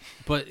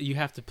 But you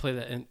have to play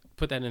that and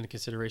put that into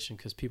consideration,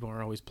 because people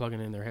aren't always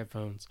plugging in their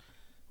headphones,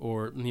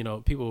 or, you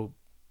know, people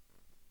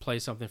play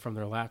something from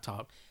their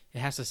laptop.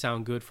 It has to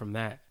sound good from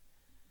that,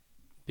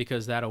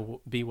 because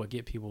that'll be what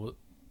get people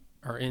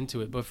are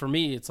into it. But for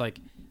me, it's like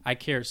I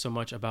care so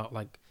much about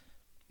like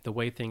the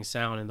way things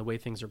sound and the way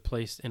things are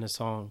placed in a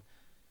song.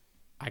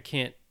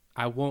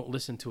 I won't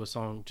listen to a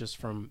song just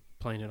from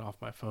playing it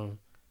off my phone,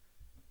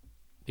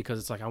 because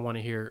it's like I want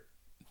to hear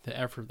the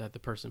effort that the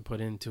person put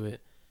into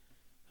it.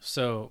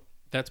 So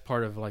that's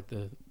part of like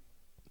the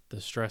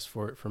stress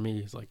for it for me,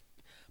 is like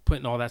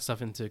putting all that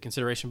stuff into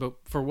consideration. But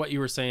for what you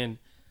were saying,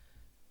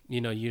 you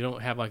know, you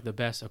don't have like the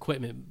best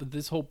equipment, but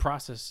this whole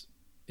process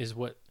is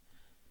what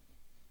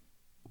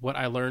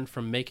I learned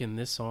from making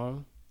this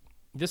song.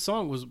 This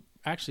song was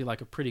actually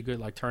like a pretty good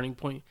like turning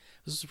point.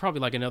 This is probably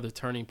like another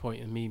turning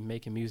point in me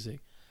making music,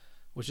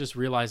 was just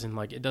realizing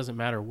like it doesn't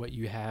matter what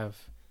you have,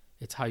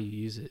 it's how you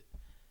use it.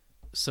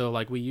 So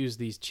like we use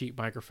these cheap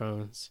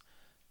microphones,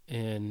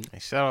 and hey,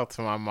 shout out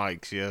to my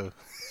mics, yo.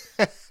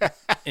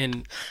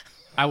 and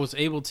I was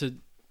able to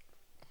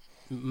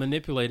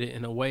manipulate it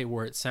in a way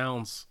where it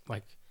sounds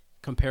like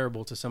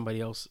comparable to somebody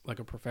else, like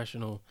a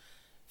professional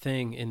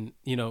thing. And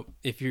you know,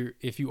 if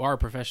you are a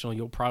professional,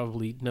 you'll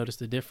probably notice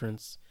the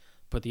difference,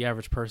 but the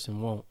average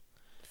person won't.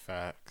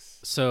 Facts.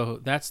 So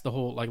that's the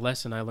whole like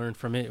lesson I learned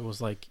from it. It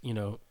was like, you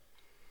know,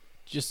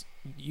 just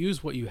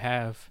use what you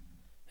have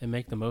and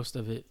make the most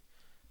of it,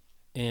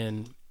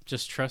 and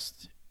just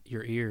trust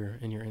your ear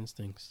and your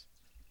instincts.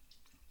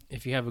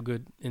 If you have a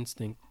good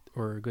instinct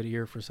or a good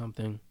ear for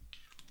something,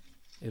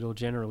 it'll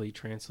generally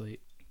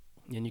translate.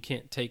 And you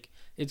can't take,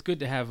 it's good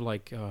to have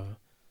like other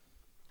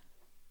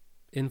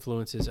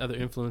influences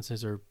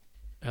or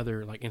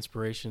other like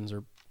inspirations,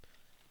 or,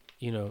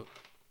 you know,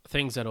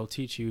 things that'll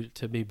teach you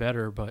to be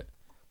better. But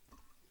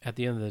at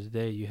the end of the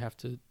day, you have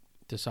to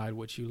decide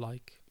what you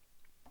like,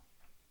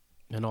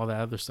 and all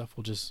that other stuff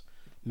will just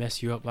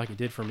mess you up like it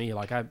did for me.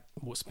 Like I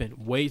spent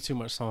way too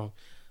much time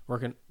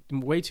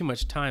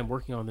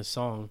working on this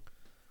song.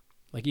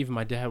 Like even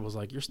my dad was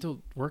like, "You're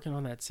still working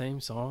on that same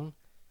song?"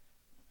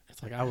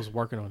 It's like I was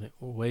working on it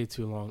way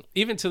too long.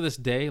 Even to this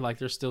day, like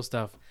there's still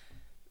stuff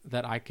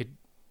that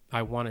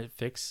I want to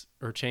fix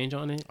or change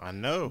on it. I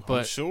know, but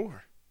I'm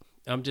sure.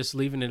 I'm just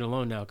leaving it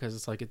alone now because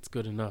it's like it's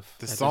good enough.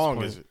 The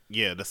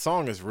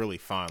song is really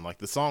fine. Like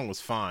the song was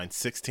fine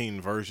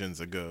 16 versions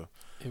ago.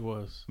 It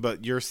was.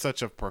 But you're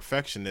such a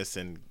perfectionist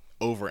and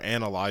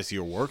overanalyze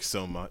your work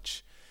so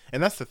much.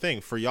 And that's the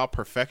thing for y'all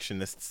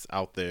perfectionists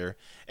out there.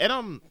 And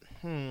I'm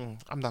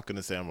not going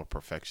to say I'm a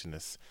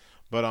perfectionist,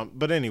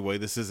 but anyway,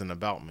 this isn't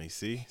about me.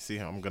 See,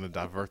 I'm going to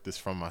divert this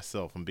from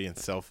myself. I'm being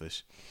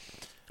selfish.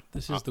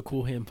 This is the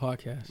Cool Hand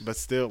Podcast. But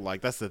still, like,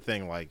 that's the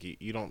thing. Like,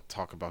 you don't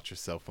talk about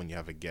yourself when you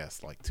have a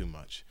guest, like, too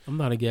much. I'm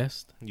not a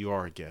guest. You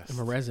are a guest. I'm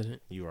a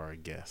resident. You are a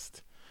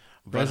guest.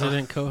 But,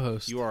 Resident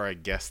co-host. You are a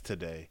guest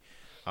today.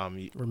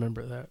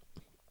 Remember that.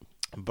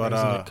 But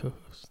Resident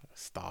co-host.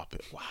 stop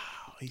it. Wow,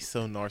 he's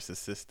so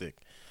narcissistic.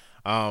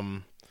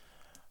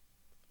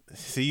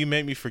 See, you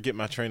made me forget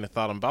my train of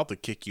thought. I'm about to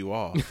kick you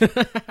off.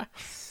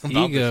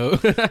 Ego.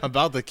 I'm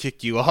about to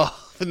kick you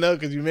off. No,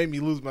 because you made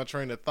me lose my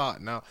train of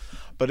thought now.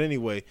 But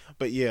anyway,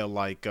 yeah,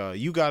 like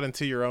you got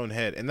into your own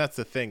head. And that's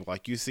the thing.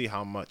 Like, you see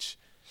how much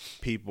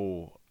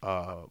people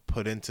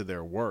put into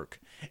their work.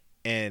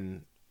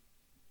 And,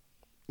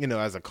 you know,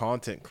 as a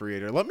content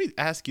creator, let me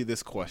ask you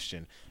this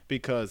question.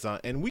 Because,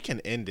 and we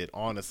can end it,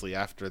 honestly,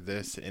 after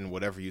this and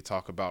whatever you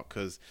talk about.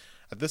 Because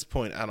at this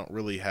point, I don't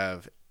really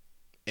have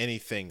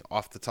anything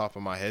off the top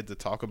of my head to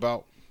talk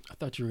about. I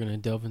thought you were going to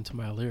delve into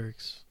my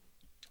lyrics.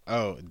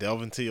 Oh,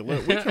 delve into your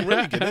lyrics. We can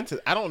really get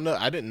into. I don't know.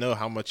 I didn't know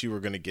how much you were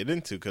going to get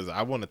into because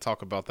I want to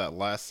talk about that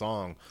last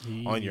song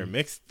on your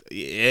mix.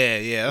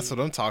 Yeah, that's what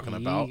I'm talking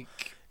about.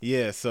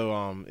 Yeah, so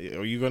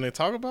are you going to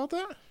talk about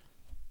that?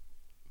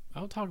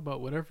 I'll talk about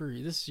whatever.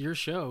 This is your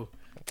show.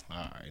 All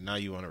right, now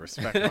you want to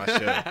respect my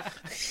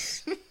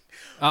show.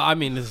 I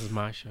mean, this is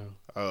my show.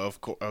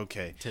 Of course.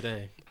 Okay.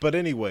 Today. But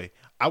anyway,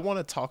 I want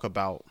to talk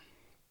about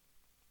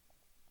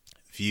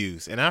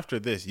views, and after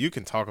this, you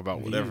can talk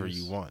about whatever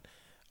you want.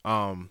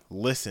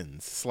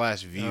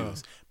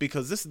 Listens/views,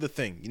 because this is the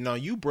thing. You know,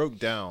 you broke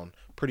down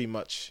pretty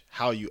much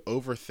how you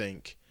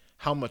overthink,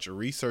 how much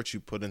research you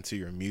put into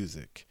your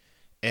music,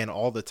 and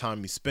all the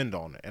time you spend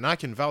on it. And I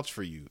can vouch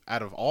for you.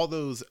 Out of all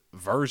those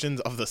versions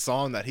of the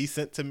song that he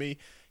sent to me,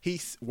 he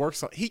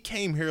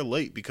came here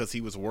late because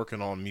he was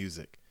working on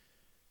music.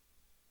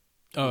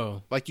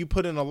 Oh, like you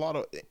put in a lot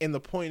of, and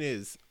the point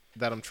is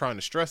that I'm trying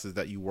to stress is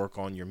that you work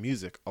on your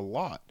music a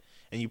lot.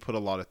 And you put a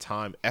lot of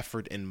time,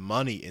 effort, and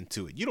money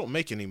into it. You don't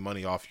make any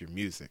money off your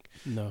music.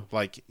 No.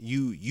 Like,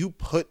 you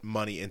put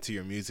money into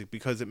your music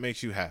because it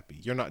makes you happy.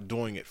 You're not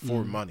doing it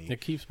for money.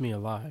 It keeps me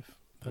alive.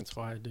 That's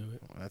why I do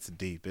it. Well, that's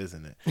deep,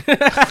 isn't it?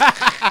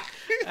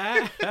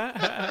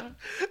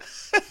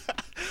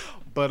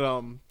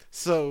 But,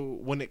 so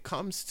when it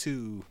comes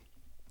to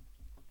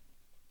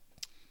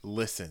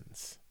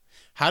listens,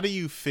 how do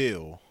you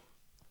feel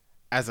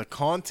as a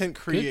content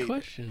creator? Good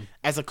question.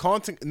 As a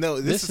content, no,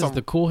 this is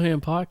the Cool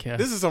Hand Podcast.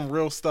 This is some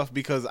real stuff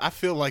because I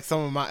feel like some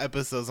of my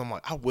episodes, I'm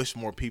like, I wish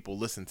more people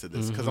listen to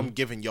this because I'm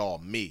giving y'all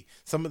me.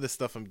 Some of the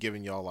stuff I'm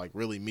giving y'all, like,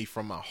 really me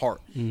from my heart.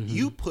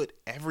 You put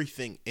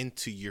everything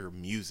into your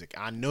music.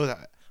 I know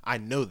that. I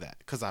know that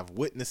because I've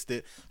witnessed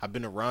it. I've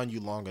been around you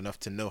long enough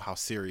to know how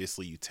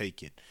seriously you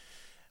take it.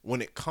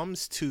 When it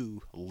comes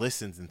to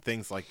listens and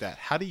things like that,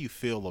 how do you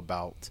feel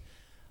about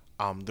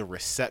the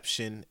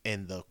reception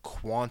and the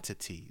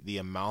quantity, the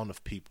amount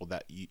of people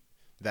that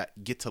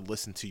get to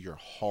listen to your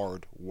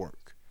hard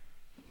work?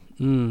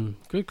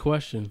 Good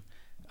question.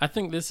 I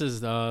think this is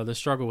the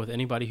struggle with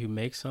anybody who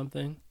makes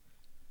something.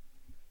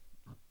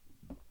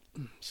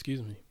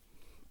 Excuse me.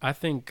 I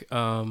think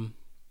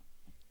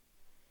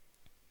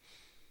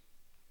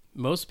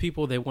most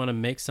people, they want to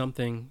make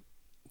something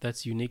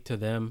that's unique to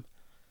them,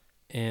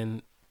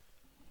 and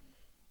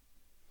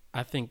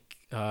I think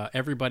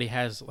everybody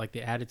has like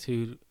the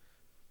attitude.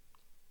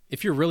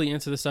 If you're really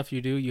into the stuff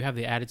you do, you have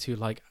the attitude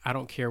like, I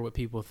don't care what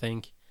people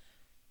think.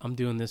 I'm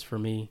doing this for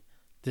me.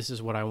 This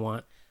is what I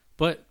want.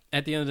 But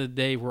at the end of the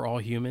day, we're all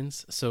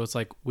humans. So it's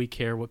like we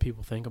care what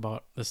people think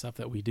about the stuff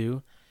that we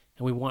do.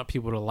 And we want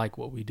people to like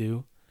what we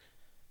do.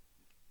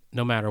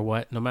 No matter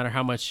what. No matter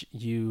how much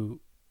you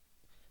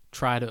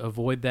try to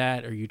avoid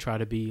that or you try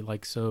to be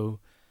like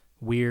so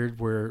weird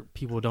where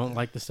people don't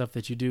like the stuff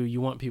that you do, you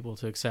want people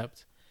to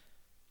accept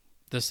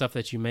the stuff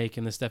that you make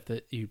and the stuff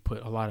that you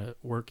put a lot of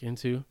work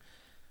into.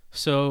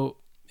 So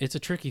it's a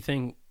tricky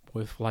thing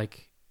with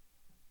like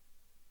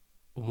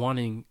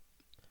wanting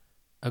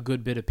a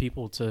good bit of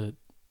people to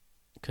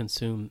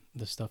consume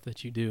the stuff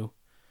that you do.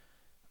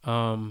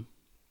 For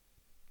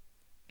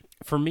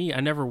me,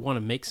 I never want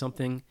to make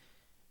something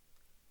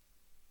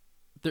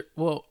there.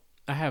 Well,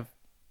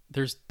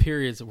 there's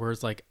periods where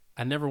it's like,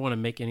 I never want to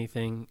make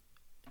anything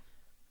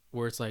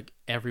where it's like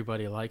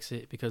everybody likes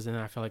it, because then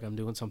I feel like I'm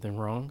doing something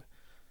wrong,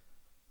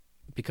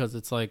 because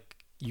it's like,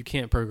 you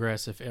can't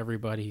progress if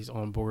everybody's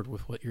on board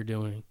with what you're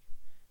doing,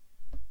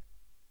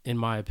 in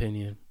my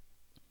opinion.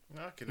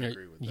 I can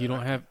agree with that. You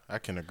don't have... I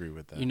can agree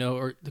with that. You know,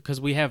 or because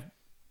we have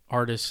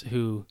artists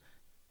who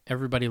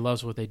everybody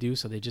loves what they do,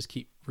 so they just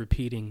keep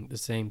repeating the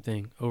same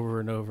thing over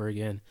and over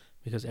again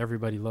because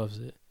everybody loves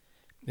it.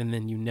 And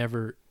then you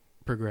never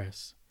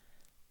progress.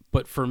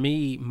 But for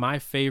me, my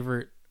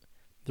favorite...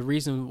 The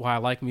reason why I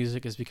like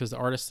music is because the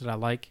artists that I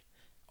like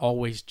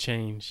always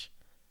change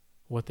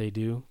what they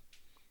do.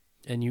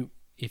 And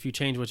if you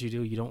change what you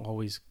do, you don't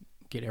always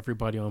get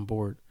everybody on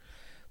board.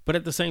 But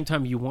at the same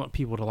time, you want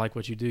people to like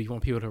what you do. You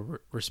want people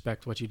to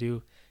respect what you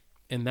do.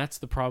 And that's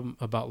the problem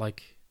about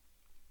like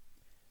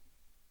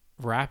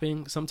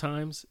rapping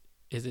sometimes,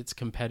 is it's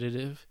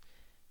competitive.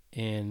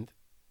 And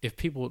if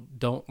people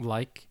don't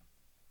like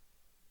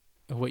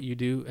of what you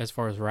do as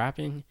far as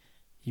rapping,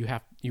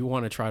 you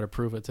want to try to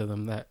prove it to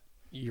them that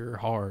you're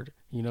hard.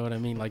 You know what I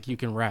mean? Like, you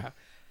can rap.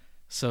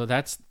 So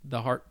that's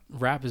the hard.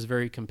 Rap is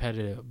very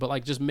competitive, but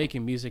like just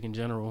making music in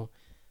general,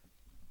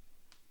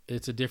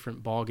 it's a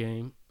different ball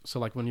game. So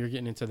like when you're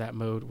getting into that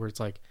mode where it's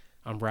like,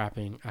 I'm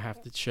rapping, I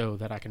have to show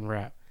that I can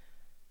rap,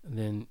 and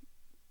then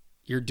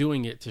you're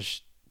doing it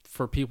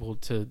for people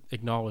to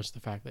acknowledge the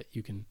fact that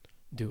you can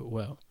do it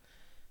well.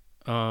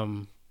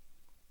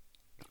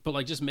 But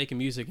like just making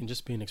music and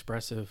just being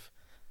expressive,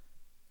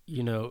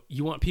 you know,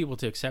 you want people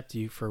to accept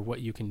you for what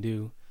you can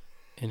do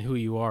and who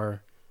you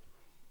are.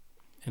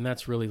 And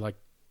that's really like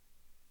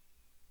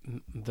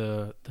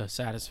the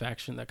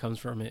satisfaction that comes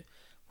from it,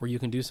 where you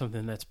can do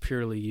something that's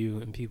purely you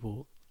and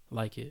people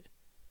like it.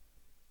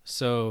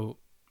 So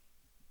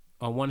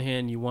on one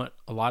hand, you want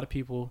a lot of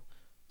people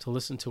to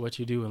listen to what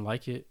you do and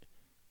like it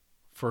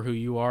for who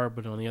you are.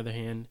 But on the other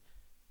hand,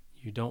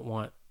 you don't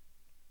want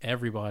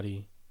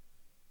everybody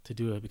to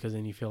do it, because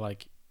then you feel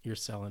like you're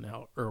selling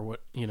out or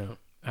what, you know,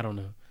 I don't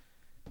know.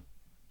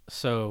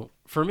 So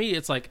for me,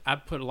 it's like I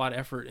put a lot of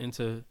effort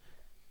into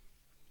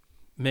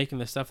making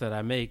the stuff that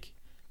I make,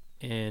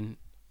 and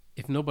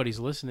if nobody's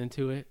listening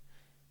to it,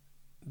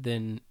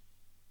 then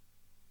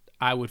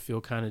I would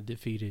feel kind of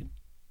defeated.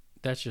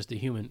 That's just the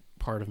human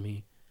part of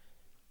me.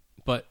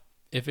 But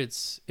if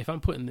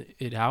I'm putting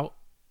it out,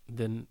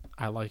 then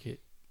I like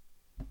it.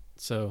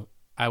 So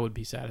I would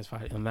be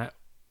satisfied in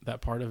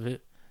that part of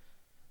it.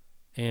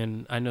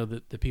 And I know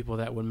that the people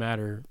that would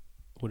matter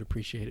would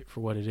appreciate it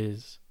for what it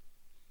is.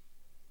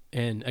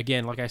 And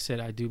again, like I said,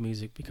 I do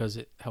music because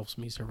it helps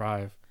me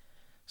survive.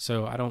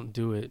 So I don't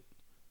do it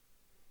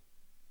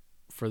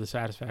for the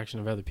satisfaction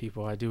of other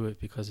people. I do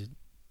it because it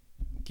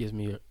gives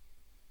me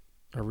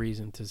a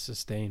reason to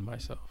sustain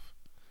myself,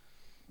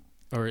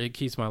 or it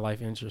keeps my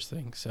life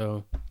interesting.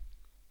 So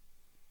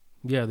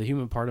yeah, the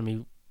human part of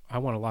me, I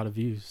want a lot of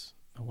views.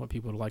 I want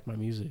people to like my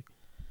music.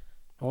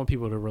 I want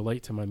people to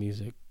relate to my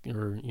music,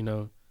 or, you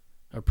know,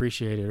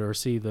 appreciate it or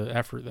see the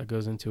effort that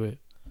goes into it.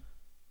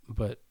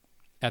 But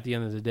at the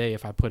end of the day,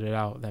 if I put it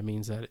out, that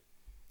means that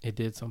it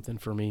did something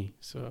for me.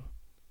 So.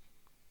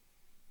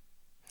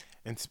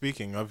 And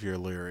speaking of your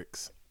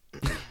lyrics,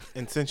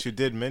 and since you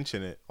did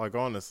mention it, like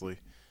honestly,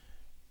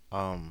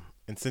 and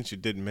since you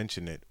did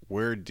mention it,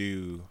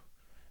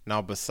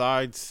 now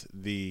besides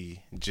the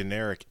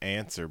generic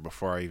answer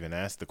before I even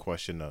asked the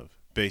question of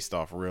based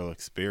off real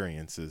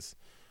experiences,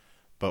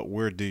 but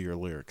where do your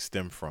lyrics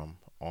stem from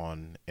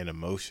from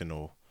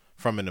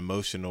an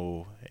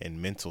emotional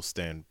and mental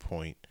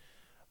standpoint?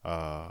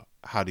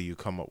 How do you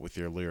come up with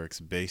your lyrics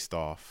based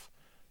off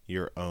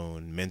your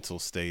own mental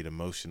state,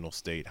 emotional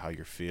state, how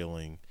you're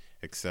feeling,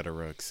 et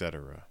cetera, et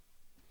cetera?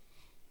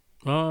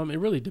 It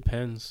really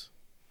depends,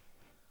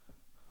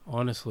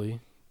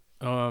 honestly.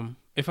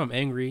 If I'm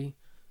angry,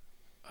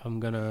 I'm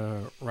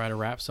gonna write a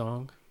rap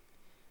song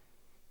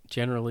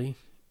generally,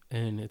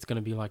 and it's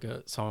gonna be like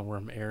a song where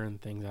I'm airing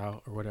things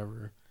out or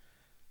whatever,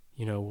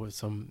 you know, with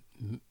some,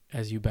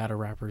 as you battle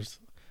rappers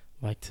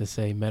like to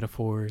say,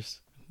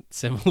 metaphors,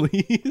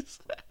 similes.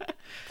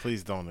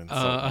 Please don't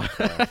insult my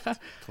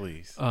craft,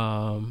 please.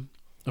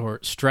 Or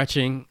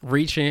stretching,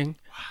 reaching,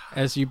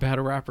 as you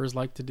battle rappers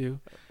like to do.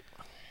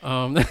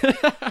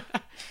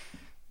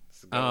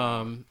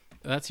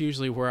 That's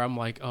usually where I'm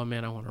like, oh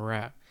man, I want to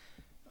rap.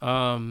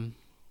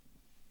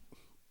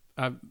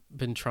 I've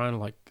been trying to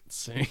like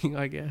sing,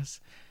 I guess.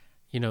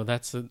 You know,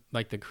 that's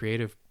like the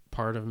creative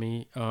part of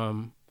me.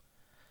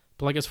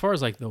 But like as far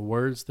as like the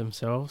words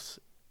themselves,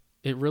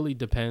 it really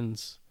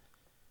depends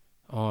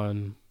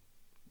on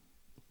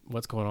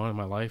what's going on in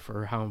my life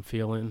or how I'm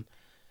feeling.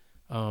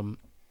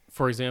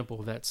 For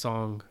example, that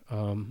song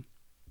on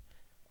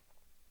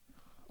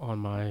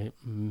my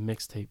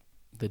mixtape,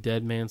 the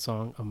Dead Man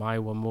song,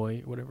 Amai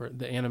Wamoy, whatever,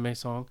 the anime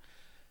song.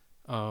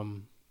 I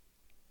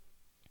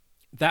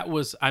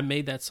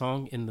made that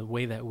song in the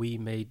way that we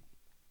made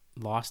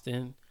Lost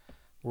in,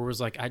 where it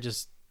was like I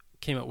just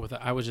came up with it.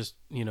 I was just,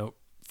 you know,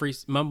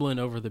 mumbling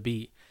over the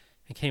beat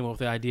and came up with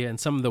the idea, and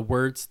some of the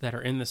words that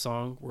are in the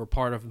song were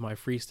part of my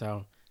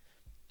freestyle,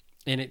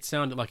 and it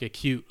sounded like a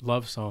cute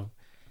love song.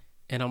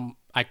 And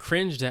I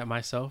cringed at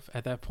myself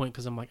at that point,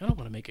 because I'm like, I don't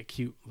want to make a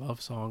cute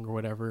love song or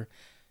whatever.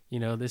 You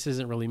know, this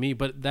isn't really me.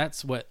 But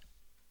that's what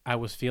I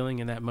was feeling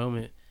in that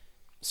moment.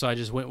 So I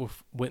just went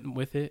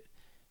with it.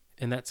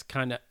 And that's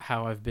kind of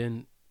how I've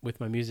been with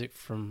my music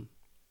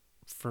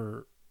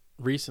for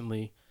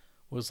recently,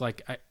 was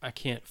like, I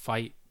can't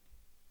fight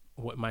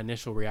what my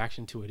initial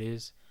reaction to it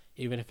is,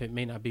 even if it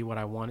may not be what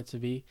I want it to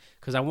be.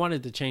 Because I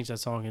wanted to change that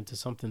song into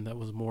something that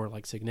was more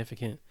like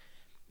significant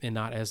and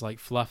not as like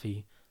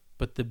fluffy.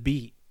 But the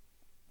beat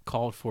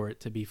called for it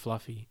to be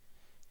fluffy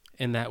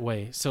in that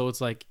way. So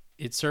it's like,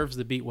 it serves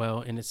the beat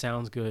well and it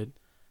sounds good.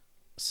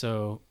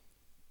 So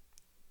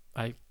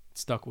I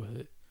stuck with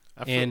it.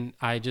 And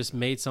I just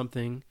made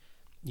something,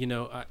 you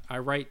know, I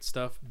write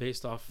stuff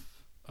based off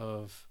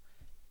of,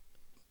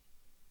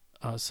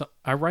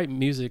 I write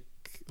music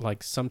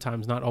like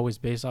sometimes not always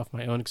based off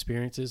my own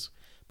experiences,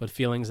 but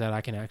feelings that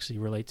I can actually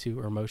relate to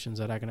or emotions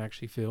that I can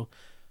actually feel.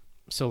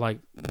 So like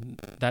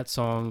that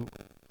song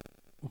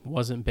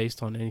wasn't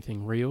based on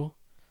anything real.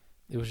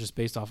 It was just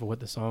based off of what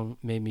the song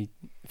made me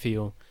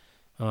feel.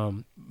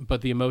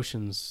 But the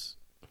emotions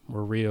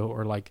were real,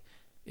 or like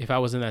if I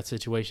was in that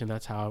situation,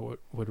 that's how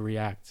I would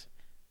react.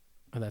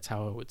 And that's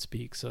how I would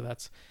speak. So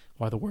that's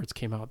why the words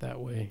came out that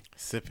way.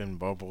 Sipping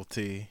bubble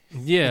tea.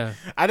 Yeah.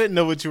 I didn't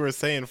know what you were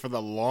saying for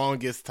the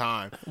longest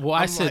time. Well,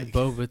 I I'm said like,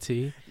 boba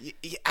tea,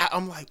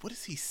 I'm like, what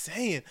is he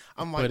saying?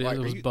 I'm like, but like, it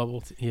was are you- bubble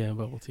tea. Yeah,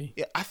 bubble tea.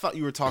 Yeah, I thought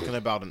you were talking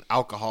about an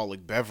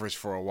alcoholic beverage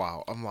for a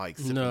while. I'm like,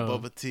 sipping No.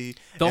 boba tea.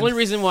 The And- only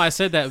reason why I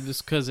said that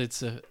was because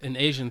it's an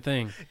Asian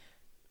thing.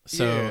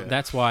 So Yeah.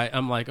 that's why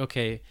I'm like,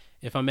 okay,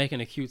 if I'm making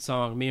a cute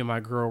song, me and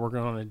my girl, we're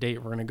going on a date,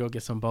 we're going to go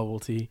get some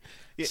bubble tea.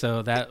 Yeah.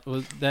 So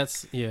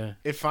that's, yeah.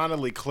 It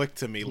finally clicked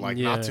to me like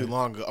Yeah. not too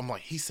long ago. I'm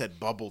like, he said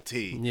bubble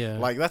tea. Yeah.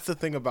 Like that's the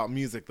thing about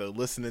music though,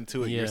 listening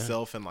to it Yeah.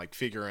 yourself and like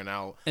figuring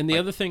out. And the like,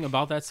 other thing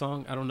about that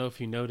song, I don't know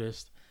if you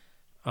noticed,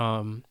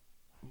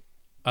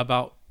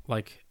 about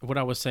like what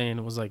I was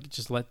saying was like,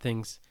 just let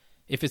things,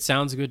 if it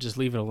sounds good, just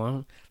leave it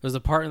alone. There's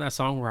a part in that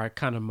song where I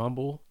kind of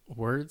mumble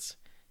words,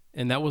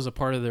 and that was a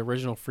part of the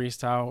original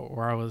freestyle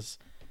where I was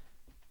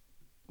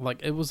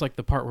like, it was like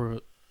the part where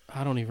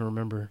I don't even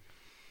remember,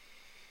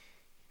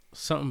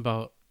 something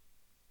about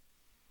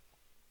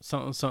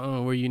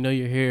something where you know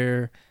you're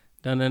here,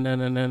 na na na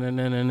na na na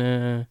na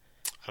na.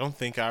 I don't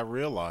think I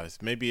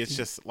realized. Maybe it's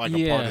just like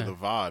a part Yeah. of the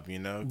vibe, you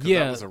know? 'Cause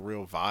Yeah. that was a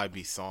real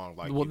vibey song.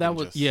 Like, Well, you that can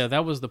was just-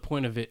 that was the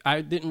point of it. I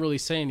didn't really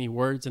say any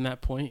words in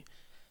that point,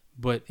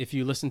 but if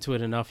you listen to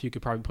it enough, you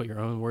could probably put your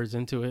own words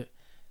into it.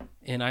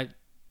 And I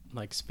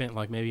like spent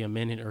like maybe a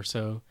minute or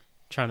so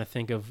trying to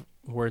think of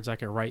words I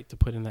could write to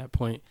put in that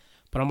point.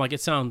 But I'm like,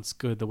 it sounds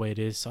good the way it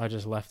is, so I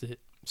just left it.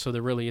 So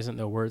there really isn't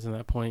no words in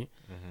that point.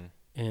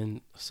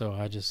 And so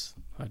I just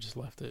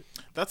left it.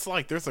 That's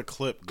like there's a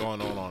clip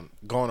going around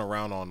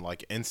on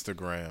like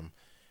Instagram,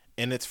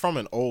 and it's from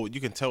an old.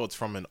 You can tell it's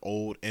from an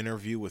old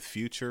interview with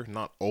Future,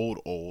 not old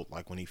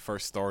like when he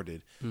first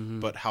started,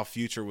 but how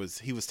Future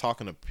he was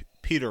talking to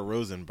Peter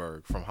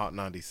Rosenberg from Hot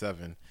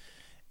 97,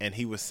 and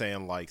he was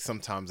saying like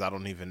sometimes I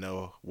don't even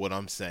know what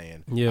I'm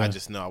saying. Yeah. I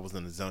just know I was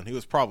in the zone. He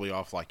was probably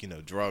off like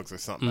drugs or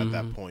something at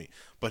that point,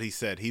 but he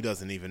said he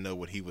doesn't even know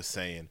what he was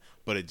saying,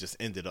 but it just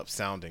ended up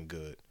sounding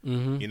good.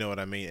 You know what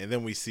I mean? And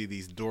then we see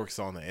these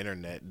dorks on the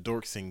internet,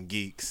 dorks and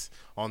geeks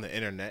on the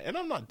internet, and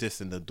I'm not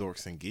dissing the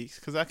dorks and geeks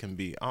because I can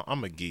be.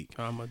 I'm a geek.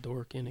 I'm a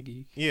dork and a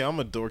geek. Yeah, I'm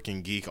a dork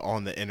and geek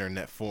on the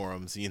internet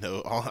forums.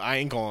 I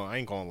ain't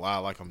gonna lie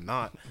like I'm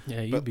not.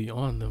 Yeah, you But- be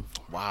on them.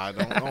 Wow,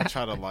 don't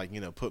try to like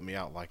put me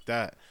out like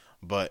that.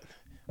 But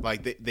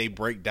like they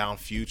break down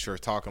Future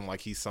talking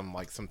like he's some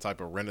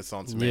type of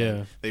Renaissance man.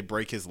 Yeah. They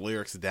break his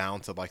lyrics down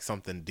to like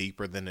something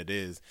deeper than it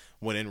is,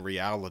 when in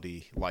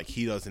reality, like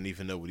he doesn't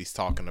even know what he's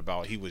talking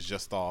about. He was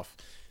just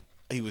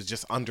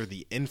under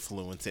the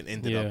influence and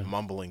ended Yeah. up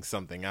mumbling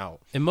something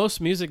out. And most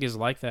music is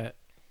like that,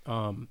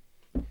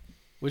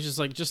 which is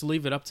like just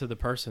leave it up to the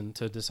person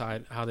to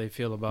decide how they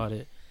feel about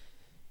it.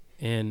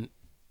 And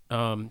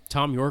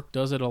Tom York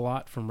does it a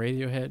lot from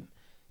Radiohead.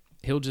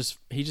 He just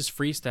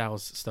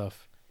freestyles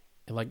stuff,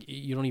 and like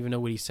you don't even know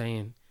what he's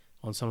saying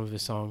on some of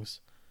his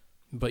songs,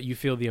 but you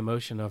feel the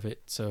emotion of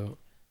it. So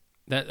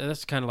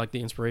that's kind of like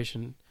the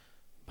inspiration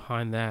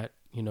behind that.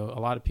 A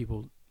lot of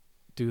people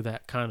do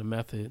that kind of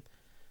method.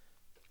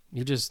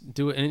 You just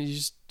do it, and you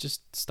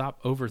just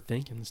stop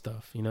overthinking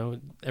stuff.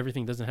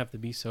 Everything doesn't have to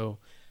be so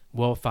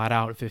well thought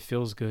out. If it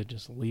feels good,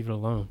 just leave it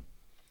alone.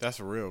 That's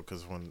real,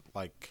 because when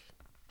like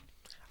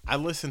I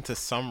listened to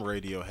some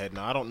Radiohead.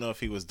 Now I don't know if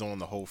he was doing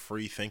the whole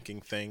free thinking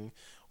thing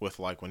with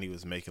like when he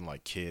was making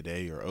like Kid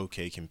A or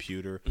OK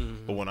Computer.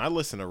 But when I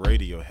listen to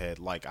Radiohead,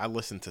 like I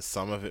listen to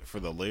some of it for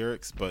the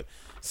lyrics, but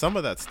some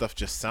of that stuff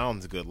just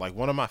sounds good. Like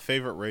one of my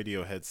favorite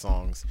Radiohead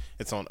songs,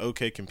 it's on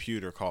OK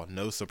Computer, called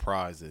No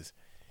Surprises.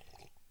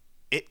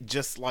 It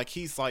just like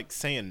he's like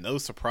saying no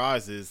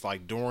surprises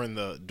like during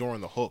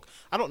the hook.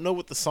 I don't know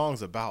what the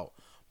song's about,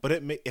 but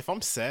if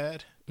I'm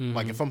sad,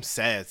 like if I'm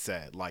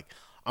sad, like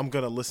I'm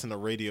gonna listen to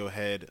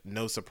Radiohead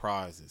No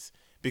Surprises,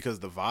 because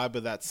the vibe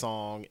of that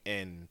song,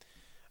 and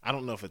I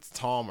don't know if it's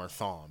Tom or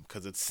Thom,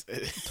 because it's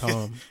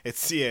Tom.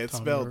 it's Tom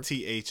spelled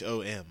York.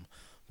 THOM,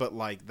 but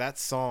like that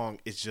song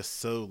is just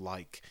so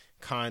like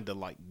kind of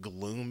like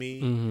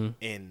gloomy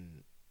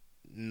and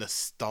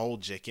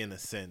nostalgic in a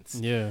sense.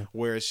 Yeah.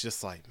 Where it's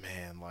just like,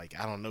 man, like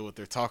I don't know what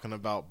they're talking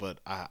about, but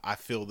I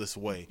feel this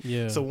way.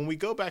 Yeah. So when we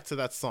go back to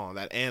that song,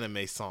 that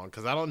anime song,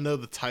 because I don't know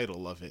the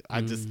title of it,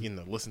 I just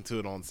listen to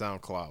it on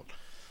SoundCloud.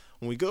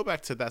 When we go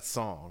back to that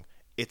song,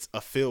 it's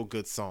a feel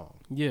good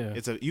song. Yeah.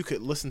 You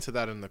could listen to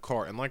that in the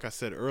car, and like I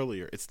said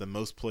earlier, it's the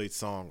most played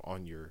song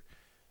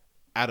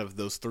out of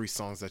those 3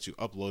 songs that you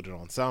uploaded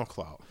on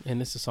SoundCloud.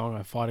 And it's the song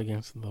I fought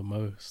against the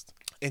most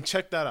And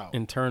check that out.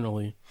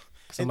 internally.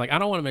 So I'm like, I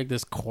don't want to make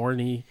this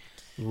corny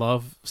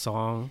love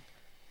song,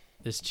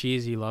 this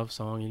cheesy love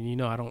song.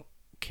 And, I don't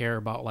care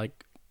about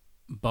like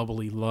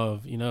bubbly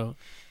love,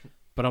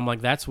 But I'm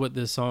like, that's what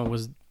this song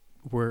was,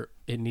 where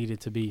it needed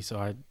to be. So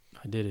I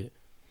did it.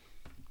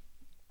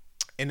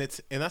 And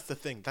that's the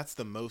thing. That's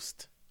the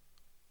most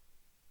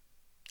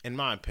in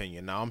my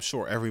opinion, now I'm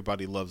sure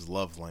everybody loves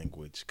Love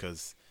Language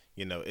because,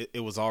 you know,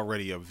 it was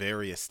already a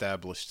very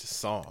established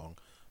song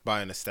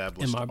by an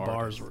established And my artist.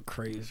 bars were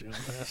crazy on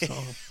that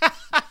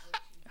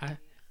song.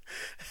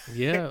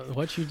 Yeah,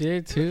 what you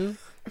did too.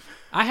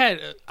 I'm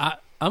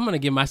gonna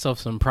give myself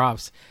some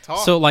props.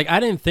 Talk. So like, I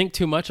didn't think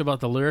too much about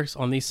the lyrics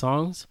on these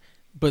songs,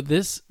 but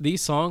these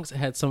songs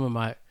had some of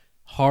my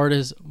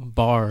hardest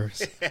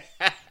bars.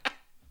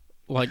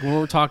 Like when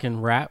we're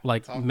talking rap,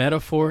 like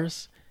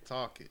metaphors,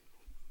 Talk it.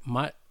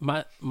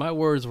 my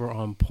words were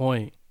on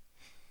point.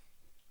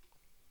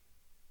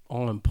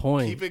 On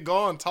point. Keep it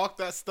going. Talk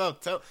that stuff.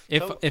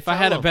 If I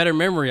had a better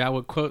memory, I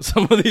would quote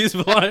some of these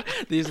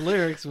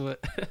lyrics. But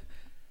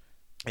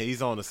Hey,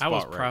 he's on the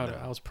spot right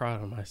now. I was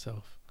proud of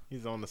myself.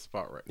 He's on the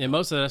spot right now. And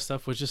most of that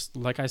stuff was just,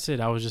 like I said,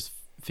 I was just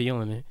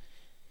feeling it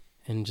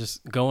and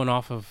just going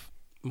off of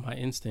my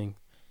instinct.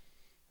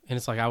 And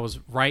it's like I was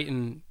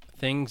writing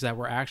things that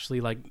were actually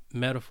like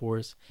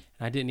metaphors,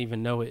 and I didn't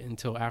even know it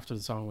until after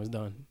the song was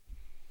done.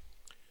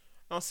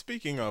 Now,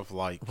 speaking of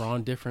like, We're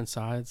on different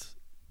sides,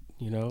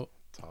 you know,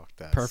 talk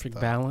that perfect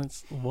stuff.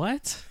 balance.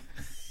 What?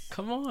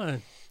 Come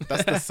on.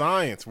 That's the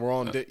science. We're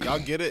on. Y'all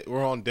get it?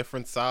 We're on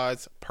different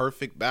sides.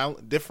 Perfect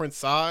balance. Different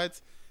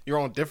sides. You're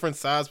on different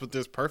sides, but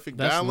there's perfect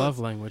That's balance. love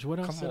language. What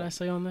else Come did on. I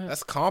say on that?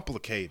 That's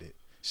complicated.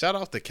 Shout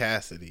out to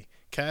Cassidy.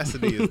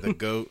 Cassidy is the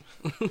GOAT.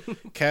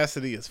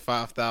 Cassidy is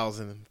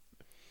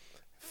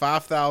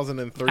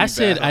 5,003. I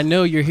said, I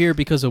know you're here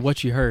because of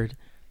what you heard.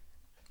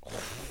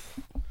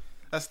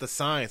 That's the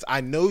science.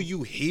 I know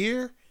you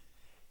here.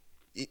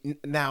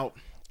 Now,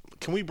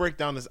 can we break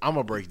down this? I'm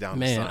gonna break down.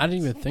 Man, the I science.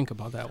 didn't even think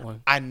about that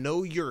one. I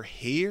know you're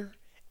here.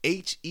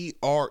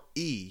 HERE.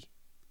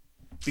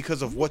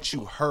 Because of what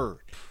you heard.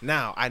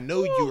 Now, I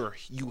know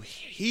you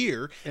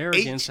hear.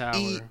 Arrogance hour.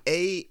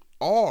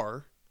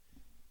 HEAR.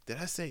 Did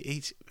I say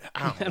H?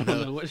 I I don't don't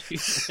know. know what you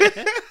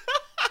said.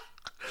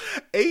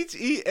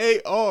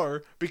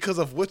 HEAR because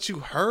of what you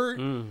heard.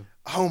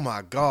 Oh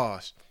my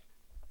gosh!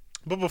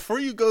 But before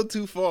you go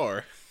too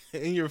far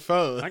in your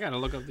phone, I gotta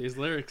look up these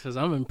lyrics because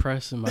I'm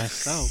impressing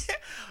myself.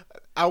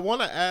 I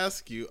want to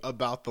ask you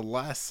about the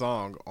last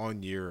song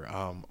on your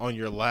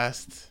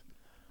last.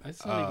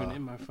 It's not even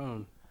in my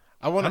phone.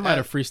 I want I to might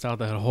have freestyled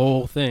that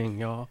whole thing,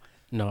 y'all.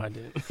 No, I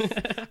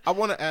didn't. I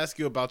want to ask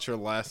you about your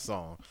last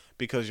song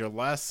because your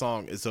last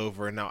song is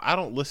over. Now, I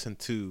don't listen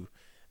to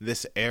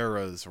this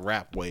era's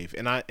rap wave,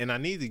 and I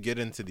need to get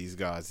into these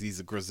guys,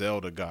 these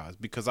Griselda guys,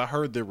 because I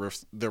heard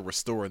they're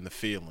restoring the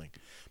feeling.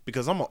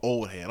 Because I'm an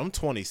old head. I'm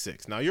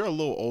 26. Now you're a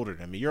little older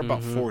than me. You're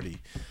about 40,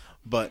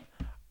 but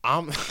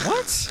I'm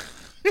What?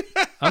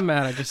 I'm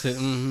mad. I just said,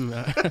 I'm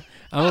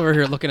over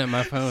here looking at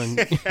my phone.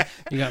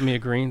 You got me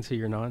agreeing to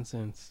your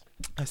nonsense.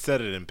 I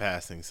said it in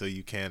passing, so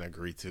you can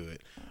agree to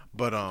it.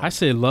 But I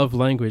said love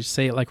language.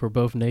 Say it like we're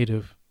both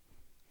native.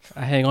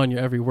 I hang on your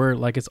every word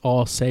like it's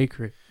all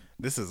sacred.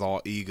 this is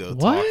all ego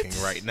What?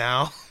 talking right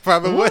now. By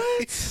the way,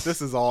 What?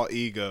 this is all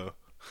ego.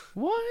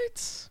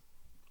 What?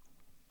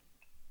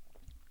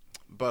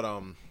 But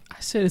I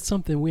said it's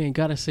something we ain't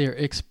gotta say or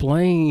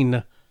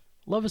explain.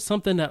 Love is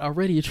something that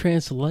already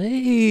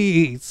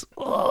translates.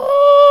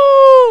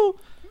 Oh,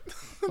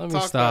 let me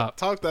stop.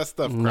 Talk that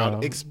stuff, crowd. No,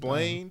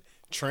 Explain,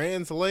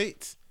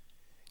 translate.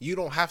 You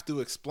don't have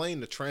to explain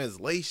the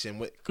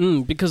translation.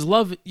 Because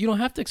love, you don't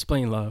have to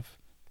explain love.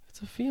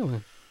 It's a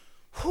feeling.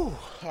 Whew.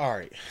 All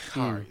right.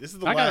 This is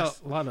the I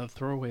last. got a lot of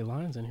throwaway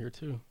lines in here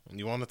too.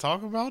 You want to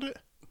talk about it?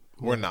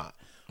 We're not.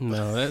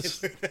 No,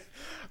 that's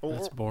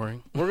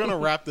boring. We're going to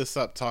wrap this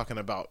up talking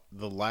about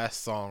the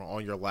last song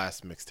on your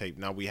last mixtape.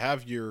 Now, we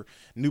have your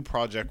new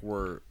project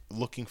we're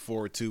looking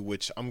forward to,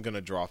 which I'm going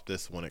to drop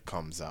this when it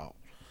comes out.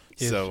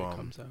 If so, it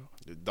comes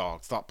out.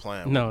 dog, stop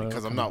playing No, with me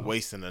because it'll I'm come not out.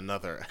 wasting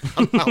another.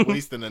 I'm not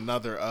wasting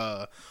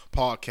another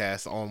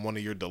podcast on one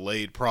of your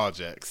delayed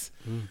projects.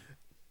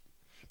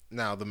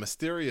 Now, the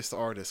mysterious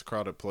artist,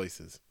 Crowded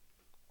Places.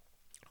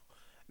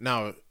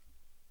 Now,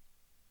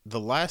 the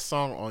last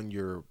song on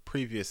your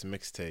previous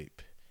mixtape,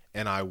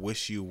 And I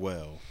Wish You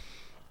Well,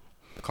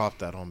 caught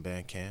that on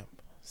Bandcamp,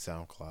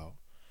 SoundCloud.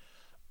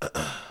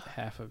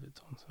 Half of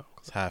it's on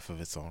SoundCloud. Half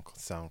of it's on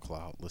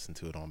SoundCloud. Listen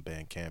to it on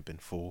Bandcamp in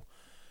full.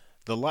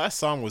 The last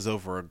song was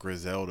over a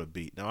Griselda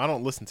beat. Now, I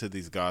don't listen to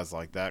these guys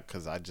like that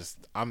because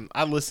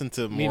I listen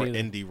to Me more neither.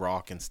 indie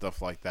rock and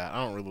stuff like that.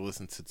 I don't really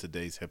listen to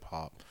today's hip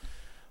hop.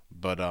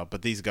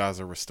 But these guys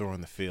are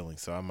restoring the feeling,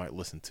 so I might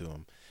listen to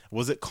them.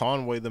 Was it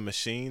Conway the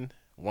Machine?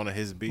 One of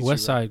his beats?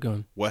 West Side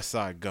Gun. West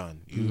Side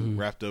Gun. You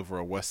rapped over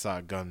a West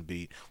Side Gun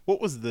beat.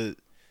 Was that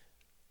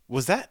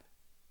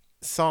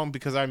song?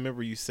 Because I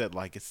remember you said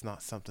like it's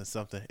not something.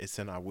 It's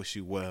in I Wish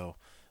You Well.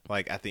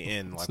 Like at the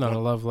end, It's like not a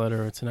love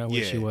letter. It's an I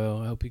wish Yeah. you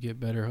well. I hope you get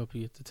better. Hope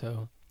you get to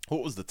tell.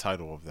 what was the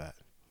title of that?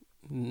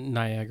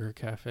 Niagara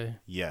Cafe.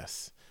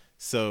 Yes.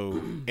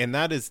 So, and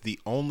that is the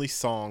only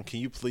song. Can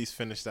you please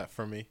finish that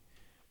for me?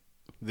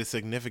 The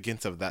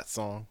significance of that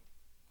song.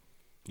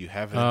 You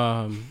haven't.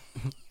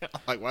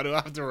 Like, why do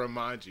I have to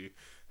remind you?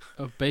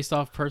 Based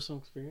off personal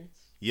experience.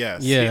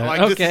 Yes. Yeah,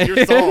 Like okay. this is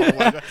your song.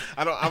 Like,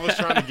 I was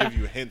trying to give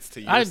you hints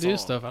to your I song. do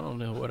stuff. I don't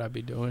know what I'd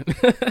be doing.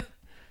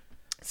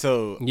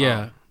 So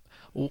Yeah.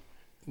 Well,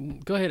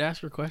 go ahead,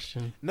 ask your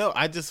question. no,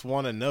 I just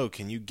want to know.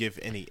 Can you give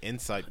any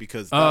insight?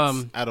 Because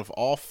that's out of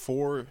all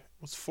four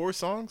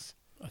songs.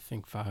 I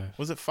think 5.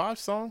 Was it 5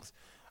 songs?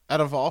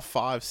 Out of all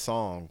 5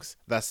 songs,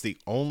 that's the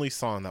only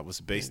song that was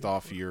based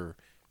off your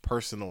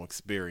personal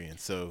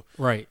experience. So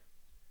Right.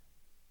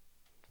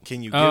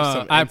 can you give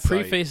some I insight?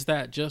 prefaced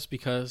that just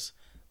because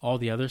all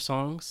the other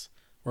songs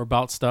were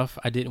about stuff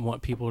I didn't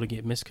want people to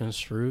get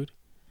misconstrued.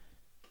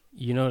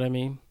 You know what I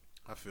mean?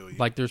 I feel you.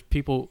 Like there's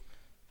people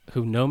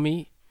who know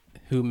me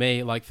who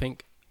may like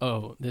think,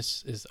 oh,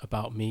 this is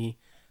about me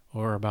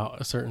or about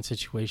a certain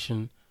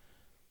situation.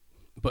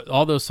 But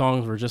all those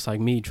songs were just like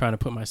me trying to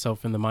put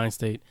myself in the mind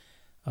state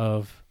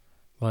of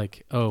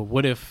like, oh,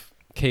 what if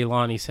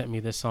Kaylani sent me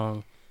this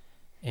song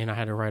and I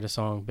had to write a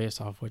song based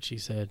off what she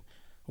said?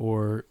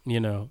 Or, you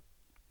know,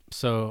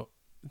 so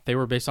they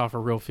were based off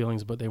of real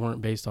feelings, but they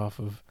weren't based off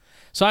of.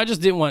 So I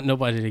just didn't want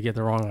nobody to get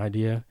the wrong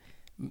idea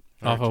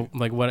off of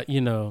like what,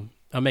 you know,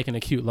 I'm making a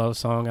cute love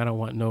song. I don't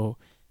want no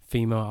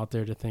female out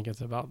there to think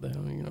it's about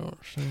them. You know what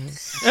I'm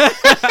saying?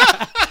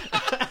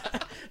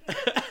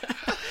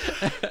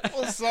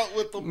 What's up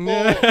with the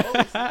ball?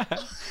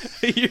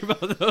 You're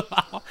about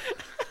to,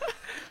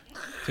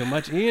 too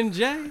much E and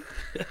J.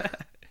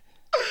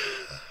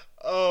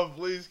 Oh,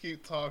 please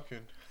keep talking.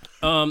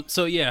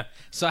 So yeah,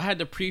 so I had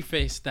to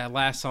preface that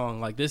last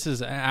song like this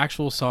is an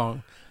actual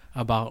song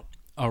about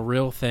a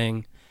real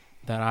thing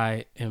that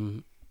I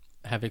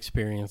have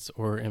experienced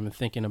or am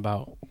thinking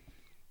about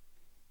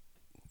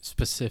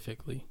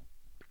specifically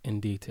in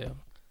detail.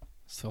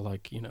 So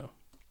like, you know,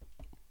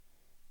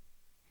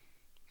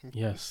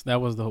 yes,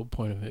 that was the whole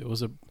point of it. It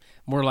was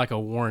more like a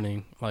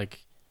warning,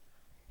 like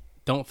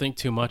don't think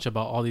too much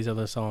about all these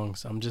other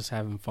songs. I'm just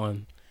having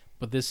fun,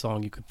 but this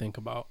song you could think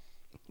about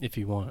if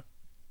you want.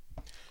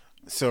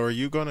 So are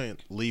you going to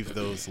leave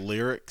those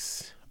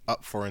lyrics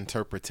up for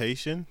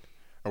interpretation,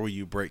 or will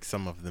you break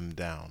some of them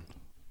down?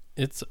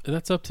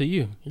 That's up to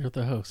you. You're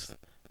the host.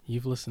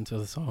 You've listened to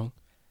the song.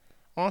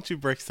 Why don't you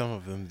break some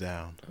of them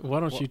down? Why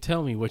don't you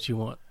tell me what you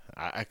want?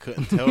 I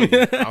couldn't tell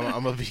you.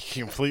 I'm going to be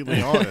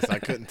completely honest. I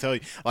couldn't tell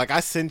you. Like, I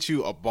sent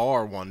you a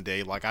bar one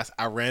day. Like,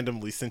 I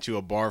randomly sent you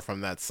a bar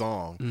from that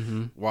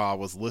song while I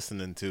was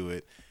listening to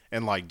it.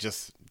 And, like,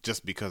 just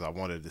because I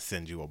wanted to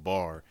send you a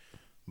bar.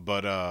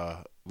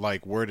 But,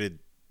 like, where did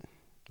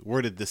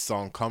this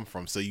song come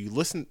from? So you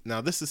listen.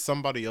 Now, this is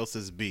somebody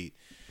else's beat.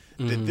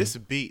 Did this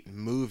beat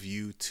move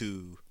you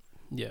to...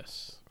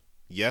 Yes.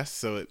 Yes,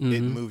 so it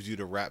moved you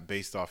to rap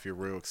based off your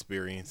real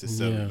experiences.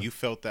 So you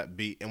felt that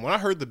beat. And when I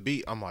heard the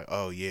beat, I'm like,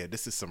 oh, yeah,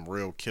 this is some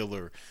real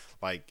killer.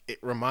 Like, it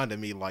reminded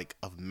me, like,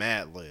 of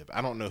Madlib.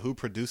 I don't know who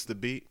produced the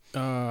beat.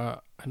 I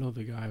know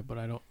the guy, but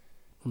I don't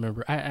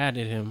remember. I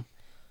added him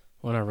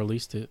when I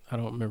released it. I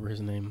don't remember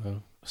his name,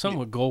 though. Something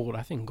with Gold.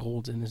 I think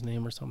Gold's in his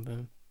name or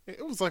something.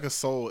 It was like a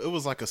soul. It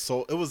was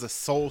a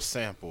soul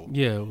sample.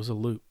 Yeah, it was a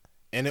loop.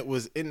 And it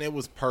was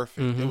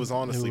perfect. It was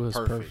honestly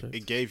perfect.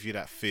 It gave you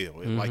that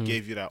feel. It like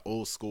gave you that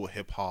old school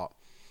hip hop,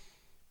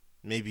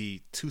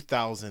 maybe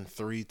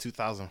 2003,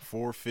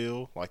 2004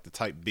 feel, like the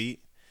type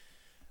beat.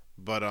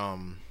 But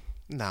I'm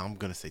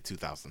gonna say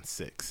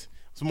 2006.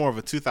 It's more of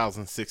a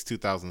 2006,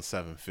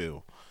 2007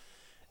 feel.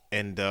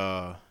 And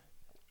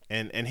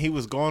he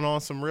was going on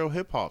some real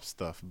hip hop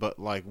stuff. But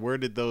like, where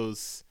did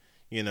those,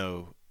 you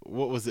know,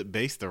 what was it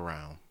based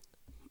around?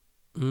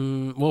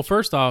 Well,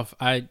 first off,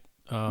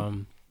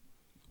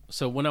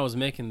 so when I was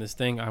making this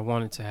thing, I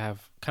wanted to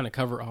have kind of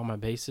cover all my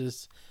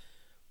bases.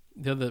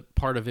 The other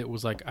part of it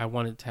was like I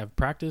wanted to have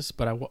practice,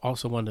 but I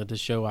also wanted to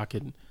show I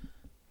could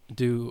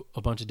do a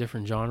bunch of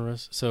different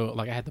genres. So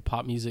like I had the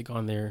pop music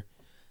on there,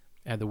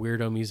 I had the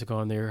weirdo music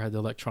on there, I had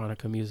the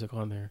electronica music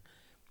on there,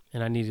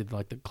 and I needed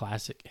like the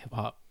classic hip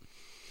hop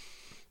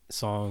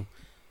song.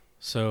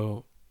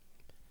 So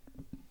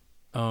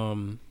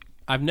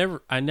I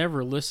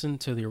never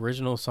listened to the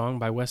original song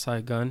by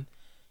Westside Gunn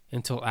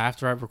until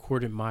after I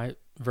recorded my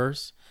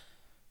verse.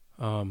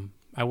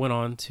 I went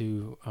on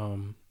to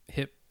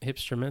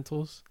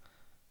Hipstrumentals,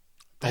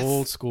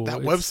 old school. That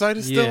website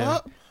is still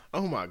up?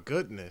 Oh my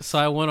goodness. So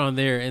I went on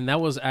there, and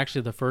that was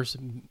actually the first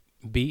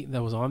beat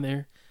that was on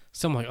there.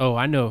 So I'm like, oh,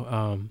 I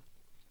know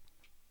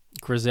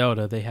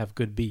Griselda, they have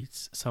good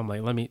beats. So I'm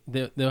like,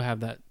 they'll have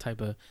that type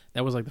of,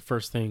 that was like the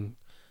first thing,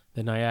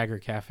 the Niagara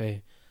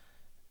Cafe.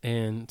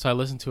 And so I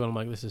listened to it, I'm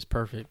like, this is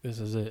perfect. This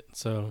is it.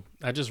 So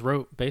I just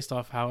wrote based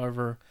off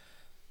however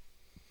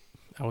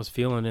I was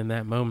feeling in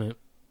that moment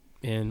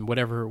and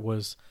whatever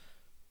was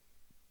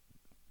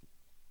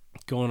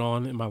going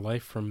on in my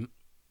life from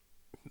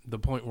the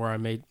point where I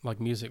made like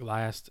music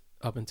last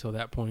up until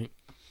that point.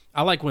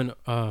 I like when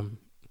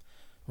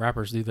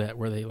rappers do that,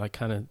 where they like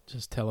kind of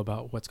just tell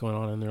about what's going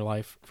on in their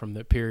life from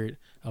the period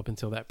up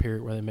until that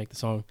period where they make the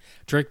song.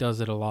 Drake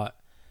does it a lot,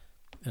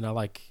 and I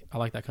like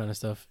that kind of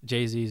stuff.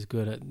 Jay-Z's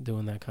good at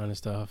doing that kind of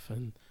stuff,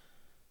 and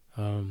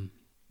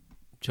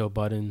Joe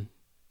Budden,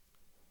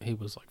 he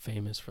was like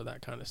famous for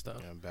that kind of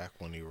stuff. Yeah, back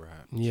when he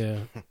rapped. Yeah.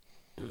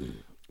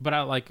 But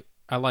I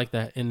like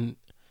that, and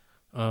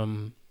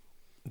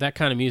that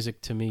kind of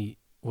music to me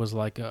was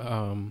like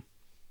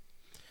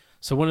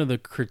so one of the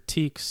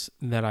critiques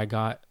that I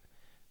got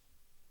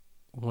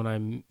when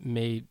I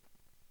made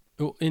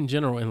in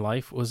general in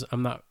life was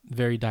I'm not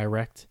very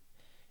direct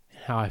in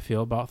how I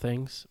feel about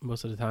things.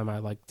 Most of the time I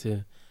like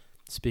to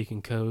speak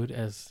in code,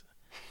 as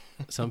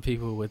some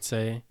people would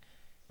say.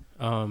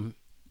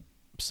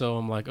 So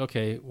I'm like,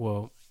 okay,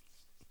 well,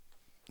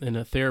 in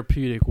a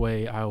therapeutic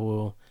way, I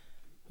will.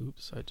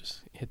 Oops, I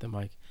just hit the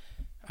mic.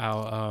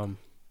 I'll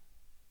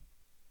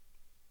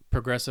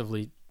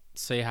progressively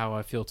say how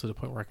I feel to the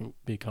point where I can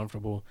be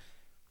comfortable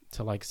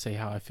to like say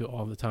how I feel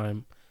all the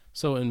time.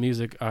 So in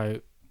music,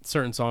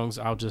 certain songs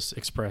I'll just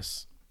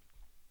express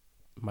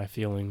my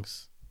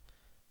feelings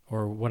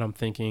or what I'm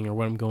thinking or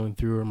what I'm going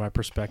through or my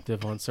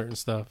perspective on certain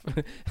stuff.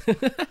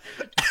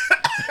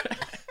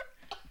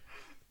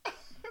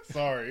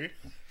 Sorry.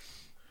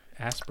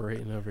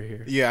 Aspirating over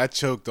here. Yeah, I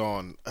choked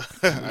on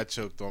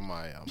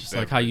my just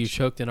like how you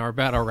choked in our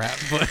battle rap.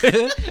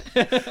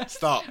 But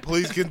Stop.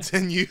 Please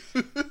continue.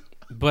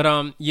 But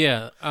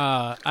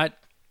I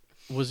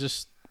was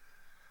just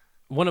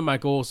one of my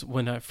goals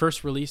when I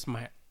first released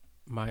my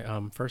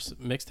first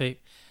mixtape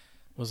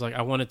was like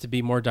I wanted to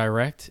be more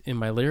direct in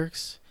my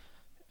lyrics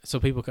so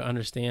people could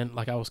understand.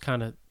 Like I was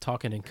kind of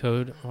talking in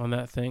code on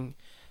that thing,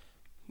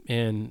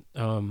 and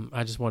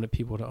I just wanted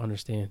people to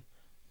understand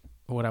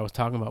what I was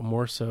talking about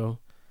more so.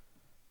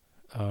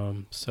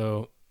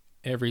 So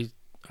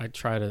I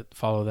try to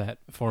follow that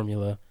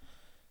formula.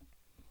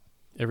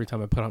 Every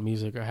time I put out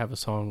music, I have a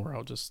song where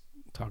I'll just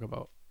talk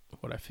about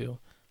what I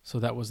feel. So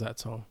that was that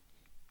song.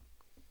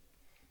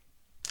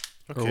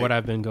 Okay. Or what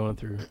I've been going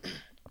through.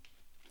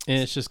 And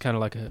it's just kind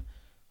of like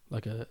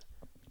a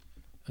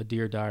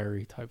Dear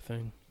Diary type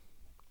thing.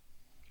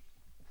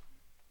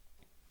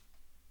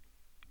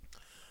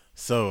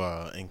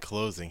 So in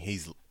closing,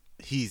 he's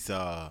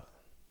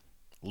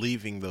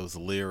leaving those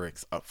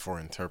lyrics up for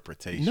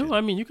interpretation. No,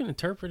 I mean you can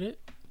interpret it.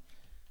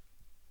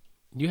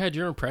 You had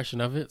your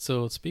impression of it,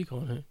 so speak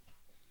on it.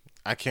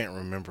 I can't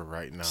remember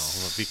right now.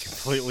 I'm gonna be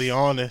completely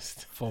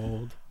honest.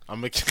 Fold. All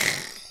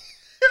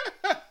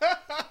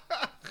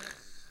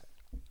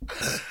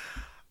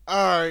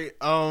right.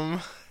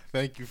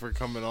 Thank you for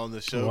coming on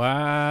the show.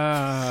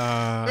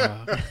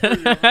 Wow.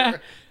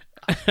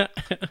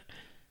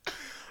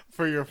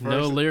 For your first,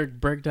 no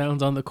lyric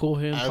breakdowns on the Cool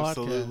Hand podcast.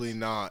 Absolutely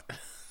not.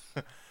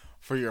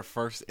 For your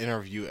first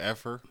interview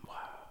ever. Wow.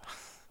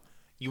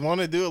 You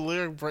want to do a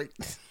lyric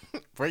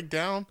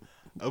breakdown?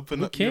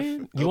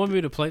 You want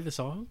me to play the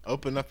song?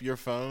 Open up your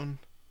phone.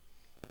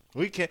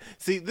 We can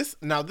see this.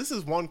 Now, this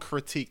is one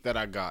critique that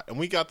I got, and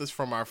we got this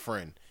from our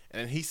friend,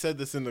 and he said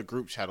this in the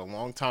group chat a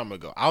long time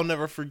ago. I'll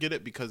never forget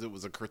it because it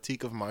was a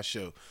critique of my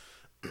show.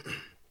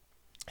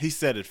 He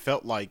said it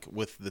felt like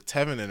with the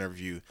Tevin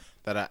interview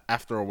that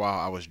after a while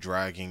I was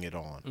dragging it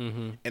on.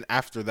 Mm-hmm. And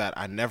after that,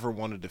 I never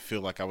wanted to feel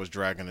like I was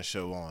dragging the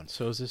show on.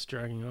 So is this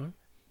dragging on?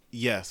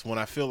 Yes. When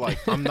I feel like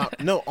I'm not,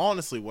 no,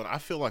 honestly, when I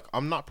feel like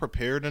I'm not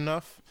prepared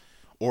enough,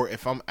 or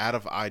if I'm out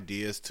of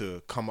ideas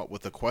to come up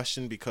with a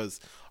question,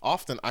 because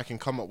often I can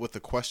come up with a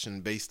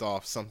question based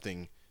off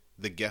something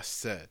the guest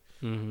said.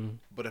 Mm-hmm.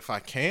 But if I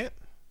can't,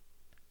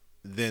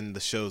 then the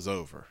show's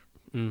over.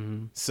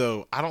 Mm-hmm.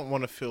 So I don't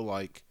want to feel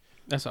like...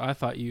 That's what I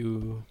thought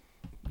you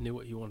knew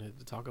what you wanted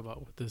to talk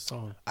about with this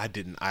song. I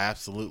didn't. I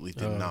absolutely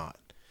did not.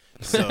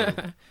 So,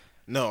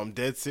 no, I'm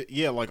dead set.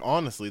 Yeah, like,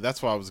 honestly,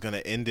 that's why I was going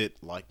to end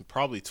it, like,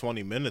 probably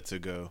 20 minutes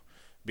ago,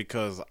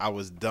 because I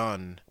was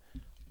done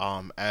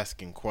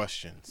asking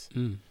questions.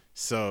 Mm.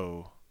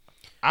 So,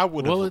 I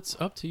would have... Well, it's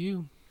up to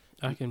you.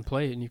 I can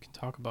play it and you can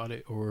talk about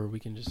it, or we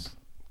can just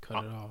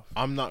cut it off.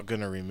 I'm not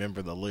going to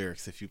remember the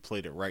lyrics if you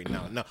played it right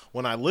now. Now,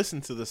 when I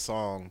listen to the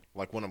song,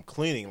 like, when I'm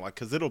cleaning, like,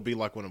 because it'll be,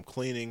 like, when I'm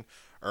cleaning,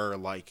 or,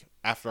 like,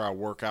 after I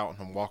work out and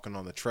I'm walking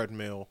on the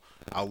treadmill,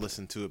 I'll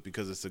listen to it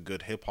because it's a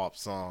good hip-hop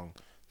song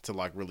to,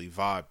 like, really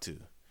vibe to.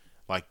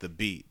 Like, the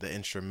beat, the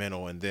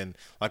instrumental, and then,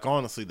 like,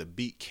 honestly, the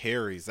beat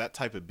carries, that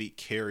type of beat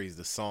carries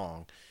the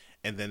song.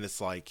 And then it's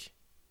like,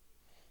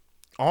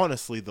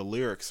 honestly, the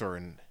lyrics are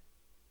an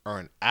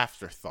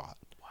afterthought.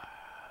 Wow.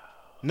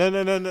 No.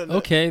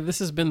 Okay, this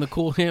has been the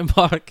Cool Hand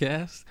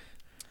Podcast.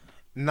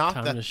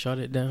 Time to shut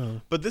it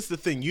down. But this is the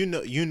thing, you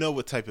know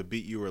what type of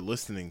beat you were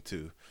listening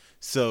to.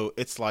 So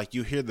it's like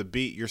you hear the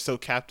beat, you're so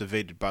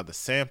captivated by the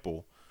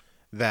sample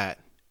that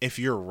if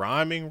you're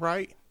rhyming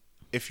right,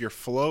 if your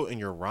flow and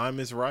your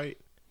rhyme is right,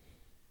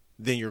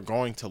 then you're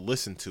going to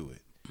listen to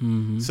it.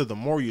 Mm-hmm. So the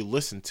more you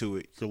listen to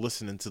it, you're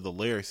listening to the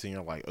lyrics and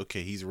you're like,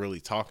 okay, he's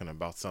really talking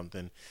about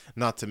something.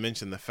 Not to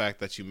mention the fact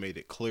that you made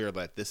it clear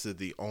that this is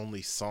the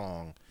only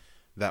song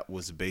that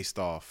was based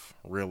off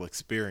real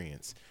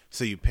experience.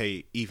 So you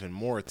pay even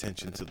more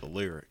attention to the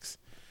lyrics.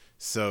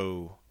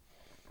 So,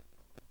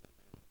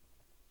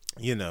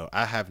 you know,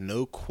 I have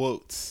no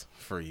quotes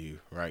for you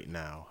right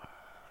now.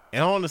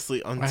 And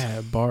honestly, I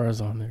had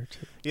bars on there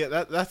too.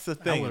 Yeah, that's the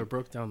thing. I would have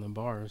broke down the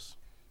bars.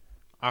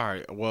 All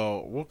right.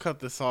 Well, we'll cut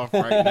this off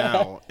right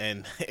now,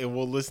 and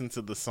we'll listen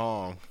to the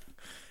song,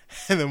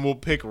 and then we'll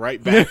pick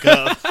right back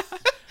up.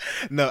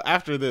 No,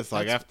 after this,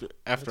 like That's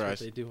after what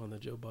they do on the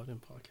Joe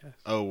Budden podcast.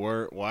 Oh,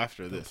 word. Well,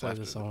 after They'll this, play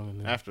the song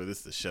and then- after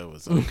this, the show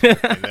is over,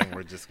 and then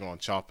we're just gonna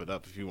chop it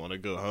up. If you want to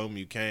go home,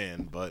 you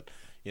can, but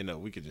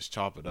we could just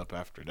chop it up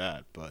after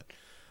that. But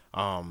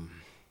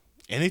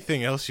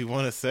anything else you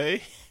want to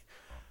say?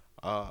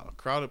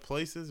 Crowded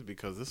Places,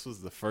 because this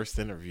was the first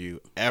interview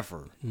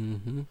ever.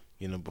 Mm-hmm.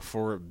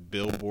 Before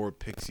Billboard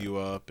picks you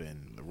up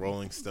and the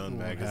Rolling Stone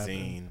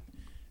magazine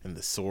and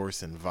the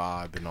Source and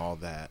Vibe and all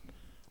that.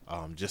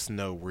 Just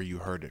know where you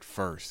heard it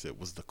first. It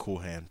was the Cool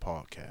Hand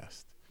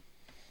Podcast.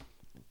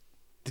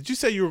 Did you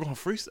say you were going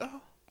to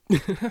freestyle?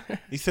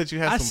 You said you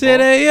had some bars? said,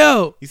 hey,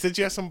 yo. You said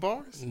you had some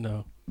bars?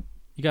 No.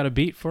 You got a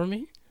beat for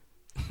me?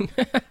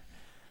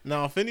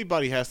 Now, if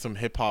anybody has some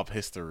hip-hop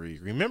history,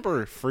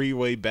 remember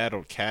Freeway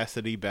battled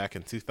Cassidy back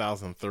in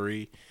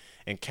 2003?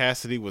 And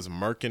Cassidy was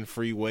murking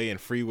Freeway,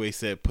 and Freeway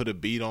said put a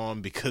beat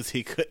on because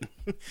he couldn't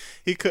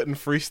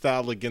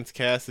freestyle against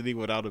Cassidy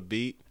without a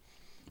beat.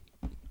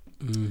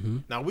 Mm-hmm.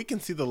 Now, we can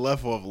see the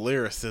level of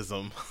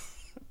lyricism.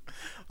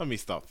 Let me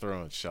stop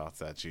throwing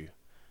shots at you.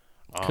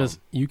 Because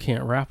you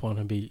can't rap on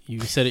a beat.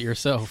 You said it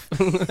yourself.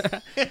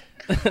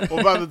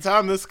 Well, by the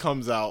time this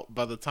comes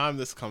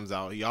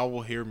out, y'all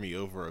will hear me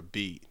over a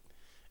beat,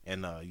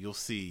 and you'll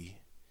see.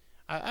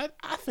 I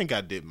think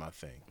I did my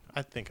thing.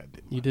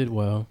 You did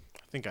well.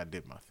 I think I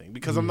did my thing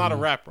because I'm not a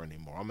rapper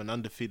anymore. I'm an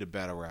undefeated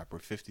battle rapper,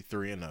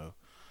 53-0.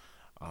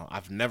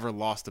 I've never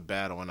lost a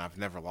battle, and I've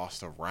never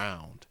lost a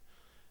round.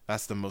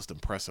 That's the most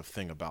impressive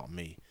thing about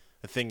me.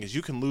 The thing is,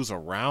 you can lose a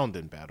round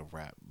in battle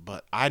rap,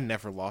 but I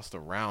never lost a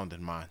round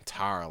in my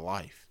entire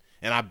life.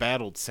 And I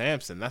battled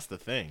Samson. That's the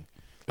thing.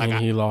 And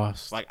he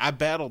lost. Like, I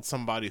battled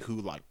somebody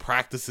who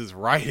practices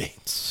writing,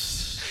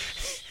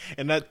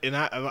 and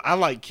I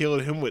like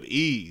killed him with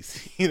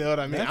ease. You know what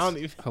I mean?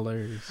 That's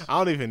hilarious. I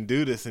don't even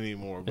do this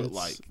anymore. But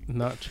It's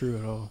not true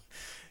at all.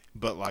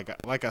 But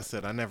like I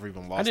said, I never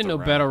even lost. I didn't a know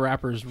round. battle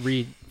rappers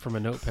read from a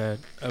notepad,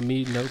 a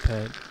Mead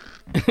notepad.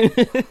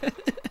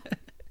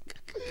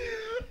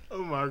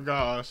 Oh my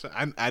gosh,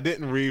 I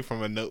didn't read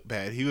from a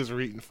notepad. He was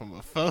reading from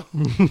a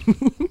phone.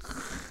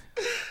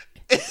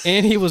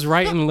 And he was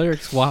writing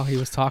lyrics while he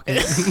was talking.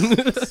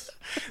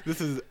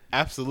 This is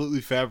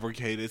absolutely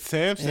fabricated.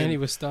 Samson. And he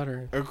was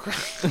stuttering.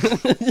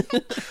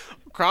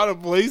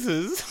 Crowded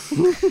Places.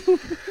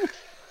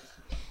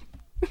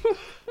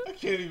 I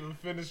can't even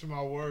finish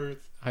my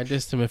words. I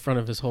dissed him in front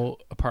of his whole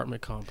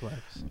apartment complex.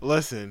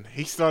 Listen,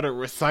 he started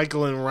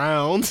recycling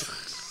rounds.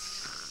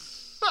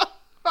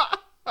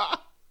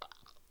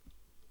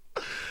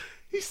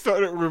 He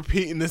started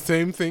repeating the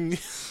same thing.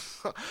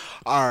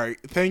 All right.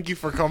 Thank you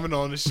for coming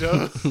on the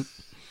show.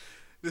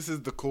 This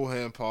is the Cool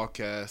Hand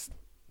Podcast.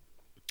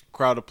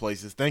 Crowded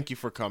Places. Thank you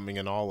for coming,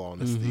 in all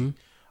honesty.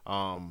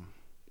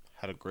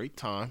 Had a great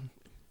time.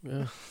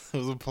 Yeah. It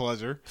was a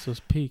pleasure. So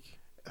it's peak.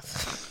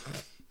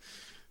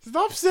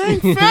 Stop saying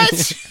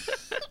fetch.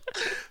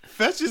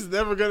 Fetch is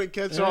never going to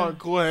catch on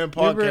Cool Hand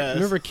Podcast.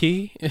 Remember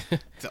Key?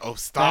 Oh,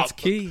 stop. That's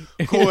Key.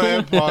 Cool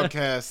Hand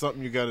Podcast.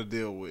 Something you got to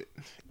deal with.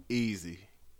 Easy.